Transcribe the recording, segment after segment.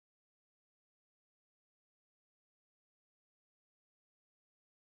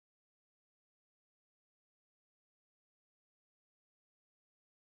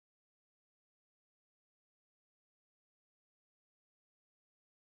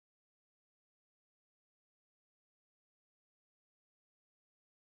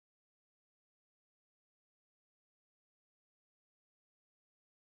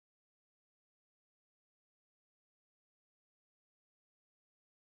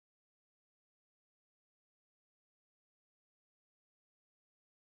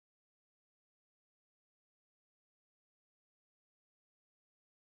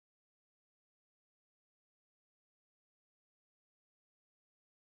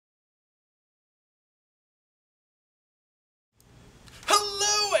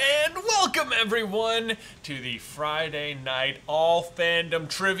Welcome, everyone, to the Friday night all-fandom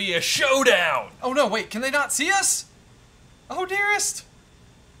trivia showdown. Oh, no, wait, can they not see us? Oh, dearest.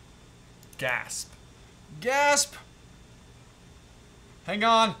 Gasp. Gasp. Hang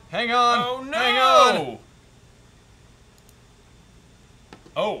on, hang on. Oh, no. Hang on.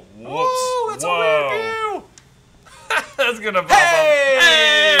 Oh, whoops. Oh, that's Whoa. a weird view. That's gonna pop Hey! up.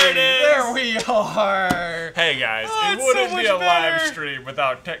 Hey, there it is. There we are. Hey guys, Oh, it it's wouldn't so be much a live better. stream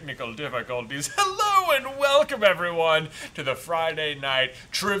without technical difficulties. Hello and welcome everyone to the Friday night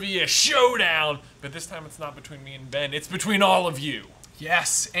trivia showdown. But this time it's not between me and Ben, it's between all of you.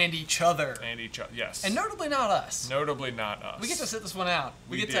 Yes, and each other. And each other, yes. And notably not us. Notably not us. We get to sit this one out.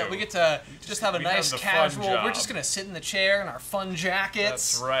 We get do. to just have a we nice have the fun casual. We're job. just gonna sit in the chair in our fun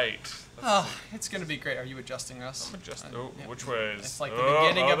jackets. That's right. Oh, it's gonna be great. Are you adjusting us? I'm just, Yeah. which way is? It's like the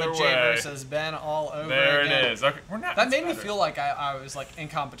beginning of a other J way. versus Ben all over There again. it is. Okay, we're not. That that's made me better. feel like I was like in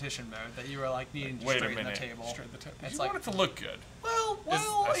competition mode. That you were like needing to Wait a straighten minute. the table. Straighten the table. It's You like, want it to look good. well, I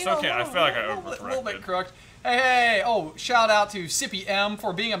you still know, can't. I feel like I a little bit overcorrected. crooked. Hey, oh, shout out to Sippy M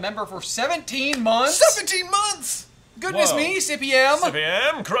for being a member for 17 months. 17 months. Goodness Whoa. me, Sippy M.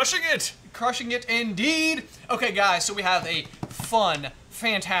 CPM, crushing it. Crushing it indeed. Okay, guys, so we have a fun,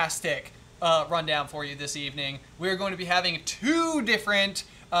 fantastic rundown for you this evening. We're going to be having two different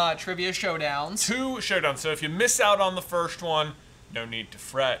trivia showdowns. Two showdowns. So if you miss out on the first one, no need to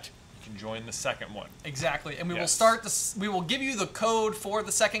fret. You can join the second one. Exactly, and we will Yes. start this. We will give you the code for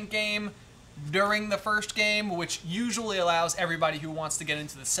the second game during the first game, which usually allows everybody who wants to get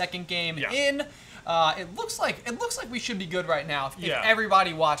into the second game Yeah. in. It looks like we should be good right now. If Yeah.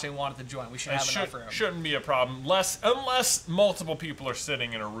 everybody watching wanted to join, we should It have enough room. shouldn't be a problem, unless multiple people are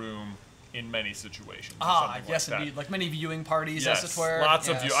sitting in a room in many situations. Or Ah, something yes, like that. indeed, like many viewing parties, Yes, as it were. lots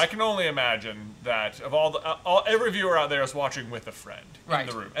of Yes. you. I can only imagine that of every viewer out there is watching with a friend Right. in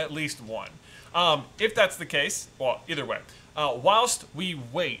the room, at least one. If that's the case, well, either way, whilst we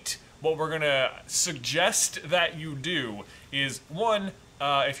wait, what we're gonna suggest that you do is one.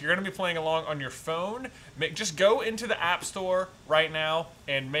 If you're gonna be playing along on your phone, just go into the App Store right now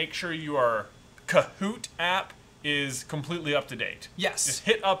and make sure your Kahoot app is completely up to date. Yes. Just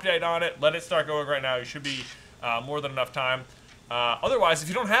hit update on it. Let it start going right now. You should be more than enough time. Otherwise, if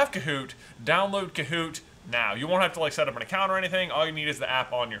you don't have Kahoot, download Kahoot now. You won't have to like set up an account or anything. All you need is the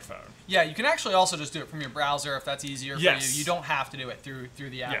app on your phone. Yeah, you can actually also just do it from your browser if that's easier for Yes. you. You don't have to do it through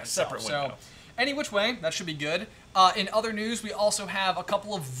the app Yeah, itself. separate So, window. any which way, that should be good. In other news, we also have a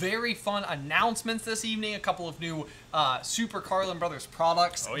couple of very fun announcements this evening. A couple of new Super Carlin Brothers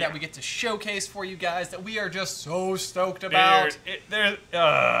products Oh, yeah. that we get to showcase for you guys that we are just so stoked about.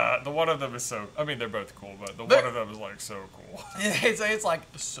 The one of them is so. I mean, they're both cool, but one of them is like so cool. It's like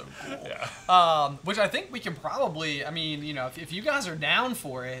so cool. Yeah. Which I think we can probably. I mean, you know, if you guys are down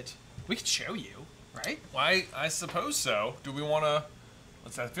for it, we could show you, right? I suppose so. Do we want to? I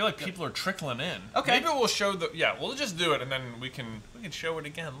feel like people are trickling in. Okay. Maybe we'll show the. Yeah, we'll just do it, and then we can show it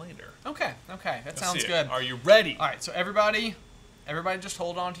again later. Okay, that Let's sounds see it. good. Are you ready? All right, so everybody just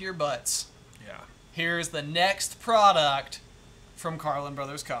hold on to your butts. Yeah. Here's the next product from Carlin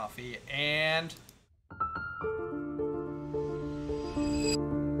Brothers Coffee, and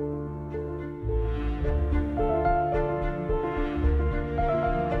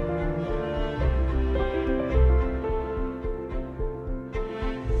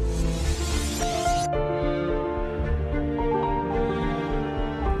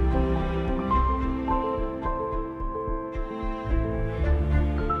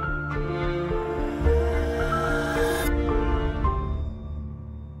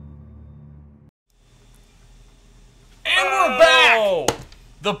we're back! Oh,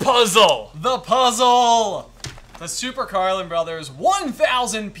 the puzzle. The puzzle! The Super Carlin Brothers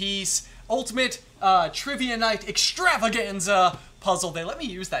 1,000-piece Ultimate Trivia Night Extravaganza puzzle. They let me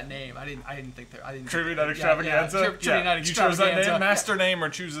use that name. I didn't think that. I didn't. Trivia Night Extravaganza. Yeah, Trivia Night You chose that Extravaganza. name, master name, or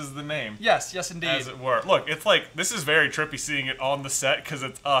chooses the name. Yes, indeed. As it were. Look, it's like this is very trippy seeing it on the set because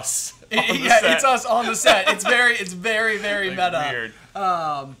it's us. On the Yeah, set. it's us on the set. It's very Like, meta.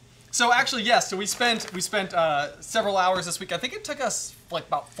 weird. So actually, yes. So we spent several hours this week. I think it took us like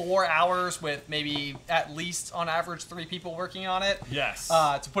about 4 hours with maybe at least on average 3 people working on it. Yes.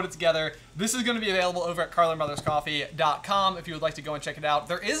 To put it together. This is going to be available over at carlinbrotherscoffee.com if you would like to go and check it out.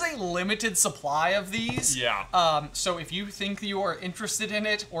 There is a limited supply of these. Yeah. So if you think you are interested in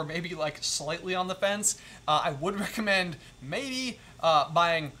it, or maybe like slightly on the fence, I would recommend maybe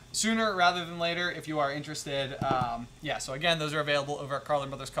buying sooner rather than later if you are interested. Yeah, so again, those are available over at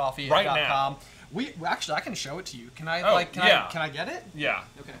carlinbrotherscoffee.com. Right now. We actually, I can show it to you. Can I? Oh, can yeah. I get it? Yeah.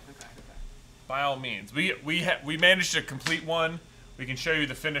 Okay. By all means. We managed to complete one. We can show you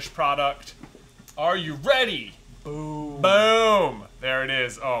the finished product. Are you ready? Boom. Boom. There it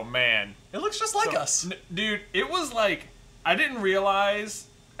is. Oh, man. It looks just like us. Dude, it was like, I didn't realize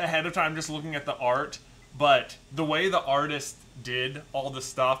ahead of time just looking at the art, but the way the artist did all the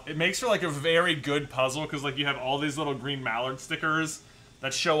stuff, it makes for like a very good puzzle, because like you have all these little green mallard stickers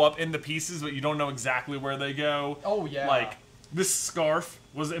that show up in the pieces, but you don't know exactly where they go. Oh, yeah. Like, this scarf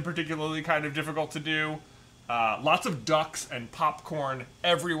was in particularly kind of difficult to do. Lots of ducks and popcorn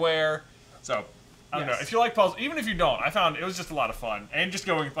everywhere. So, I don't know. If you like puzzles, even if you don't, I found it was just a lot of fun. And just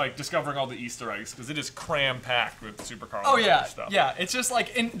going, like, discovering all the Easter eggs, because it is cram-packed with Super Carlins stuff. Yeah, it's just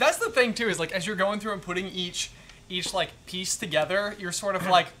like, and that's the thing, too, is like, as you're going through and putting each like, piece together, you're sort of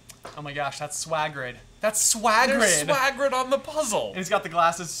like, oh my gosh, that's Swagrid. That's Swagrid. There's Swagrid on the puzzle. And he's got the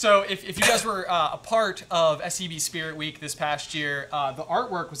glasses. So if you guys were a part of SCB Spirit Week this past year, the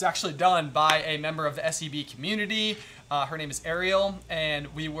artwork was actually done by a member of the SCB community. Her name is Ariel, and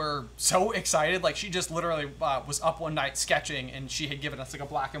we were so excited. Like, she just literally was up one night sketching, and she had given us like a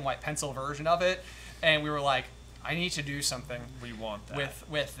black and white pencil version of it. And we were like, I need to do something we want that.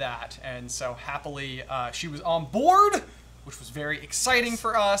 with that. And so happily, she was on board, which was very exciting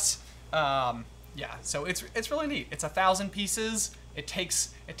for us. Yeah, so it's really neat. It's 1,000 pieces. It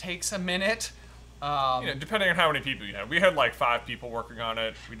takes a minute. Depending on how many people you have. We had like 5 people working on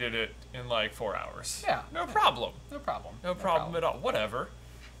it. We did it in like 4 hours. Yeah. No problem. No problem. No problem at all. Whatever.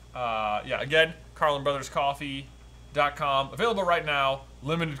 Yeah, again, CarlinBrothersCoffee.com. Available right now.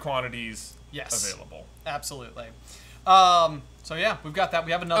 Limited quantities. Yes. Available. Absolutely. So yeah, we've got that.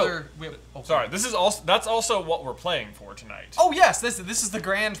 We have another. Sorry, this is also that's also what we're playing for tonight. Oh yes, this is the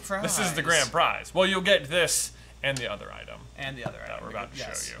grand prize. This is the grand prize. Well, you'll get this and the other item. And the other item that we're about to show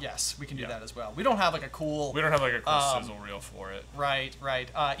you. Yes, we can do that as well. We don't have like a cool. We don't have like a cool sizzle reel for it. Right.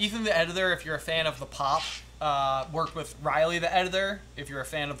 Ethan, the editor, if you're a fan of the pop, worked with Riley, the editor. If you're a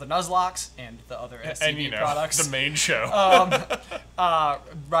fan of the Nuzlocke and the other SCB products, the main show.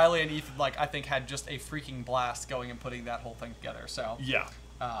 Riley and Ethan, like, I think, had just a freaking blast going and putting that whole thing together. So yeah,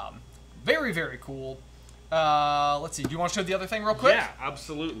 very, very cool. Let's see. Do you want to show the other thing real quick? Yeah,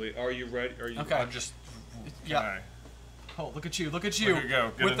 absolutely. Are you ready? Are you? Okay. I'm just. Yeah. Oh, look at you! Look at you! Look at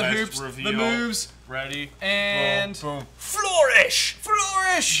go. Get with the nice hoops, reveal. the moves, ready, and boom, boom. Flourish,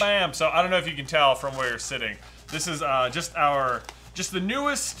 flourish, bam! So I don't know if you can tell from where you're sitting. This is just the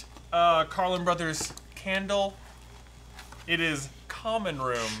newest Carlin Brothers candle. It is common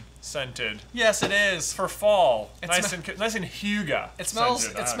room scented. Yes, it is for fall. It's nice and Huga. It smells.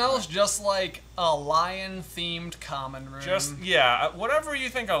 Scented. It smells just like a lion-themed common room. Whatever you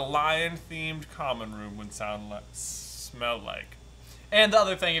think a lion-themed common room would smell like. And the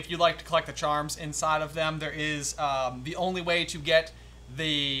other thing, if you'd like to collect the charms inside of them, there is the only way to get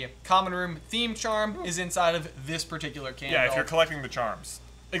the common room themed charm is inside of this particular candle. Yeah, if you're collecting the charms,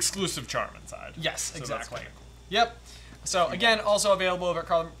 exclusive charm inside. Yes, so exactly. Cool. Yep. So again, also available over at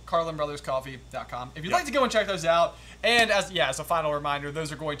CarlinBrothersCoffee.com. If you'd like to go and check those out, and as a final reminder,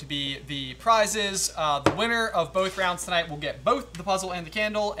 those are going to be the prizes. The winner of both rounds tonight will get both the puzzle and the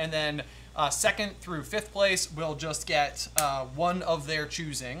candle, and then 2nd through 5th place will just get one of their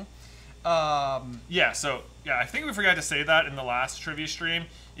choosing. I think we forgot to say that in the last trivia stream.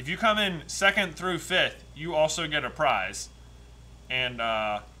 If you come in 2nd through 5th, you also get a prize, and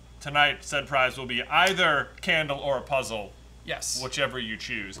tonight, said prize will be either candle or a puzzle. Yes. Whichever you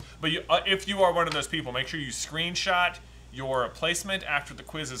choose. But if you are one of those people, make sure you screenshot your placement after the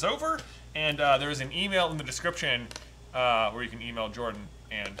quiz is over. And there is an email in the description where you can email Jordan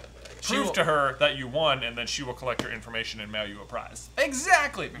and prove to her that you won, and then she will collect your information and mail you a prize.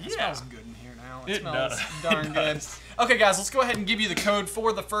 Exactly. Man, it smells good in here now. It smells darn good. Okay, guys, let's go ahead and give you the code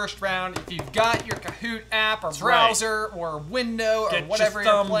for the first round. If you've got your Kahoot app or browser or window or whatever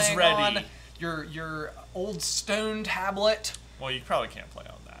you're playing on, your old stone tablet. Well, you probably can't play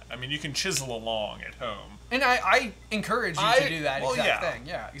on that. I mean, you can chisel along at home. And I encourage you to do that exact thing.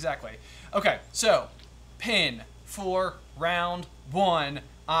 Yeah, exactly. Okay, so pin for round 1.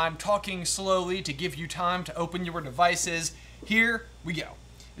 I'm talking slowly to give you time to open your devices. Here we go.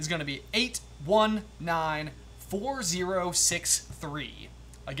 It's going to be 8194063.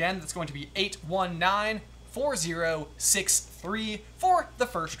 Again, that's going to be 8194063 for the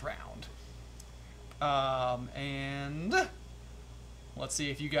first round. And let's see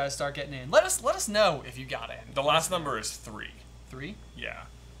if you guys start getting in. Let us know if you got in. The last number is 3. 3? Yeah.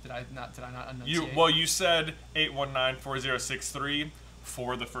 Did I not enunciate? You said 8194063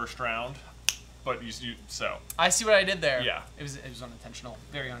 for the first round, but so. I see what I did there. Yeah. It was unintentional.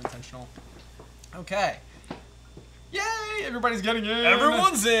 Very unintentional. Okay. Yay! Everybody's getting in.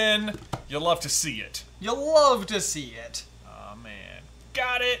 Everyone's in. You'll love to see it. You'll love to see it. Oh man.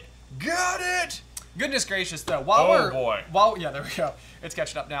 Got it. Got it. Goodness gracious, though. Boy. Yeah, there we go. It's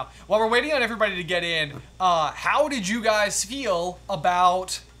catching up now. While we're waiting on everybody to get in, how did you guys feel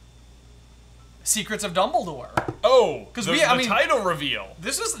about Secrets of Dumbledore? Oh, because the title reveal.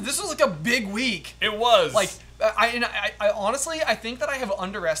 This was like a big week. It was. Like, I honestly, I think that I have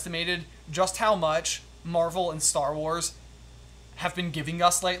underestimated just how much Marvel and Star Wars have been giving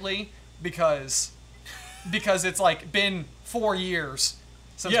us lately, because it's like been 4 years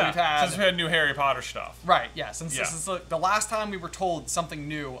since we've had new Harry Potter stuff. Right. Yeah. Since the last time we were told something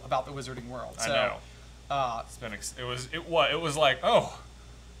new about the Wizarding World. So, I know. It was like, oh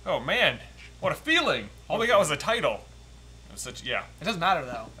man, what a feeling. All we got was a title. It was such, yeah. It doesn't matter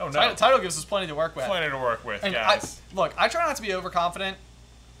though. Oh no. Title gives us plenty to work with. Plenty to work with, and guys. Look, I try not to be overconfident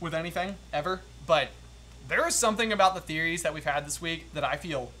with anything ever, but there is something about the theories that we've had this week that I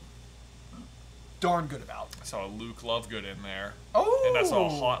feel darn good about. I saw Luke Lovegood in there. Oh! And I saw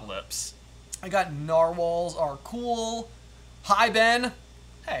Hot Lips. I got Narwhals Are Cool. Hi, Ben.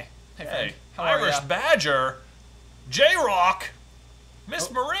 Hey. Hey, friend. How are Irish ya? Badger. J-Rock. Miss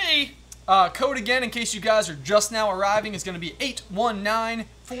Marie. Code again, in case you guys are just now arriving, is going to be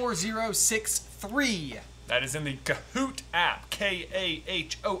 8194063. That is in the Kahoot app.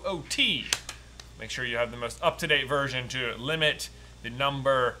 K-A-H-O-O-T. Make sure you have the most up-to-date version to limit the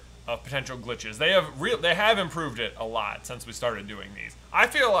number of potential glitches. They have improved it a lot since we started doing these. I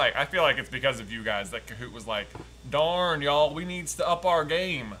feel like it's because of you guys that Kahoot was like, darn y'all, we needs to up our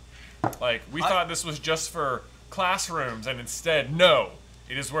game. Like, we thought this was just for classrooms, and instead, no.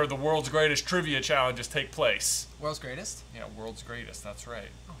 It is where the world's greatest trivia challenges take place. World's greatest? Yeah, world's greatest, that's right.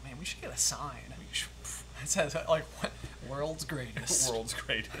 Oh man, we should get a sign. It says, like, what? World's greatest. World's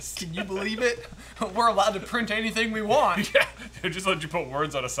greatest. Can you believe it? We're allowed to print anything we want. Yeah, they just let you put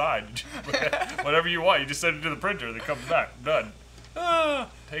words on a side. Whatever you want, you just send it to the printer, and it comes back. Done.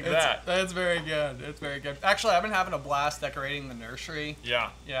 Take that. That's very good. It's very good. Actually, I've been having a blast decorating the nursery. Yeah.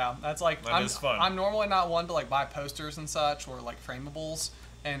 Yeah, that's like, that is fun. I'm normally not one to like buy posters and such, or like framables.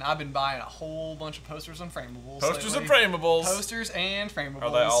 And I've been buying a whole bunch of posters and framables. Posters and framables. Posters and framables. Are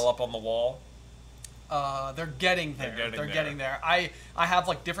they all up on the wall? They're getting there. They're getting there. I have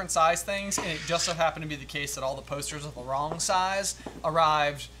like different size things, and it just so happened to be the case that all the posters of the wrong size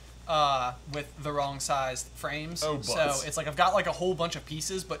arrived with the wrong sized frames. Oh, buzz. So it's like I've got like a whole bunch of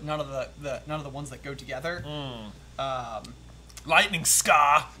pieces, but none of the ones that go together. Lightning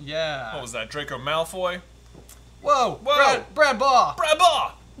Ska. Yeah. What was that? Draco Malfoy. Whoa. Whoa. Brad Baugh. Brad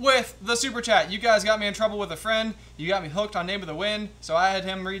Baugh. With the super chat. You guys got me in trouble with a friend. You got me hooked on Name of the Wind, so I had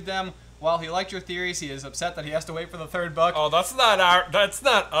him read them. While he liked your theories, he is upset that he has to wait for the third book. Oh, that's not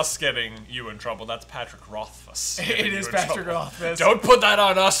us getting you in trouble. That's Patrick Rothfuss. It is Patrick Rothfuss. Don't put that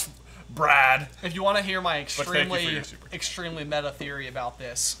on us, Brad. If you want to hear my extremely meta theory about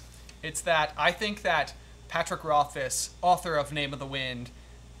this, it's that I think that Patrick Rothfuss, author of Name of the Wind,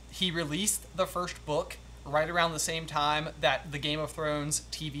 he released the first book right around the same time that the Game of Thrones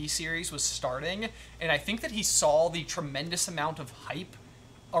TV series was starting, and I think that he saw the tremendous amount of hype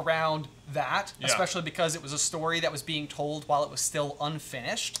around that, especially because it was a story that was being told while it was still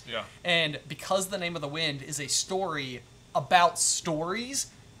unfinished. Yeah. And because The Name of the Wind is a story about stories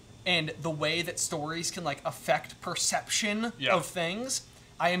and the way that stories can like affect perception of things,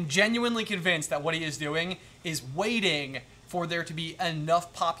 I am genuinely convinced that what he is doing is waiting for there to be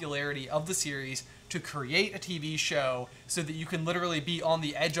enough popularity of the series to create a TV show so that you can literally be on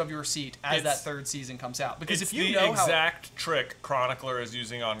the edge of your seat as that third season comes out. Because if you know the exact trick Chronicler is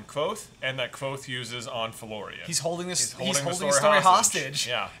using on Kvothe and that Kvothe uses on Felurian. He's holding the story hostage.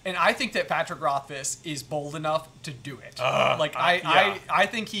 Yeah. And I think that Patrick Rothfuss is bold enough to do it. I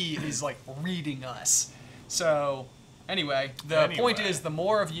think he is like reading us. So anyway, the point is, the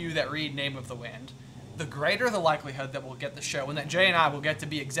more of you that read Name of the Wind, the greater the likelihood that we'll get the show, and that Jay and I will get to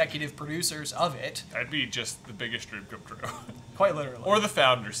be executive producers of it. That'd be just the biggest dream come true. Quite literally. Or the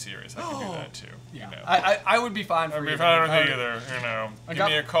Founders series. I could do that too. Yeah. You know. I would be fine for I'd be fine with either. You know. Give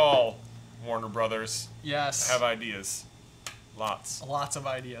me a call, Warner Brothers. Yes. I have ideas. Lots. Lots of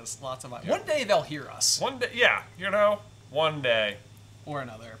ideas. Lots of ideas. Yeah. One day they'll hear us. One day, yeah. You know, one day. Or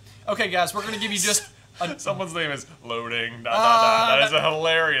another. Okay, guys, we're going to give you just... Someone's name is Loading. That is a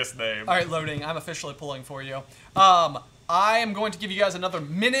hilarious name. All right, Loading. I'm officially pulling for you. I am going to give you guys another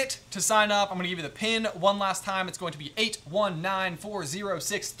minute to sign up. I'm going to give you the pin one last time. It's going to be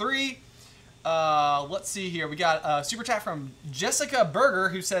 8194063. Let's see here. We got a super chat from Jessica Berger,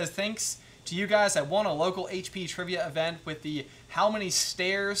 who says, thanks to you guys, I won a local HP trivia event with the how many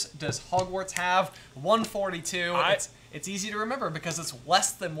stairs does Hogwarts have? 142. It's easy to remember because it's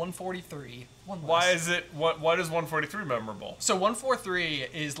less than 143. One less. Why is it? Why is 143 memorable? So 143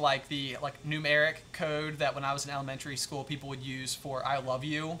 is like the numeric code that when I was in elementary school people would use for "I love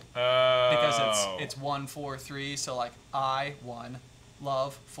you" because it's 143. So like I 1,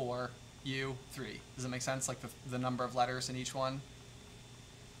 love 4, you 3. Does that make sense? Like the number of letters in each one.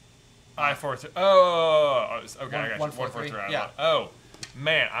 I 4 3. Oh, okay. I got you. 143. Yeah. Oh,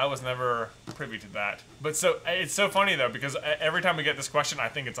 man, I was never privy to that. But so it's so funny though because every time we get this question, I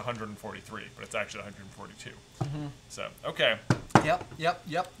think it's 143, but it's actually 142. Mm-hmm. So okay.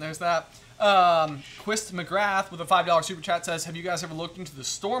 Yep. There's that. Quist McGrath with a $5 super chat says, "Have you guys ever looked into the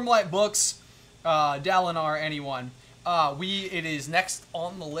Stormlight books? Dalinar, anyone? It is next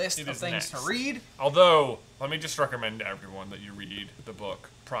on the list of things to read. Although, let me just recommend to everyone that you read the book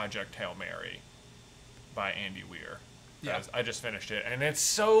Project Hail Mary by Andy Weir. Yeah. I just finished it, and it's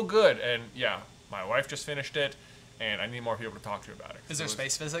so good. And yeah, my wife just finished it, and I need more people to talk to about it. Is there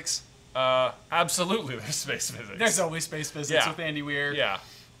space physics? Absolutely, there's space physics. There's always space physics with Andy Weir. Yeah.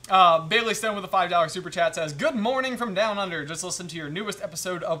 Bailey Stone with a $5 super chat says, "Good morning from Down Under. Just listened to your newest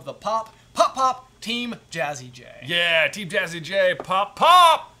episode of the Pop Team Jazzy J." Yeah, Team Jazzy J. Pop.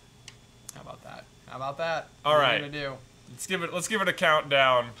 How about that? All right. What are we gonna do? Let's give it a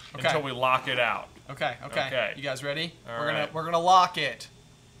countdown until we lock it out. Okay. You guys ready? We're gonna lock it.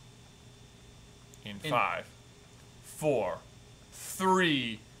 In 5, 4,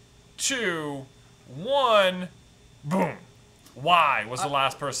 3, 2, 1. Boom. Y was the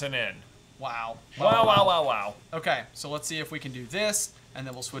last person in. Wow. Wow. Okay, so let's see if we can do this, and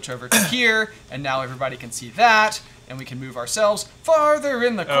then we'll switch over to here, and now everybody can see that, and we can move ourselves farther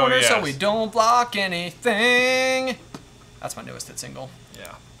in the corner so we don't block anything. That's my newest hit single.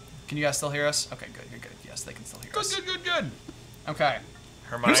 Yeah. Can you guys still hear us? Okay, good. You're good. Yes, they can still hear us. Good. Okay.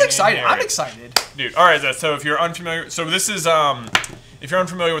 Hermione, who's excited? I'm excited. Dude, all right, so if you're unfamiliar, so this is, if you're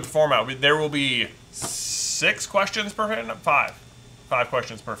unfamiliar with the format, there will be 6 questions per fandom? 5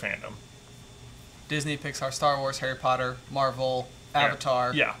 questions per fandom. Disney, Pixar, Star Wars, Harry Potter, Marvel,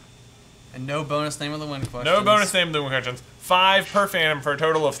 Avatar. Yeah. And no bonus name of the win questions. No bonus name of the win questions. 5 per fandom for a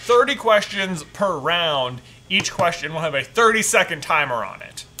total of 30 questions per round. Each question will have a 30-second timer on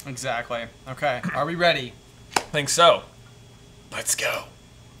it. Exactly. Okay, are we ready? I think so. Let's go.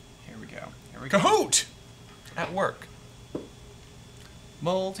 Here we go. Kahoot! At work.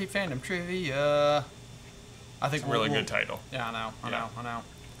 Multi-fandom trivia. I think it's a really good title. Yeah, I know.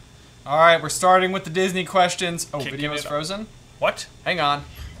 All right, we're starting with the Disney questions. Oh, video is frozen? What? Hang on.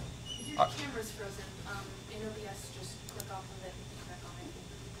 Your camera's frozen. In OBS, just click off of it and click back on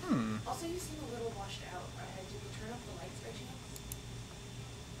it. Also, you seem a little washed out. Did we turn off the lights by chance?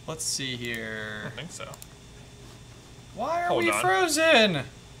 Let's see here. I don't think so. Why are we frozen?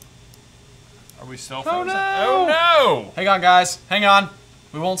 Are we still frozen? Oh no! Hang on, guys. Hang on.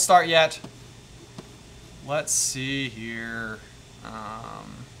 We won't start yet. Let's see here.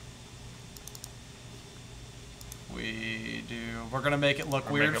 We're gonna make it look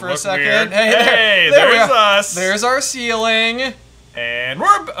weird for a second. Weird. Hey, there's us. There's our ceiling. And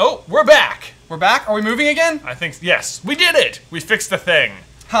we're back. We're back. Are we moving again? I think yes. We did it. We fixed the thing.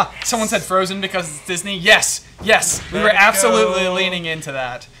 Huh. Someone said frozen because it's Disney. Yes. We were absolutely leaning into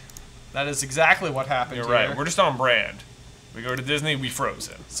that. That is exactly what happened. You're right. We're just on brand. We go to Disney. We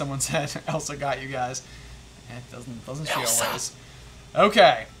frozen. Someone said Elsa got you guys. Doesn't she always?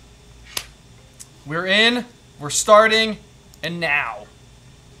 Okay. We're in. We're starting. And now.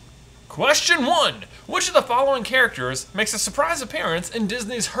 Question 1. Which of the following characters makes a surprise appearance in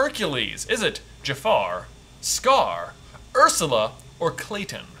Disney's Hercules? Is it Jafar, Scar, Ursula, or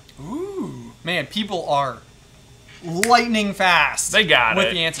Clayton? Ooh. Man, people are lightning fast. They got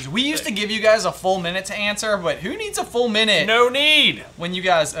with the answers. We used to give you guys a full minute to answer, but who needs a full minute? No need. When you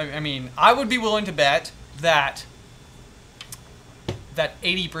guys, I mean, I would be willing to bet that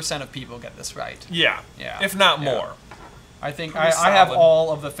 80% of people get this right. Yeah. If not more. I think I have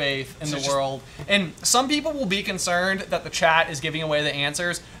all of the faith in the world. And some people will be concerned that the chat is giving away the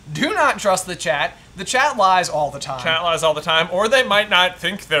answers. Do not trust the chat. The chat lies all the time. Or they might not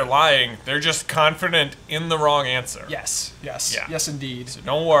think they're lying. They're just confident in the wrong answer. Yes, indeed. So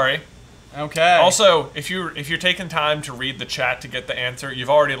don't worry. Okay. Also, if you're taking time to read the chat to get the answer, you've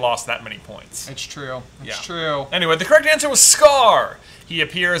already lost that many points. It's true. It's true. Anyway, the correct answer was Scar. He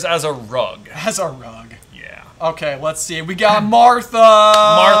appears as a rug. Yeah. Okay, let's see. We got Martha.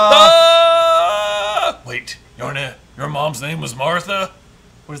 Wait, your mom's name was Martha?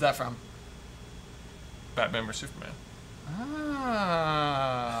 Where's that from? Batman vs Superman.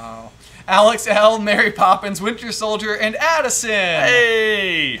 Oh. Alex L, Mary Poppins, Winter Soldier, and Addison.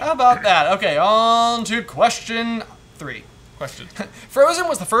 Hey! How about that? Okay, on to question 3. Question. Frozen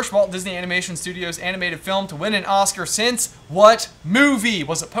was the first Walt Disney Animation Studios animated film to win an Oscar since what movie?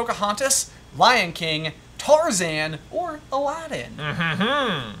 Was it Pocahontas, Lion King, Tarzan, or Aladdin?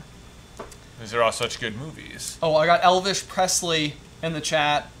 Mm-hmm. These are all such good movies. Oh, I got Elvis Presley in the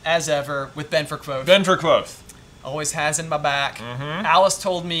chat, as ever, with Ben for Quoth. Ben for Quoth. Always has in my back. Mm-hmm. Alice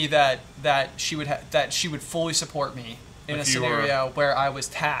told me that she would fully support me in a scenario where I was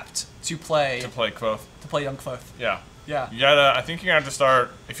tapped to play Quoth. To play young Quoth. Yeah. Yeah. You gotta. I think you're gonna have to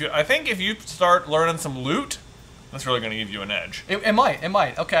start. If you start learning some loot, that's really gonna give you an edge. It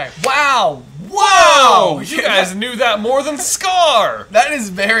might. Okay. Wow. Wow. You guys knew that more than Scar. That is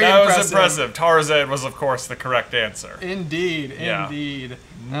very impressive. That was impressive. Tarzan was, of course, the correct answer. Indeed. Yeah. Indeed.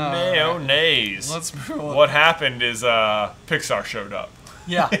 Mayonnaise. Let's move on. What happened is Pixar showed up.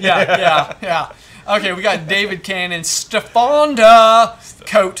 Yeah. Okay, we got David Cannon, Stefonda,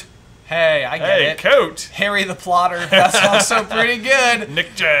 Coat. Hey, I get it. Coat. Harry the Plotter. That's also pretty good.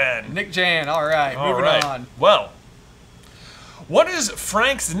 Nick Jan. Nick Jan. All right, moving on. Well, what is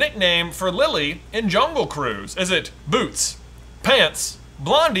Frank's nickname for Lily in Jungle Cruise? Is it Boots, Pants,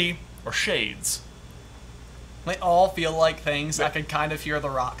 Blondie, or Shades? They all feel like things I could kind of hear The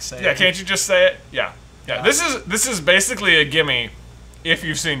Rock say. Yeah, can't you just say it? Yeah. This is basically a gimme if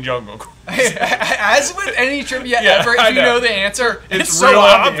you've seen Jungle Cruise. As with any trivia ever, if you know the answer, it's so real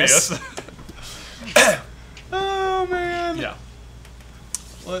obvious. Oh man. Yeah.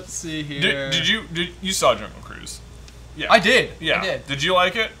 Let's see here. Did you saw Jungle Cruise? Yeah. I did. Yeah. I did. Did you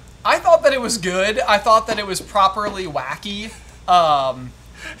like it? I thought that it was good. I thought that it was properly wacky.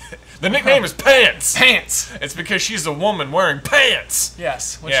 The nickname is Pants. Pants. It's because she's a woman wearing pants.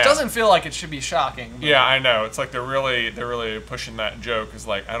 Yes, which doesn't feel like it should be shocking. But yeah, I know. It's like they're really pushing that joke. It's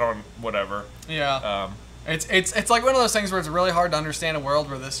like whatever. Yeah. It's like one of those things where it's really hard to understand a world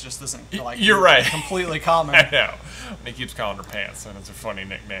where this just isn't like you're right. completely common. I know. And he keeps calling her Pants, and it's a funny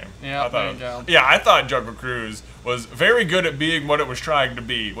nickname. Yeah, there you go. Yeah, I thought Jungle Cruise was very good at being what it was trying to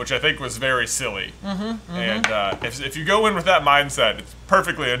be, which I think was very silly. And if you go in with that mindset, it's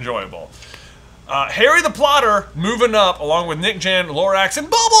perfectly enjoyable. Harry the Plotter moving up along with Nick Jan, Lorax, and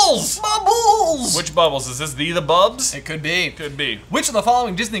Bubbles! Bubbles! Which Bubbles? Is this the Bubs? It could be. Could be. Which of the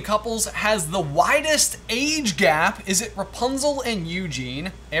following Disney couples has the widest age gap? Is it Rapunzel and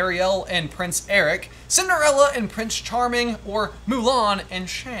Eugene, Ariel and Prince Eric, Cinderella and Prince Charming, or Mulan and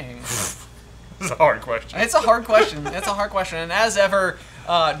Shang? It's a hard question. It's a hard question. And as ever,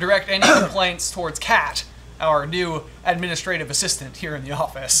 direct any complaints towards Kat, our new administrative assistant here in the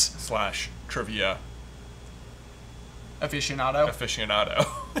office. / trivia aficionado.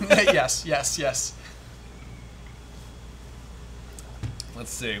 Yes.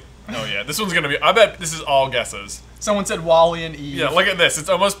 Let's see. Oh yeah, this one's gonna be. I bet this is all guesses. Someone said Wally and Eve. Yeah, look at this. It's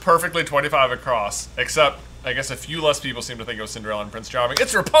almost perfectly 25 across, except I guess a few less people seem to think it was Cinderella and Prince Charming.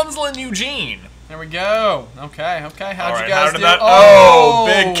 It's Rapunzel and Eugene. There we go. Okay. How'd All you guys do? Oh,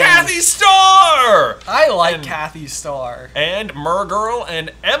 big Kathy Starr! I like Kathy Starr. And Mergirl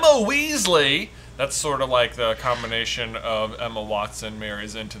and Emma Weasley. That's sort of like the combination of Emma Watson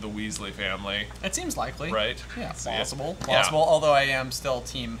marries into the Weasley family. It seems likely. Right? Yeah, plausible. Yeah. Although I am still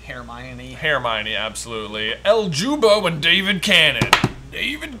team Hermione. Hermione, absolutely. El Jubo and David Cannon.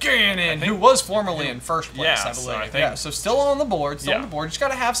 Who was formerly in first place, yeah, I believe. So I think, yeah, so still on the board. Yeah. Just got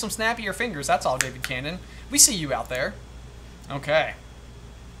to have some snappier fingers. That's all, David Cannon. We see you out there. Okay.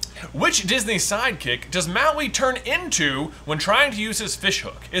 Which Disney sidekick does Maui turn into when trying to use his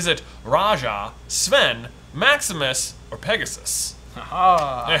fishhook? Is it Raja, Sven, Maximus, or Pegasus?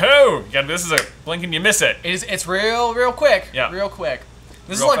 Aha. Oh, this is a blink and you miss it. It's real quick. Yeah. Real quick.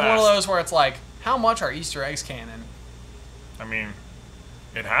 This Real is like one of fast. those where it's like, how much are Easter eggs canon? I mean,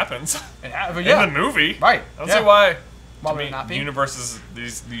 it happens. In In the movie. Right. I don't see why. Why To would me, it not be?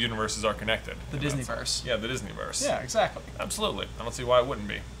 the universes are connected. The Disneyverse. Yeah, the Disneyverse. Yeah, exactly. Absolutely. I don't see why it wouldn't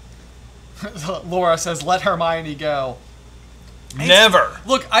be. Laura says, let Hermione go. Never.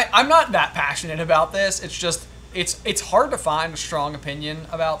 Look, I'm not that passionate about this. It's just, it's hard to find a strong opinion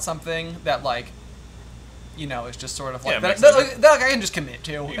about something that, like, you know, is just sort of like, Yeah, that I can just commit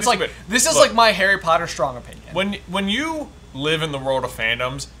to. It's like, commit. this is Look. like my Harry Potter strong opinion. When you live in the world of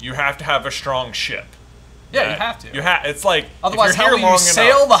fandoms, you have to have a strong ship. Yeah, Right? you have to. It's like, Otherwise, if you're how here will long you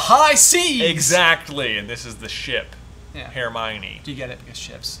sail enough, the high seas? Exactly, and this is the ship. Yeah. Hermione. Do you get it? Because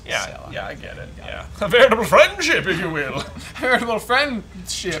ships Yeah, sail. yeah, I get it. You got Yeah, a veritable friendship, if you will. Veritable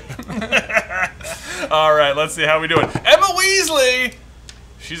friendship. All right, let's see how we doing. Emma Weasley.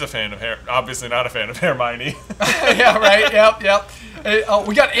 She's a fan of obviously not a fan of Hermione. Yeah, right. Yep.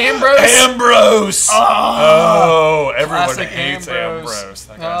 We got Ambrose. Ambrose. Oh, everyone Classic hates Ambrose. Ambrose.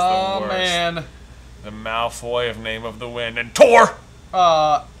 That guy's the worst. Man. The Malfoy of Name of the Wind. And Tor!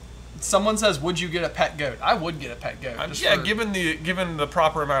 Someone says, would you get a pet goat? I would get a pet goat. Yeah, given the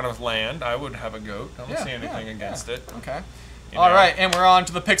proper amount of land, I would have a goat. I don't see anything against it. Okay. You All know, right, and we're on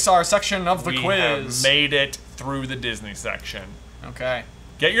to the Pixar section of the we quiz. have made it through the Disney section. Okay.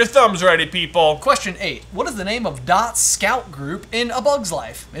 Get your thumbs ready, people. Question 8. What is the name of Dot's scout group in A Bug's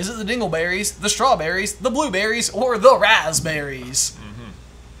Life? Is it the Dingleberries, the Strawberries, the Blueberries, or the Raspberries?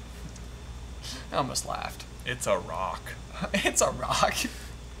 I almost laughed. It's a rock. It's a rock.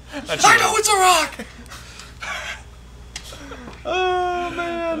 I know it's a rock! Oh,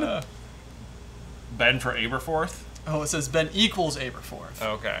 man. Ben for Aberforth? Oh, it says Ben equals Aberforth.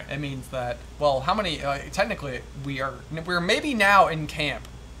 Okay. It means that, well, how many, technically, we're maybe now in camp.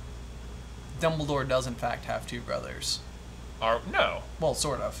 Dumbledore does, in fact, have 2 brothers. No. Well,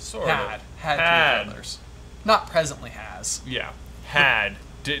 sort of. Sort of. Had 2 brothers. Not presently has. Yeah. Had.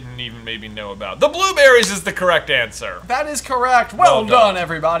 Didn't even maybe know about. The Blueberries is the correct answer. That is correct. Well done,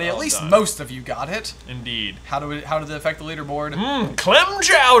 everybody. Well At least done. most of you got it. Indeed. How did it affect the leaderboard? Clem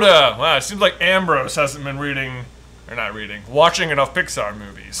Chowder! Wow, it seems like Ambrose hasn't been watching enough Pixar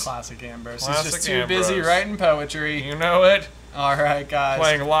movies. Classic Ambrose. Classic He's just too Ambrose. busy writing poetry. You know it? All right, guys.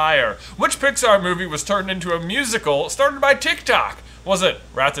 Playing liar. Which Pixar movie was turned into a musical started by TikTok? Was it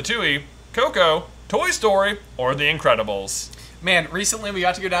Ratatouille, Coco, Toy Story, or The Incredibles? Man, recently we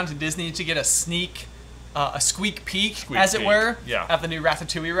got to go down to Disney to get a squeak peek, as it peek, were, yeah. at the new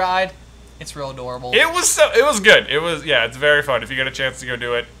Ratatouille ride. It's real adorable. It was good. It's very fun. If you get a chance to go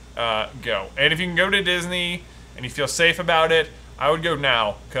do it, go. And if you can go to Disney and you feel safe about it, I would go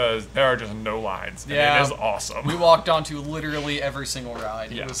now because there are just no lines. And Yeah. it is awesome. We walked onto literally every single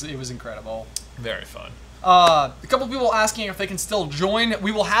ride. Yeah. It was incredible. Very fun. A couple people asking if they can still join.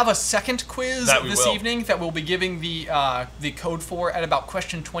 We will have a second quiz this evening that we'll be giving the code for at about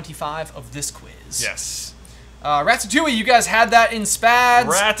question 25 of this quiz. Yes. Ratatouille, you guys had that in Spads.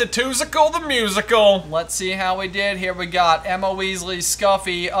 Ratatouille the musical. Let's see how we did. Here we got Emma Weasley,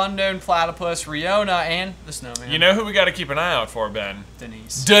 Scuffy, Unknown Platypus, Riona, and the Snowman. You know who we got to keep an eye out for, Ben?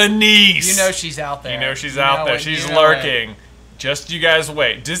 Denise. Denise! You know she's out there. You know she's out there. She's lurking. Just you guys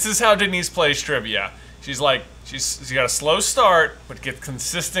wait. This is how Denise plays trivia. She's got a slow start, but gets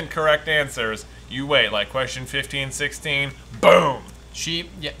consistent correct answers. You wait, like question 15, 16, boom!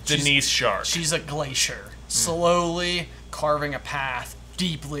 Denise Shark. She's a glacier. Slowly carving a path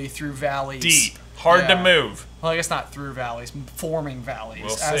deeply through valleys. Deep. Hard to move. Well, I guess not through valleys, forming valleys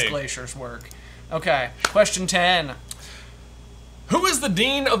We'll as see. glaciers work. Okay, question 10. Who is the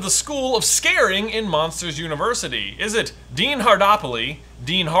dean of the School of Scaring in Monsters University? Is it Dean Hardopoly,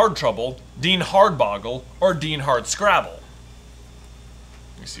 Dean Hardtrouble, Dean Hardboggle, or Dean Hardscrabble?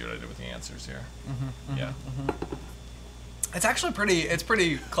 You see what I did with the answers here? It's actually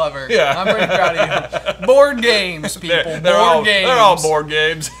pretty clever. Yeah. I'm pretty proud of you. Board games, people. Board games. They're all board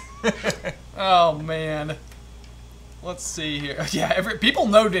games. Oh, man. Let's see here. Yeah, people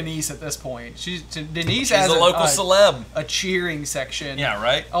know Denise at this point. Denise has a local celeb. A cheering section. Yeah,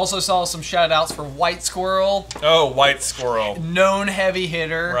 right? Also saw some shout-outs for White Squirrel. Oh, White Squirrel. Known heavy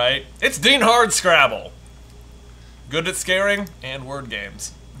hitter. Right? It's Dean Hardscrabble. Good at scaring and word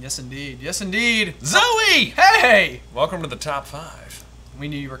games. Yes, indeed. Yes, indeed. Zoe! Hey! Welcome to the top 5. We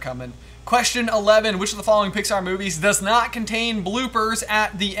knew you were coming. Question 11. Which of the following Pixar movies does not contain bloopers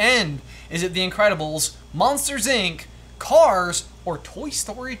at the end? Is it The Incredibles, Monsters, Inc., Cars, or Toy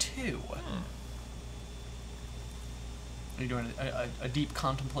Story 2? Are you doing a deep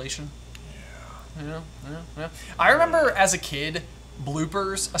contemplation? Yeah. I remember as a kid,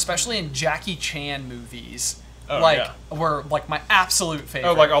 bloopers, especially in Jackie Chan movies, were like my absolute favorite.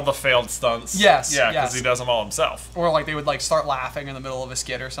 Oh, like all the failed stunts? Yes. Yeah, because he does them all himself. Or like they would like start laughing in the middle of a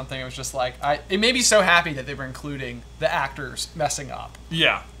skit or something. It was just like, it made me so happy that they were including the actors messing up.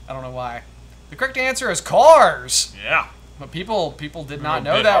 Yeah. I don't know why. The correct answer is Cars. Yeah. But people did not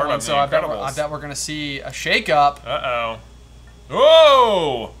know that one, so I bet we're going to see a shake-up. Uh-oh.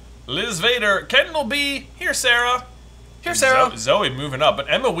 Whoa! Liz Vader, Kendall B. Here, Sarah. Here, Sarah. Zoe moving up, but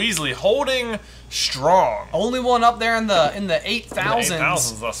Emma Weasley holding strong. Only one up there in the 8,000s. In the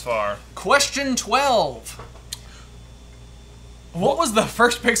 8,000s thus far. Question 12. What was the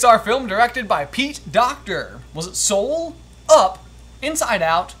first Pixar film directed by Pete Docter? Was it Soul, Up, Inside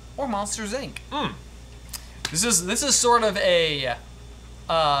Out, or Monsters, Inc.? This is sort of a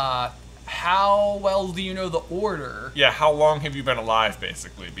how well do you know the order? Yeah, how long have you been alive,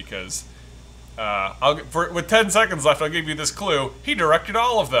 basically? Because with 10 seconds left, I'll give you this clue. He directed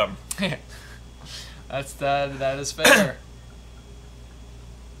all of them. That is fair.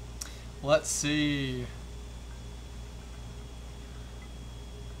 Let's see.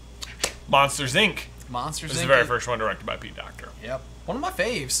 Monsters, Inc. Monsters Inc. It's the very first one directed by Pete Docter. Yep. One of my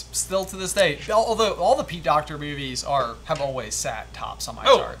faves, still to this day. Although all the Pete Docter movies have always sat tops on my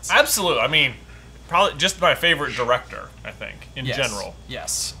charts. Absolutely. I mean, probably just my favorite director, I think, in general.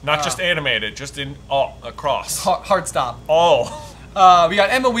 Yes. Not just animated, just in all, across. Hard stop. All. We got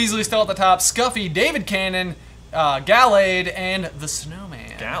Emma Weasley still at the top, Scuffy, David Cannon, Gallade, and the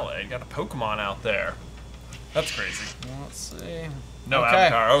Snowman. Gallade, got a Pokemon out there. That's crazy. Let's see. No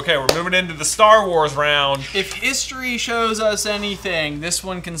Avatar. Okay, we're moving into the Star Wars round. If history shows us anything, this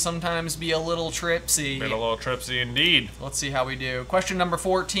one can sometimes be a little tripsy. Been a little tripsy indeed. Let's see how we do. Question number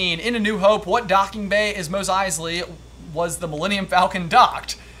 14. In A New Hope, what docking bay is Mos Eisley was the Millennium Falcon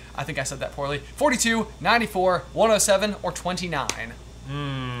docked? I think I said that poorly. 42, 94, 107, or 29?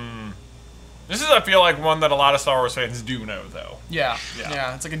 This is, I feel like, one that a lot of Star Wars fans do know, though. Yeah.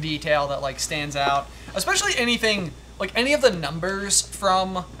 It's like a detail that like stands out, especially anything like any of the numbers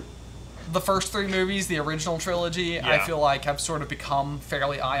from the first three movies, the original trilogy. I feel like have sort of become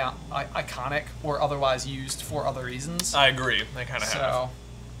fairly iconic or otherwise used for other reasons. I agree. They kind of have.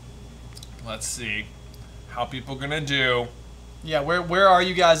 Let's see how people gonna do. Yeah, where are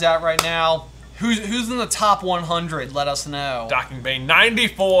you guys at right now? Who's in the top 100? Let us know. Docking Bay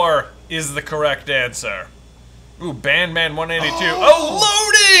 94 is the correct answer. Ooh, Bandman 182.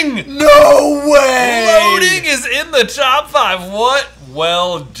 Oh, loading! No way! Loading is in the top 5. What?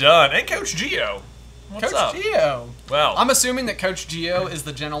 Well done. And Coach Geo. What's up? Coach Geo. Well, I'm assuming that Coach Geo is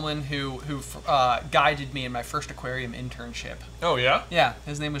the gentleman who guided me in my first aquarium internship. Oh, yeah? Yeah,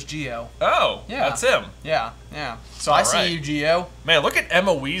 his name was Geo. Oh, yeah. That's him. Yeah. So I see you, Geo. Man, look at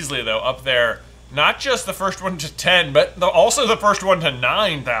Emma Weasley, though, up there. Not just the first one to 10, but also the first one to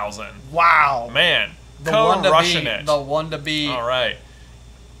 9,000. Wow. Man, the one to rushing beat. it. The one to beat. All right.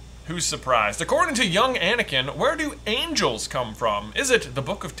 Who's surprised? According to young Anakin, where do angels come from? Is it the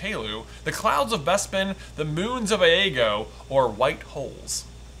Book of Telu, the clouds of Bespin, the moons of Aego, or white holes?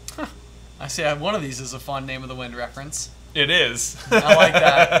 I see. One of these is a fun Name of the Wind reference. It is. I like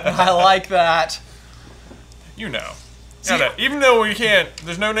that. I like that. You know. See, even though we can't,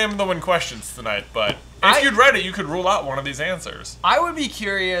 there's no Name of the Wind questions tonight, but if you'd read it, you could rule out one of these answers. I would be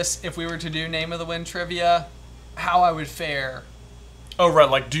curious if we were to do Name of the Wind trivia, how I would fare. Oh, right.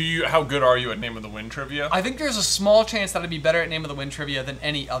 Like, how good are you at Name of the Wind trivia? I think there's a small chance that I'd be better at Name of the Wind trivia than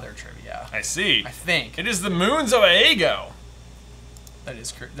any other trivia. I see. I think. It is the moons of Aego. That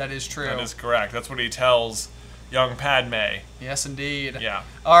is true. That is correct. That's what he tells young Padme. Yes, indeed. Yeah.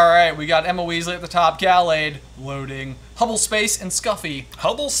 All right, we got Emma Weasley at the top, Gallade, loading, Hubble Space, and Scuffy.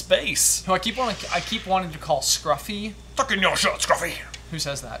 Hubble Space. Who I keep wanting to call Scruffy. Tuck in your shirt, Scruffy. Who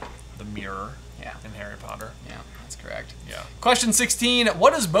says that? The mirror. Yeah. In Harry Potter. Yeah, that's correct. Yeah. Question 16.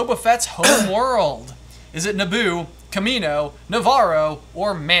 What is Boba Fett's home world? Is it Naboo, Kamino, Navarro,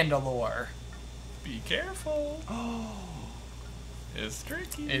 or Mandalore? Be careful. Oh. It's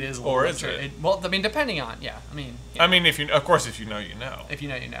tricky. It is a little or is tricky. it? Well, I mean, depending on, yeah. I mean, I mean, of course, if you know, you know. If you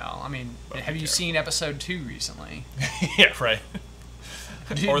know, you know. I mean, But have you seen episode 2 recently? Yeah, right.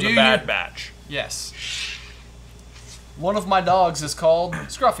 Or the Bad Batch. Yes. One of my dogs is called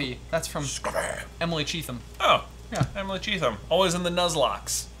Scruffy. That's from Scruffy. Emily Cheatham. Oh, yeah. Emily Cheatham. Always in the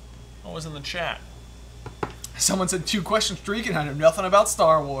Nuzlocks. Always in the chat. Someone said 2 question streak and I know nothing about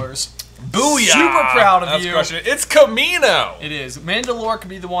Star Wars. Booyah! Super proud of That's you. Crushing it. It's Kamino. It is. Mandalore could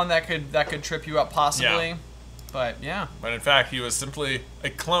be the one that could trip you up possibly. Yeah. But yeah. But in fact, he was simply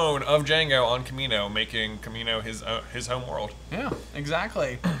a clone of Jango on Kamino, making Kamino his home world. Yeah,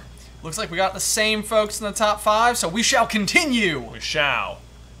 exactly. Looks like we got the same folks in the top 5, so we shall continue. We shall.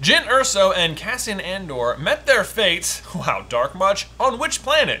 Jyn Erso and Cassian Andor met their fates, wow, dark much, on which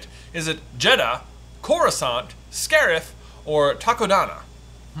planet? Is it Jeddah, Coruscant, Scarif, or Takodana?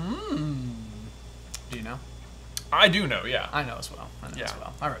 Do you know? I do know, yeah. I know as well.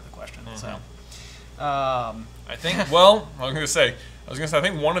 I wrote the question, so. I think, well, I was going to say, I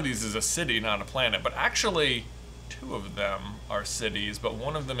think one of these is a city, not a planet, but actually 2 of them are cities, but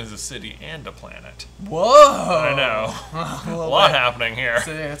one of them is a city and a planet. Whoa! I know. A lot happening here.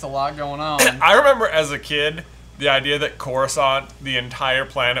 That's a lot going on. I remember as a kid, the idea that Coruscant, the entire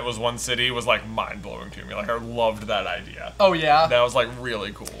planet, was one city was like mind-blowing to me. Like, I loved that idea. Oh, yeah? That was like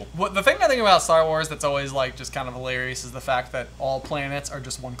really cool. The thing I think about Star Wars that's always like just kind of hilarious is the fact that all planets are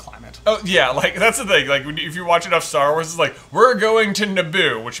just one climate. Oh, yeah, like, that's the thing. Like, if you watch enough Star Wars, it's like, we're going to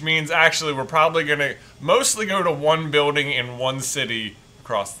Naboo, which means actually we're probably going to mostly go to one building in one city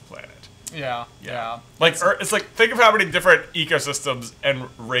across the planet. Yeah. Like, it's like, think of how many different ecosystems and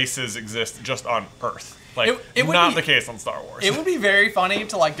races exist just on Earth. Like, it would not the case on Star Wars. It would be very funny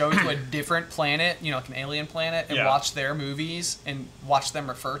to, like, go to a different planet, you know, like an alien planet, and Yeah. watch their movies and watch them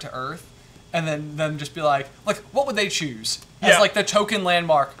refer to Earth. and then them just be like, what would they choose as Yeah. the token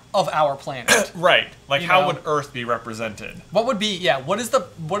landmark of our planet? Right. Like, You how know? would Earth be represented? What would be what is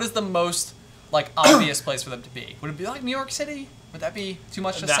the most obvious place for them to be? Would it be New York City? Would that be too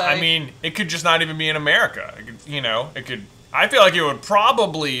much to say? I mean, it could just not even be in America. It could, it could. I feel like it would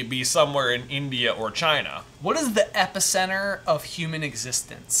probably be somewhere in India or China. What is the epicenter of human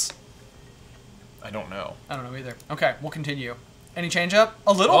existence? I don't know. I don't know either. Okay, we'll continue. Any change up?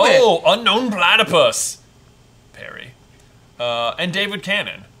 A little bit. Oh, unknown platypus. Perry. And David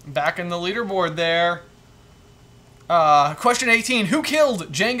Cannon. Back in the leaderboard there. Question 18. Who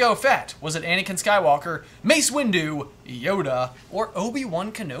killed Jango Fett? Was it Anakin Skywalker, Mace Windu, Yoda, or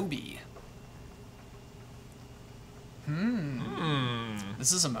Obi-Wan Kenobi?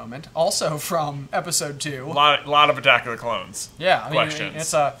 This is a moment. Also from episode 2. A lot of Attack of the Clones. Yeah, I mean, questions.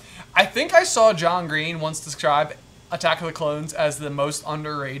 it's I think I saw John Green once describe Attack of the Clones as the most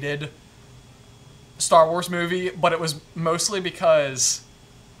underrated Star Wars movie, but it was mostly because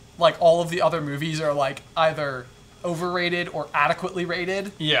all of the other movies are either overrated or adequately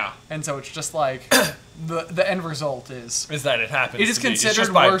rated, Yeah. and so it's just the end result is Is that it happens? It is to be. It's considered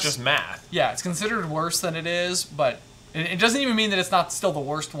just by worse. just math. yeah, it's considered worse than it is, but it doesn't even mean that it's not still the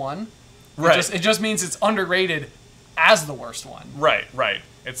worst one. Right. It just means it's underrated as the worst one. Right. Right.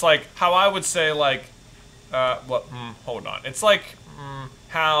 It's like how I would say hold on. It's like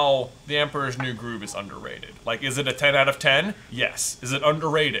how The Emperor's New Groove is underrated. Is it a 10 out of 10? Yes. Is it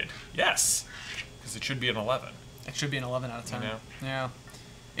underrated? Yes. Because it should be an 11. It should be an 11 out of 10. You know? Yeah.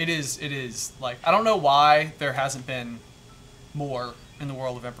 It is, I don't know why there hasn't been more in the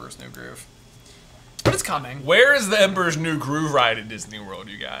world of Emperor's New Groove. But it's coming. Where is the Emperor's New Groove ride at Disney World,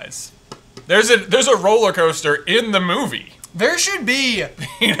 you guys? There's a roller coaster in the movie. There should be.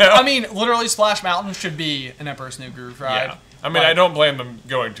 You know? I mean, literally Splash Mountain should be an Emperor's New Groove ride. Yeah. I mean, I don't blame them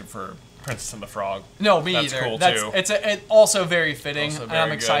going for Princess and the Frog. No, me That's either. cool, too. It's also very fitting, Also and very I'm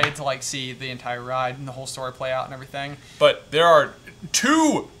good. excited to see the entire ride and the whole story play out and everything. But there are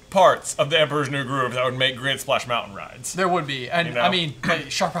 2 parts of the Emperor's New Groove that would make great Splash Mountain rides. There would be, and You know? I mean,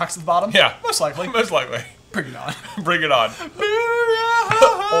 Sharp Rocks at the bottom. Yeah. most likely. Most likely. Bring it on. Bring it on.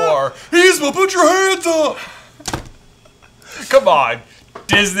 Or, Yzma, put your hands up! Come on,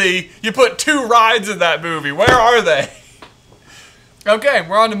 Disney. You put 2 rides in that movie. Where are they? Okay,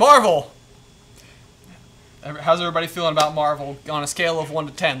 we're on to Marvel. How's everybody feeling about Marvel on a scale of 1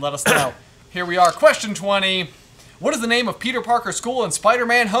 to 10? Let us know. Here we are. Question 20. What is the name of Peter Parker's school in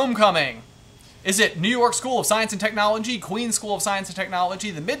Spider-Man Homecoming? Is it New York School of Science and Technology, Queens School of Science and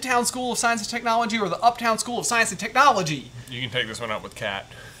Technology, the Midtown School of Science and Technology, or the Uptown School of Science and Technology? You can take this one out with Cat.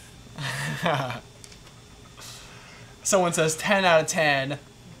 Someone says 10 out of 10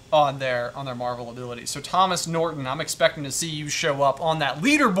 on their Marvel abilities. So Thomas Norton, I'm expecting to see you show up on that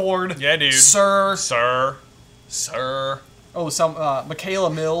leaderboard. Yeah, dude. Sir. Sir. Oh, Michaela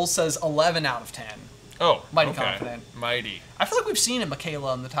Mills says 11 out of 10. Oh, Mighty okay. confident. Mighty. I feel like we've seen a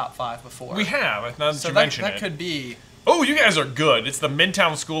Michaela in the top 5 before. We have, now that So you that mention it. could be. Oh, you guys are good. It's the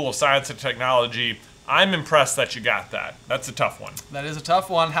Midtown School of Science and Technology. I'm impressed that you got that. That's a tough one. That is a tough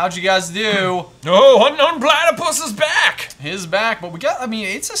one. How'd you guys do? Oh, Unknown Platypus is back! His back, but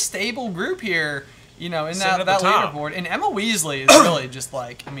it's a stable group here, in Sitting at that the top. leaderboard. And Emma Weasley is really just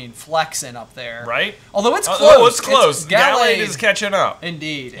flexing up there. Right? Although it's close. Oh, it's close. Gallade Gallade is catching up.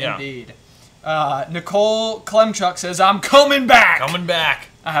 Indeed, Yeah. indeed. Nicole Klemchuk says, I'm coming back! Coming back.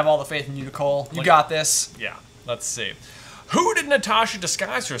 I have all the faith in you, Nicole. You got this. Yeah, let's see. Who did Natasha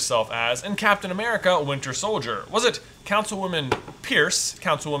disguise herself as in Captain America Winter Soldier? Was it Councilwoman Pierce,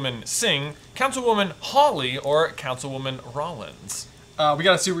 Councilwoman Singh, Councilwoman Hawley, or Councilwoman Rollins? We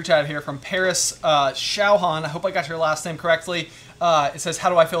got a super chat here from Paris Shauhan. I hope I got your last name correctly. It says, how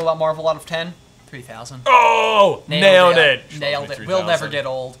do I feel about Marvel out of 10? 3,000. Oh! Nailed it! Nailed it. We'll never get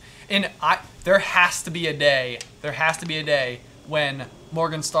old. And there has to be a day when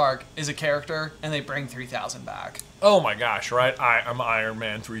Morgan Stark is a character and they bring 3,000 back. Oh my gosh, right? I'm Iron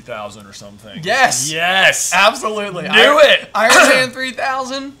Man 3000 or something. Yes! Yes! Absolutely. Do it! Iron Man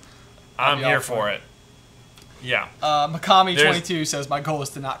 3000? I'm be here all for it. Yeah. Makami22 says, my goal is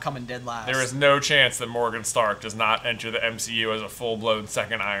to not come in dead last. There is no chance that Morgan Stark does not enter the MCU as a full-blown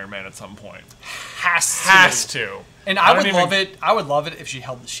second Iron Man at some point. Has to. And I would love it if she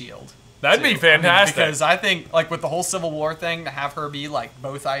held the shield. That'd be fantastic. Because I think, with the whole Civil War thing, to have her be,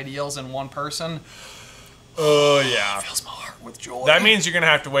 both ideals in one person. Oh, yeah. Fills my heart with joy. That means you're going to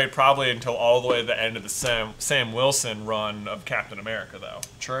have to wait probably until all the way to the end of the Sam Wilson run of Captain America, though.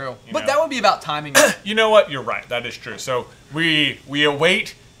 True. You But know. that would be about timing. You know what? You're right. That is true. So we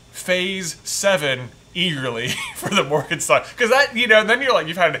await Phase 7 eagerly for the Morgan saga. Because that, you know, then you're like,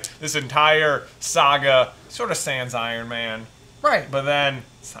 you've had this entire saga, sort of sans Iron Man. Right. But then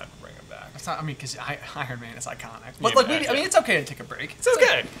it's time to bring him back. It's not, I mean, because Iron Man is iconic. But, Yeah, like, man, I mean, it's okay to take a break. It's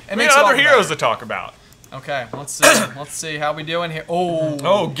okay. It We makes got it other all heroes better. to talk about. Okay, let's see. Let's see how we doing here.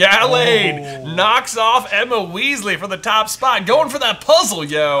 Oh, Gallade knocks off Emma Weasley for the top spot. Going for that puzzle,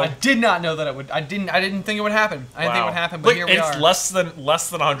 yo. I did not know that it would. I didn't think it would happen. I didn't think it would happen, but Look, here we are. It's less than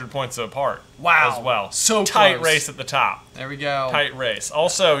 100 points apart. Wow. As well. So tight close. race at the top. There we go. Tight race.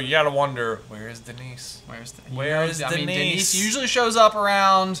 Also, you gotta wonder, where is Denise? Where's I mean, Denise usually shows up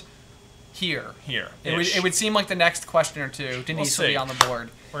around here. Here. It would seem like the next question or two, Denise will be on the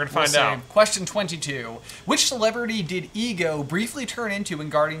board. We're gonna find out. Question 22. Which celebrity did Ego briefly turn into in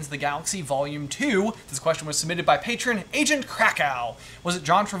Guardians of the Galaxy Volume 2? This question was submitted by patron Agent Krakow. Was it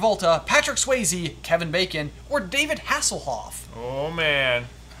John Travolta, Patrick Swayze, Kevin Bacon, or David Hasselhoff? Oh, man.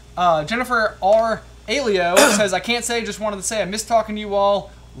 Jennifer R. Alio says, I can't say, just wanted to say I miss talking to you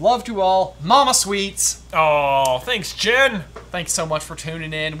all. Love to all. Mama Sweets. Oh, thanks, Jen. Thanks so much for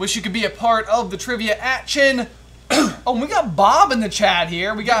tuning in. Wish you could be a part of the trivia action. Oh, we got Bob in the chat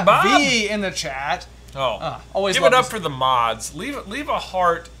here. We got Bob. V in the chat. Always Give love it up this. for the mods. Leave a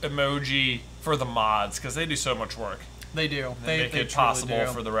heart emoji for the mods, because they do so much work. They do. They make it possible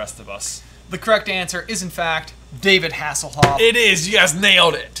for the rest of us. The correct answer is, in fact, David Hasselhoff. It is. You guys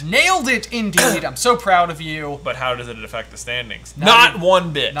nailed it. Nailed it, indeed. I'm so proud of you. But how does it affect the standings? Not Not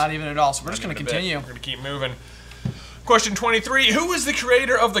one bit. Not even at all. So we're just going to Not even a bit. continue. We're going to keep moving. Question 23. Who is the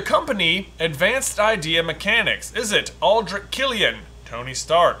creator of the company Advanced Idea Mechanics? Is it Aldrich Killian, Tony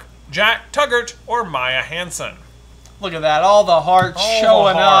Stark, Jack Tuggart, or Maya Hansen? Look at that. All the hearts All the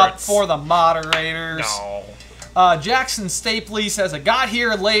showing up hearts. for the moderators. No. Jackson Stapley says, I got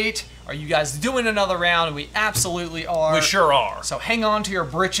here late. Are you guys doing another round? And we absolutely are. We sure are. So hang on to your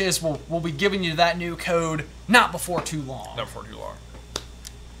britches. We'll be giving you that new code not before too long. Not for too long.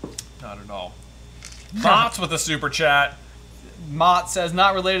 Not at all. Bots with a super chat. Mott says,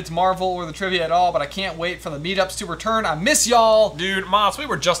 not related to Marvel or the trivia at all, but I can't wait for the meetups to return. I miss y'all. Dude, Mots, we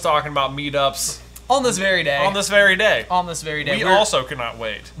were just talking about meetups. On this very day. On this very day. On this very day. We also cannot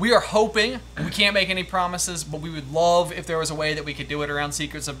wait. We are hoping, we can't make any promises, but we would love if there was a way that we could do it around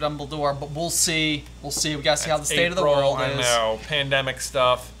Secrets of Dumbledore, but we'll see. We'll see. We gotta see how the state of the world is. I know. Pandemic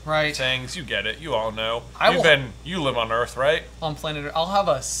stuff. Right. Things. You get it. You all know. You live on Earth, right? On planet Earth. I'll have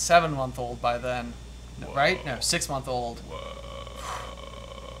a 7-month-old by then. Whoa. Right? No, 6-month-old. Whoa.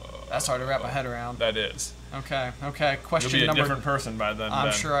 That's hard to wrap my head around. That is. Okay. Question You'll be a number... different person by then. I'm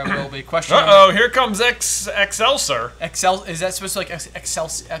Ben. sure I will be. Question Uh-oh, here comes Excelsior. Is that supposed to like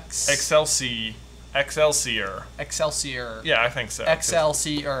Excelsior. Excelsior. Yeah, I think so.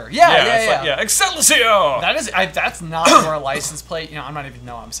 Excelsior. Yeah. Excelsior! That is, that's not your license plate. You know, I'm not even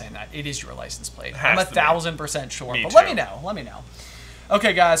know I'm saying that. It is your license plate. I'm 1,000% sure. Me But too. let me know.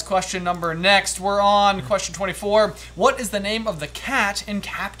 Okay, guys, question number next. We're on question 24. What is the name of the cat in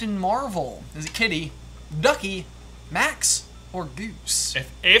Captain Marvel? Is it Kitty, Ducky, Max, or Goose?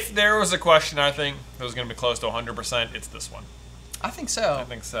 If there was a question I think that was going to be close to 100%, it's this one. I think so. I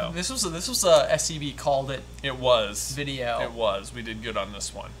think so. This was a SCB called it. It was. Video. It was. We did good on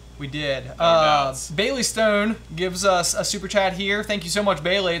this one. We did. doubts. Bailey Stone gives us a super chat here. Thank you so much,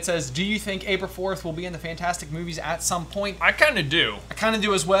 Bailey. It says, do you think April 4th will be in the Fantastic movies at some point? I kind of do. I kind of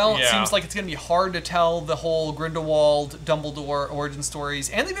do as well. Yeah. It seems like it's going to be hard to tell the whole Grindelwald, Dumbledore origin stories.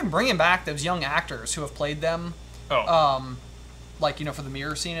 And they've been bringing back those young actors who have played them. Oh. Like, you know, for the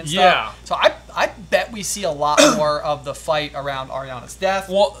mirror scene and Yeah. stuff. So I bet we see a lot more of the fight around Ariana's death.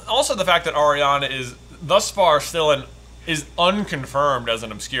 Well, also the fact that Ariana is thus far still is unconfirmed as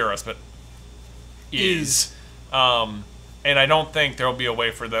an Obscurus, but is. And I don't think there'll be a way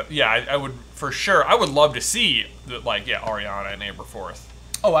for that. Yeah, I would for sure. I would love to see Ariana and April 4th.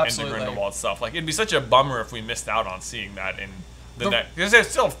 Oh, And absolutely. the Grindelwald stuff. Like, it'd be such a bummer if we missed out on seeing that in the next. Because there's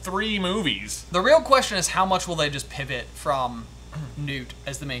still 3 movies. The real question is how much will they just pivot from Newt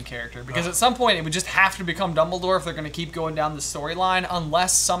as the main character? Because at some point it would just have to become Dumbledore if they're going to keep going down the storyline,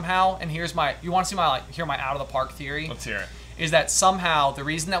 unless somehow, and hear my out of the park theory. Let's hear it. Is that somehow the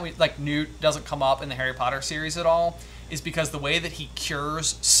reason that Newt doesn't come up in the Harry Potter series at all is because the way that he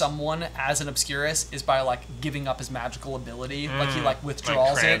cures someone as an Obscurus is by giving up his magical ability, he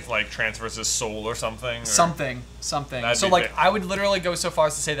withdraws it, transfers his soul or something. Or... something. That'd So be big. I would literally go so far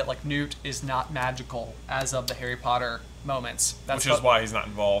as to say that Newt is not magical as of the Harry Potter moments. Which is why he's not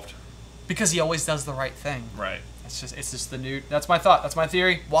involved. Because he always does the right thing. Right. It's just the Newt. That's my thought. That's my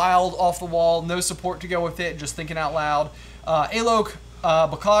theory. Wild, off the wall, no support to go with it. Just thinking out loud. Alok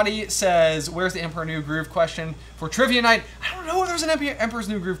Bacardi says, "Where's the Emperor New Groove question for trivia night?" I don't know if there's an Emperor's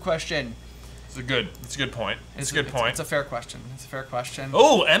New Groove question. It's a good point. It's a good point. It's a fair question. It's a fair question.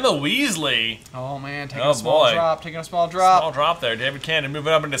 Oh, Emma Weasley. Oh man, taking a small drop. Taking a small drop. Small drop there. David Cannon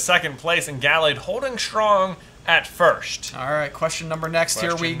moving up into second place, and Gallade holding strong at first. All right, question number next.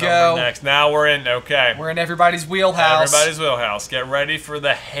 Here we Question go. number next. Now we're in. Okay. We're in everybody's wheelhouse. Everybody's wheelhouse. Get ready for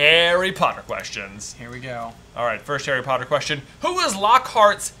the Harry Potter questions. Here we go. All right, first Harry Potter question. Who is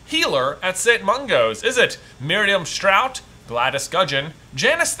Lockhart's healer at St. Mungo's? Is it Miriam Strout, Gladys Gudgeon,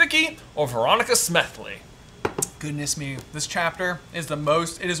 Janice Thickey, or Veronica Smethly? Goodness me, this chapter is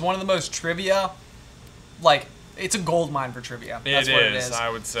it is one of the most trivia, like, it's a gold mine for trivia. That's what it is. I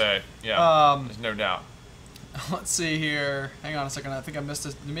would say. Yeah, there's no doubt. Let's see here. Hang on a second. I think I missed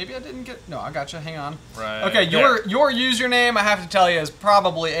this. Maybe I didn't get. No, I got you. Hang on. Right. Okay, your username, I have to tell you, is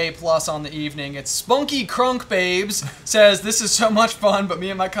probably A+ on the evening. It's Spunky Crunk Babes. Says this is so much fun, but me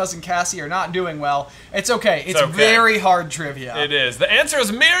and my cousin Cassie are not doing well. It's okay. It's very hard trivia. It is. The answer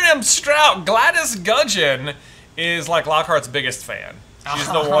is Miriam Strout. Gladys Gudgeon is like Lockhart's biggest fan.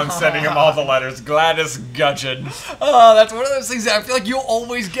 She's the one sending him all the letters. Gladys Gudgeon. Oh, that's one of those things that I feel like you'll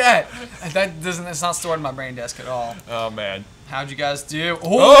always get. It's not stored in my brain disk at all. Oh, man. How'd you guys do?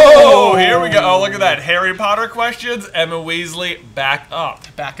 Oh, here we go. Oh, look at that. Harry Potter questions. Emma Weasley back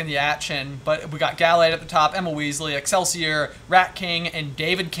up. Back in the action. But we got Gallade at the top, Emma Weasley, Excelsior, Rat King, and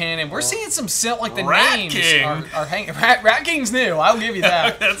David Cannon. We're seeing some like the Rat names King. are hanging. Rat King's new. I'll give you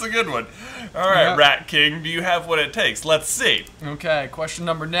that. That's a good one. All right, Yep. Rat King, do you have what it takes? Let's see. Okay, question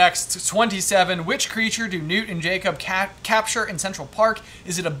number next. 27. Which creature do Newt and Jacob capture in Central Park?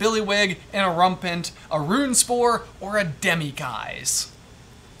 Is it a billywig, an erumpent, a rune spore, or a demiguise?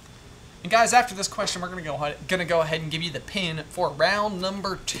 And guys, after this question, we're gonna go ahead and give you the pin for round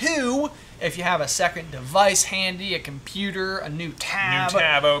number 2. If you have a second device handy, a computer, a new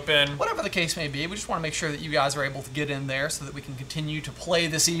tab open. whatever the case may be, we just want to make sure that you guys are able to get in there so that we can continue to play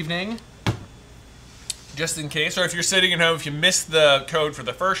this evening. Just in case, or if you're sitting at home, if you missed the code for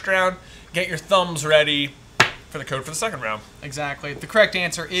the first round, get your thumbs ready for the code for the second round. Exactly. The correct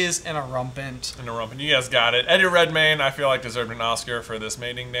answer is an erumpent. An erumpent. You guys got it. Eddie Redmayne, I feel like, deserved an Oscar for this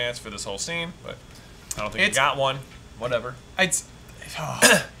mating dance, for this whole scene, but I don't think he got one. Whatever.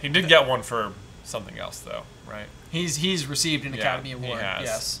 He did get one for something else, though, right? He's received an Academy Award. He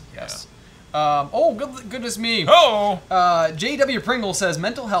has. Yes. Yeah. Goodness me. Oh! J.W. Pringle says,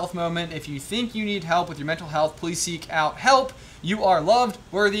 mental health moment. If you think you need help with your mental health, please seek out help. You are loved,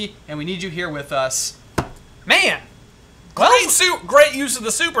 worthy, and we need you here with us. Man! Great use of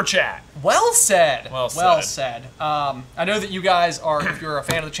the super chat. Well said. Well said. I know that you guys are, if you're a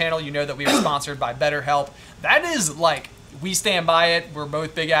fan of the channel, you know that we are sponsored by BetterHelp. That is like, we stand by it. We're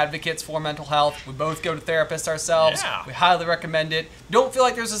both big advocates for mental health. We both go to therapists ourselves. Yeah. We highly recommend it. Don't feel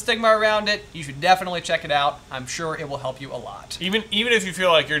like there's a stigma around it. You should definitely check it out. I'm sure it will help you a lot. Even if you feel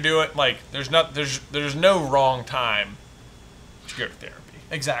like you're doing, like, there's no wrong time to go to therapy.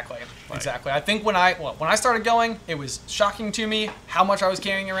 Exactly. Exactly. I think when I started going, it was shocking to me how much I was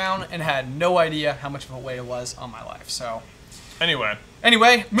carrying around and had no idea how much of a weight it was on my life. So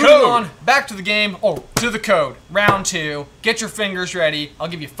Anyway, moving on, back to the game. Oh, to the code. Round 2. Get your fingers ready. I'll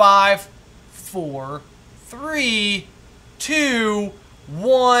give you 5, 4, 3, 2,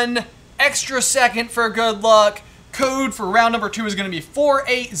 1. Extra second for good luck. Code for round number 2 is going to be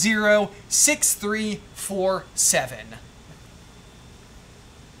 4806347.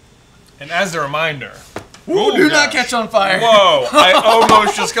 And as a reminder, do not catch on fire. Whoa, I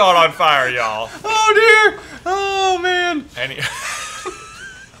almost just caught on fire, y'all. Oh dear. Oh man.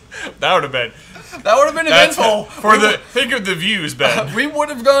 That would have been eventful. Think of the views, Ben. We would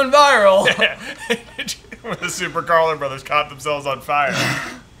have gone viral. When the Super Carlin brothers caught themselves on fire.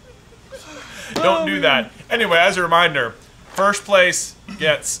 Don't do that. Anyway, as a reminder, first place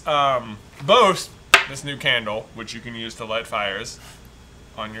gets both this new candle, which you can use to light fires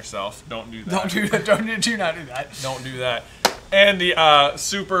on yourself. Don't do that. Do not do that. Don't do that. And the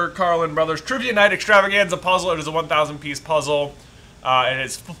Super Carlin Brothers Trivia Night Extravaganza puzzle. It is a 1,000-piece puzzle. And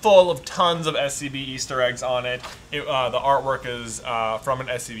it's full of tons of SCB Easter eggs on it. The artwork is from an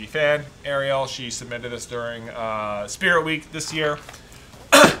SCB fan, Ariel. She submitted this during Spirit Week this year.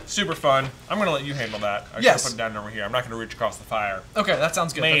 Super fun. I'm going to let you handle that. I should put it down over here. I'm not going to reach across the fire. Okay, that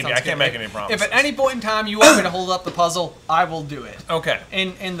sounds good. Maybe. I can't make any promises. If at any point in time you want me to hold up the puzzle, I will do it. Okay.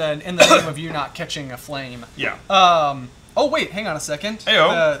 In the name of you not catching a flame. Yeah. Oh, wait, hang on a second.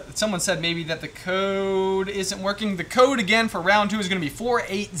 Heyo. Someone said maybe that the code isn't working. The code again for round 2 is going to be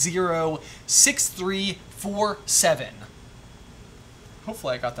 4806347.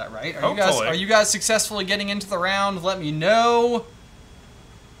 Hopefully I got that right. Are you guys successfully getting into the round? Let me know.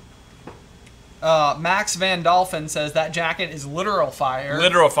 Max Van Dolphin says that jacket is literal fire.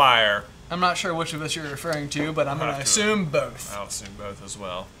 Literal fire. I'm not sure which of us you're referring to, but I'm going to assume both. I'll assume both as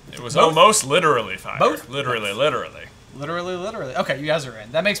well. It was Both? almost literally fire. Both? Literally. Literally. Okay, you guys are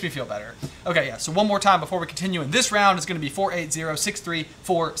in. That makes me feel better. Okay, yeah, so one more time before we continue. And this round is going to be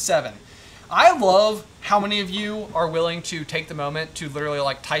 480-6347. I love how many of you are willing to take the moment to literally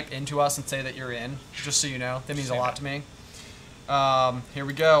like type into us and say that you're in, just so you know. That means a lot to me. Here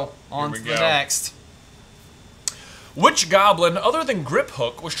we go. On to the next. Which goblin, other than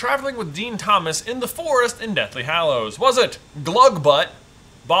Griphook, was traveling with Dean Thomas in the forest in Deathly Hallows? Was it Glugbutt,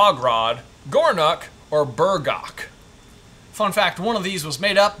 Bogrod, Gornuk, or Burgok? Fun fact, one of these was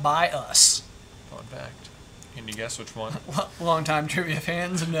made up by us. Fun fact. Can you guess which one? Long-time trivia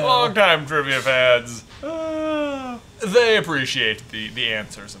fans, no. Long-time trivia fans. They appreciate the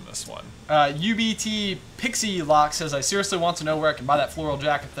answers in this one. UBT Pixie Lock says, I seriously want to know where I can buy that floral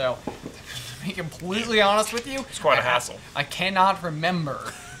jacket, though. To be completely honest with you, It's quite a hassle. I cannot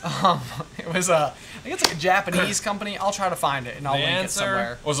remember. It was I think it's like a Japanese company. I'll try to find it and I'll link it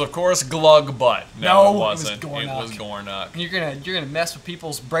somewhere. Was of course Glugbutt. No, it wasn't. it was Gornuk. You're gonna mess with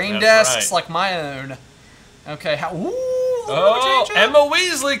people's brain That's desks right. like my own. Okay, ooh, Oh, Emma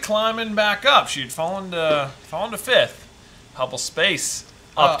Weasley climbing back up. She'd fallen to fifth. Hubble Space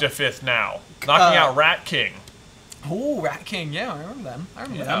up to fifth now, knocking out Rat King. Ooh, Rat King, yeah, I remember them.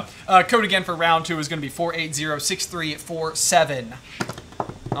 Yeah. Code again for round 2 is going to be 480-6347.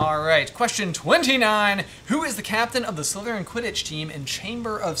 All right, question 29. Who is the captain of the Slytherin Quidditch team in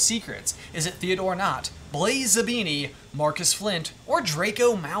Chamber of Secrets? Is it Theodore Nott, Blaise Zabini, Marcus Flint, or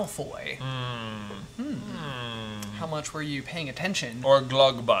Draco Malfoy? How much were you paying attention? Or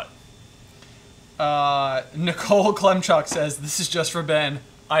Glugbutt. Nicole Klemchuk says, this is just for Ben.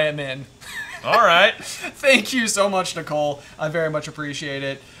 I am in. All right. Thank you so much, Nicole. I very much appreciate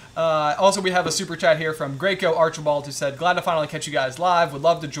it. Also, we have a super chat here from Greco Archibald who said, glad to finally catch you guys live. Would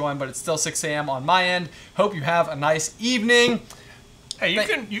love to join, but it's still 6 a.m. on my end. Hope you have a nice evening. Hey,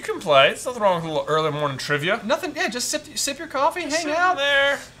 you can play. There's nothing wrong with a little early morning trivia. Nothing, yeah, just sip your coffee, hang Sitting out.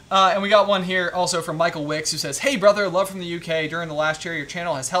 there. And we got one here also from Michael Wicks who says, hey brother, love from the UK. During the last year, your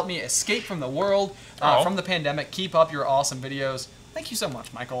channel has helped me escape from the world, from the pandemic. Keep up your awesome videos. Thank you so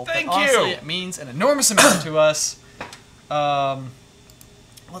much, Michael. Thank you. Honestly, it means an enormous amount to us.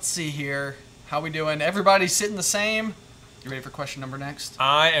 Let's see here. How we doing? Everybody sitting the same? You ready for question number next?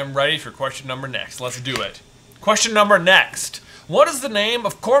 I am ready for question number next. Let's do it. Question number next. What is the name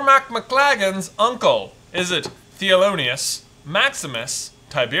of Cormac McLagan's uncle? Is it Theolonius, Maximus,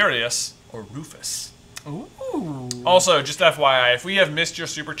 Tiberius, or Rufus? Ooh. Also, just FYI, if we have missed your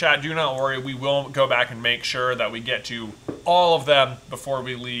super chat, do not worry. We will go back and make sure that we get to all of them before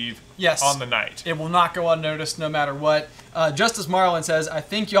we leave on the night. It will not go unnoticed no matter what. Justice Marlin says, I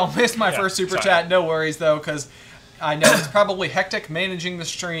think y'all missed my first super chat. No worries, though, because I know it's probably hectic managing the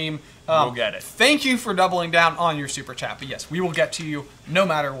stream. We'll get it. Thank you for doubling down on your super chat. But yes, we will get to you no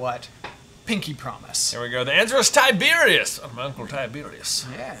matter what. Pinky promise. There we go. The answer is Tiberius. My Uncle Tiberius.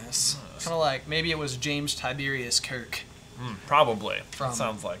 Yes. Kind of like, maybe it was James Tiberius Kirk. Probably. That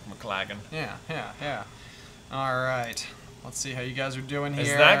sounds like McLagan. Yeah. All right. Let's see how you guys are doing here. Is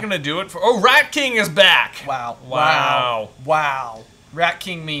that going to do it for... Oh, Rat King is back! Wow. Rat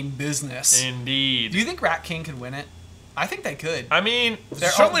King mean business. Indeed. Do you think Rat King could win it? I think they could. I mean,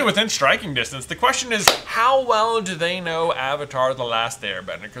 certainly within striking distance. The question is, how well do they know Avatar: The Last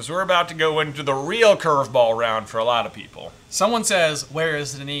Airbender? Because we're about to go into the real curveball round for a lot of people. Someone says, where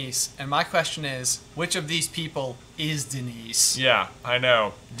is Denise? And my question is, which of these people is Denise? Yeah, I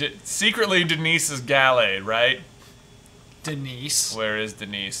know. Secretly, Denise is Gallade, right? Denise. Where is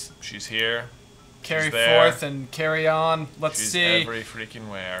Denise? She's here. Carry forth and carry on. Let's She's see. every freaking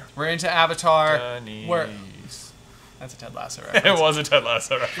where. We're into Avatar. Denise. Where... That's a Ted Lasso reference. It was a Ted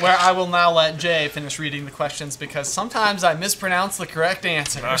Lasso reference. Where I will now let Jay finish reading the questions because sometimes I mispronounce the correct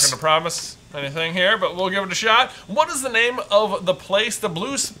answers. I'm not going to promise anything here, but we'll give it a shot. What is the name of the place the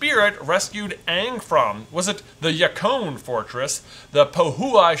Blue Spirit rescued Aang from? Was it the Yakone Fortress, the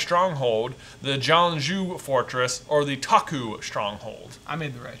Pohuai Stronghold, the Jeonju Fortress, or the Taku Stronghold? I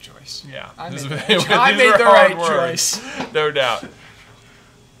made the right choice. Yeah. I made These the are right hard words. choice. No doubt.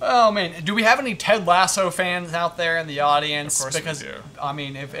 Oh man, do we have any Ted Lasso fans out there in the audience? Of course because we do. I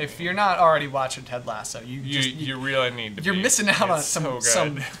mean, if you're not already watching Ted Lasso, you really need to. You're missing out on It's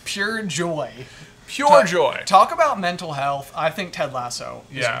some pure joy. Pure joy. Talk about mental health. I think Ted Lasso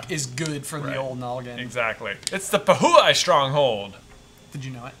is good for the Right. old noggin. Exactly. It's the Pohuai Stronghold. Did you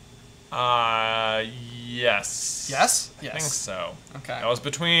know it? Yes. Yes? I think so. Okay. I was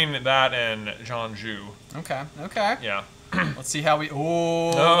between that and Jeonju. Okay. Yeah. Let's see how we.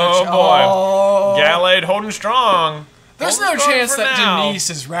 Oh boy. Gallade holding strong. There's Well, no we're going chance for that now. Denise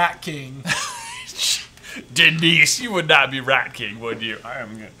is Rat King. Denise, you would not be Rat King, would you?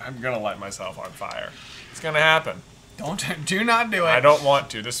 I'm gonna light myself on fire. It's gonna happen. Do not do it. I don't want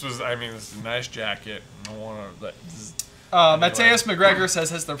to. This is a nice jacket. I don't want to. Mateus McGregor says,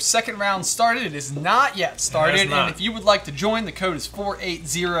 has the second round started? It is not yet started. It has not. And if you would like to join, the code is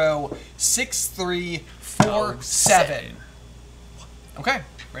 480-6347. Okay,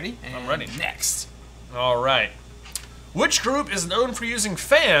 ready? And I'm ready. Next. All right. Which group is known for using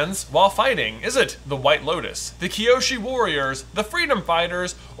fans while fighting? Is it the White Lotus, the Kyoshi Warriors, the Freedom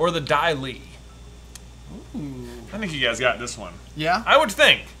Fighters, or the Dai Li? Ooh. I think you guys got this one. Yeah? I would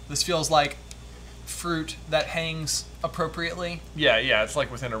think. This feels like fruit that hangs appropriately. Yeah, it's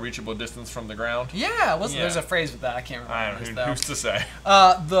like within a reachable distance from the ground. Yeah, Yeah. there's a phrase with that. I can't remember. I what don't it is, know. though. Who's to say?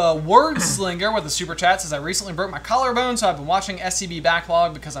 The Word Slinger with the super chat says, I recently broke my collarbone, so I've been watching SCB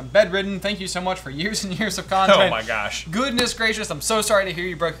Backlog because I'm bedridden. Thank you so much for years and years of content. Oh my gosh. Goodness gracious, I'm so sorry to hear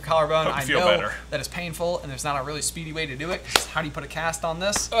you broke your collarbone. Hope you I feel know better. that it's painful, and there's not a really speedy way to do it. How do you put a cast on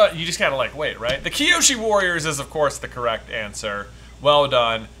this? You just gotta wait, right? The Kyoshi Warriors is of course the correct answer. Well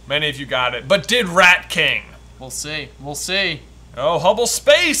done. Many of you got it. But did Rat King? We'll see. We'll see. Oh, Hubble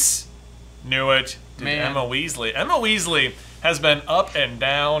Space! Knew it. Did Man. Emma Weasley. Emma Weasley has been up and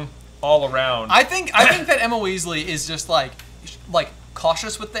down all around. I think that Emma Weasley is just like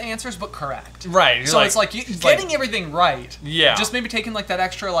cautious with the answers, but correct. Right. So it's like getting everything right. Yeah. Just maybe taking that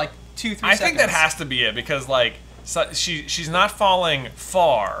extra 2-3 seconds. I think that has to be it because she's not falling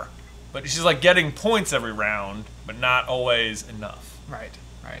far, but she's getting points every round, but not always enough. Right.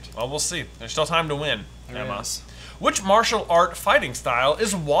 Well, we'll see. There's still time to win, There Emma. is. Which martial art fighting style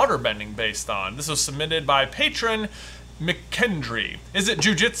is waterbending based on? This was submitted by patron McKendry. Is it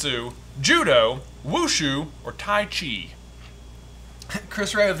Jiu-Jitsu, Judo, Wushu, or Tai Chi?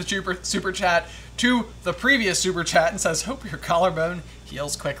 Chris Ray with the super chat to the previous super chat and says, hope your collarbone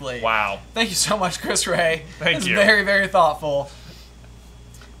heals quickly. Wow. Thank you so much, Chris Ray. Thank That's you. very, very thoughtful.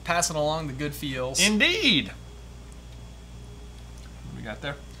 Passing along the good feels. Indeed. What we got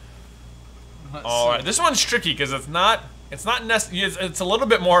there? Let's All see. right. This one's tricky because it's not it's a little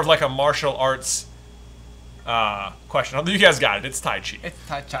bit more of a martial arts question. You guys got it. It's Tai Chi. It's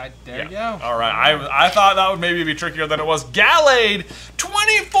tight. There you Yeah. go. All right. I thought that would maybe be trickier than it was. Gallade,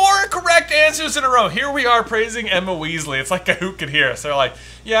 24 correct answers in a row. Here we are praising Emma Weasley. It's like Kahoot could hear us. They're like,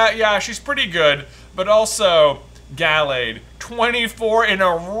 yeah, she's pretty good, but also Gallade, 24 in a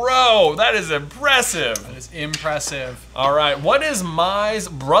row. That is impressive. That is impressive. All right. What is Mai's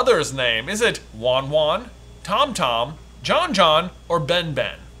brother's name? Is it Wan Wan, Tom Tom, John John, or Ben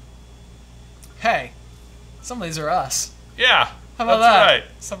Ben? Hey, some of these are us. Yeah, How about that's that? right.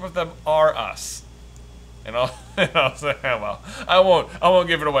 Some of them are us. And I'll say, well, I won't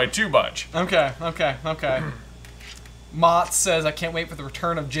give it away too much. Okay. Mott says, I can't wait for the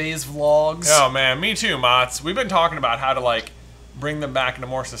return of Jay's vlogs. Oh man, me too, Mots. We've been talking about how to bring them back in a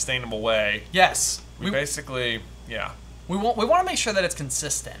more sustainable way. Yes. We basically, We want to make sure that it's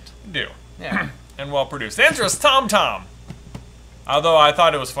consistent. do. Yeah. And well produced. The answer is Tom Tom. Although I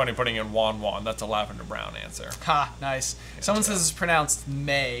thought it was funny putting in Wan Wan. That's a lavender brown answer. Ha, nice. Someone says it's pronounced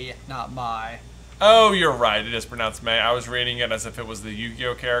May, not My. Oh, you're right. It is pronounced May. I was reading it as if it was the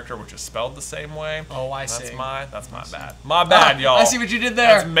Yu-Gi-Oh character, which is spelled the same way. Oh, I see. That's my bad. My bad, y'all. I see what you did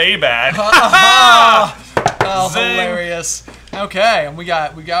there. That's May bad. Oh, Zing. hilarious. Okay, and we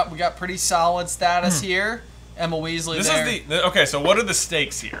got pretty solid status here. Emma Weasley This there. is okay. So what are the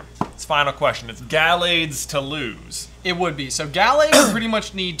stakes here? It's final question. It's Gallades to lose, It would be. So Galley would pretty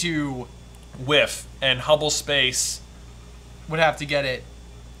much need to... whiff, and Hubble Space. would have to get it.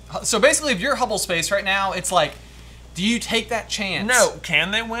 So basically, if you're Hubble Space right now, it's like, do you take that chance? No,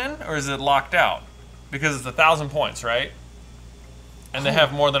 can they win or is it locked out? Because it's 1,000 points, right? And they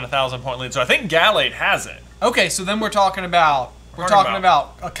have more than 1,000 point lead. So I think Gallade has it. Okay, so then we're talking about Talking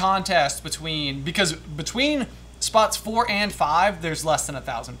about a contest between spots 4 and 5. There's less than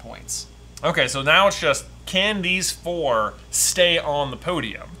 1,000 points. Okay, so now it's just, can these 4 stay on the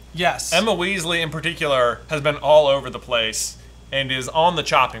podium? Yes. Emma Weasley in particular has been all over the place and is on the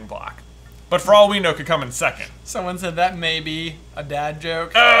chopping block. But for all we know, could come in second. Someone said that may be a dad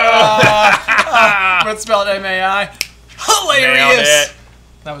joke. But spelled M-A-I. Hilarious. Nailed it.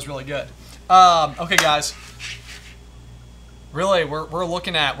 That was really good. Okay, guys. Really, we're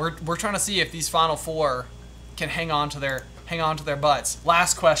looking at we're trying to see if these final 4 can hang on to their butts.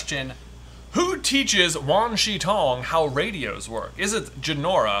 Last question. Who teaches Wan Shi Tong how radios work? Is it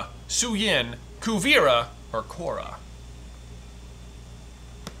Janora, Su Yin, Kuvira, or Korra?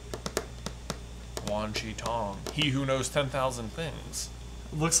 Wan Shi Tong, he who knows 10,000 things.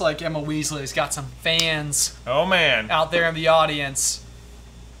 Looks like Emma Weasley's got some fans Oh man. out there in the audience.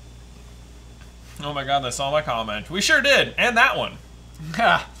 Oh my god, they saw my comment. We sure did. And that one.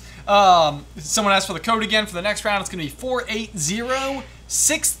 Someone asked for the code again for the next round. It's going to be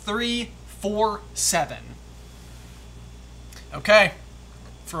 4806347. Okay.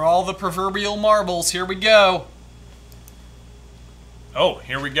 For all the proverbial marbles, here we go. Oh,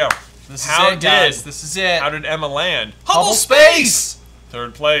 here we go. This is it, guys. This is it. How did Emma land? Hubble space!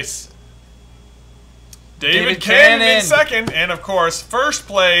 Third place. David Cannon Cannon in second. And of course, first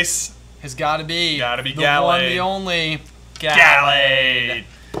place. Has got to be. Gotta be the Gallade. one, the only. Gallade.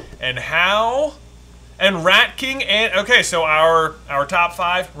 And how? And Rat King and okay, so our top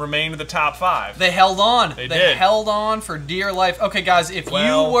 5 remained the top 5. They held on. They did. Held on for dear life. Okay, guys, if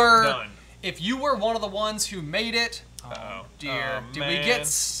Well you were done. if you were one of the ones who made it, oh dear, did we get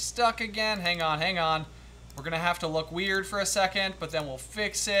stuck again? Hang on. We're gonna have to look weird for a second, but then we'll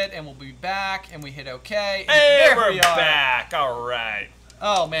fix it and we'll be back and we hit OK. And Hey, there we're we are. back. All right.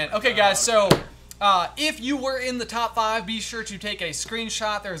 Oh man. Okay, guys. So if you were in the top 5, be sure to take a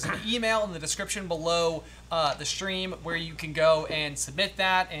screenshot. There's an email in the description below the stream where you can go and submit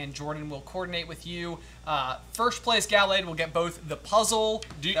that, and Jordan will coordinate with you. First place Gallade will get both the puzzle.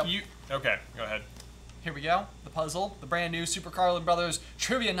 Okay, go ahead. Here we go. The puzzle, the brand new Super Carlin Brothers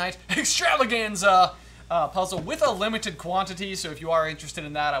Trivia Night Extravaganza puzzle with a limited quantity. So if you are interested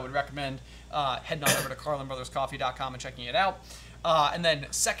in that, I would recommend heading on over to carlinbrotherscoffee.com and checking it out. And then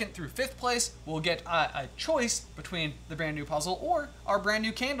 2nd through 5th place will get a choice between the brand new puzzle or our brand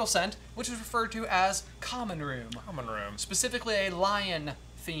new candle scent, which is referred to as Common Room. Common Room. Specifically a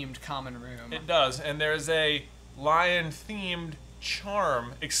lion-themed Common Room. It does, and there's a lion-themed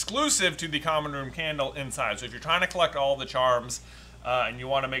charm exclusive to the Common Room candle inside. So if you're trying to collect all the charms, and you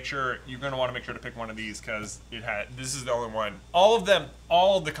want to make sure, you're going to want to make sure to pick one of these because this is the only one. All of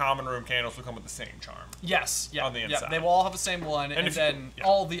the Common Room candles will come with the same charm. Yes, yeah, on the inside. Yeah, they will all have the same one, and then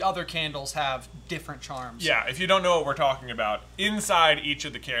all the other candles have different charms. Yeah, if you don't know what we're talking about, inside each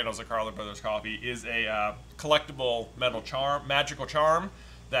of the candles at Carlin Brothers Coffee is a collectible metal charm, magical charm,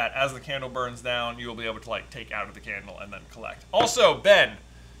 that as the candle burns down, you'll be able to like take out of the candle and then collect. Also, Ben,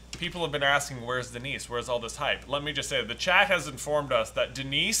 people have been asking, where's Denise? Where's all this hype? Let me just say, the chat has informed us that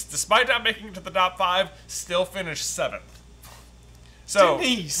Denise, despite not making it to the top 5, still finished 7th. So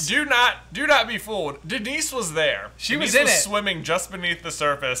Denise. do not be fooled. Denise was there. She Denise was in it. swimming just beneath the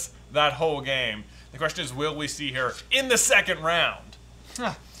surface that whole game. The question is, will we see her in the 2nd round?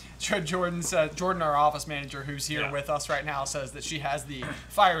 Jordan said, Jordan, our office manager, who's here with us right now, says that she has the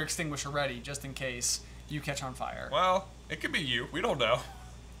fire extinguisher ready just in case you catch on fire. Well, it could be you. We don't know.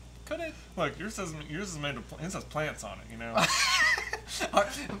 Could it? Look, yours is made of it has plants on it, you know.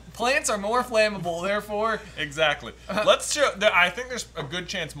 Plants are more flammable, therefore. Exactly. Let's show. I think there's a good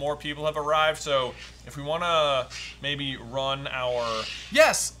chance more people have arrived. So if we want to maybe run our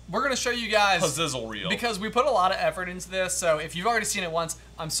we're gonna show you guys Pazizzle reel because we put a lot of effort into this. So if you've already seen it once,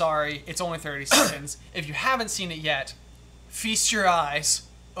 I'm sorry, it's only 30 seconds. If you haven't seen it yet, feast your eyes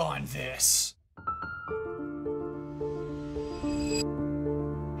on this.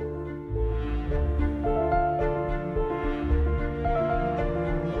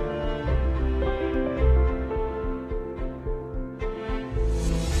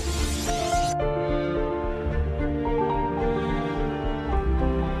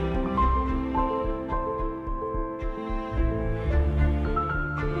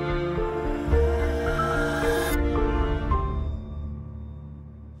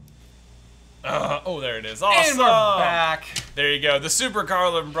 Oh, there it is. Awesome. And we're back. There you go. The Super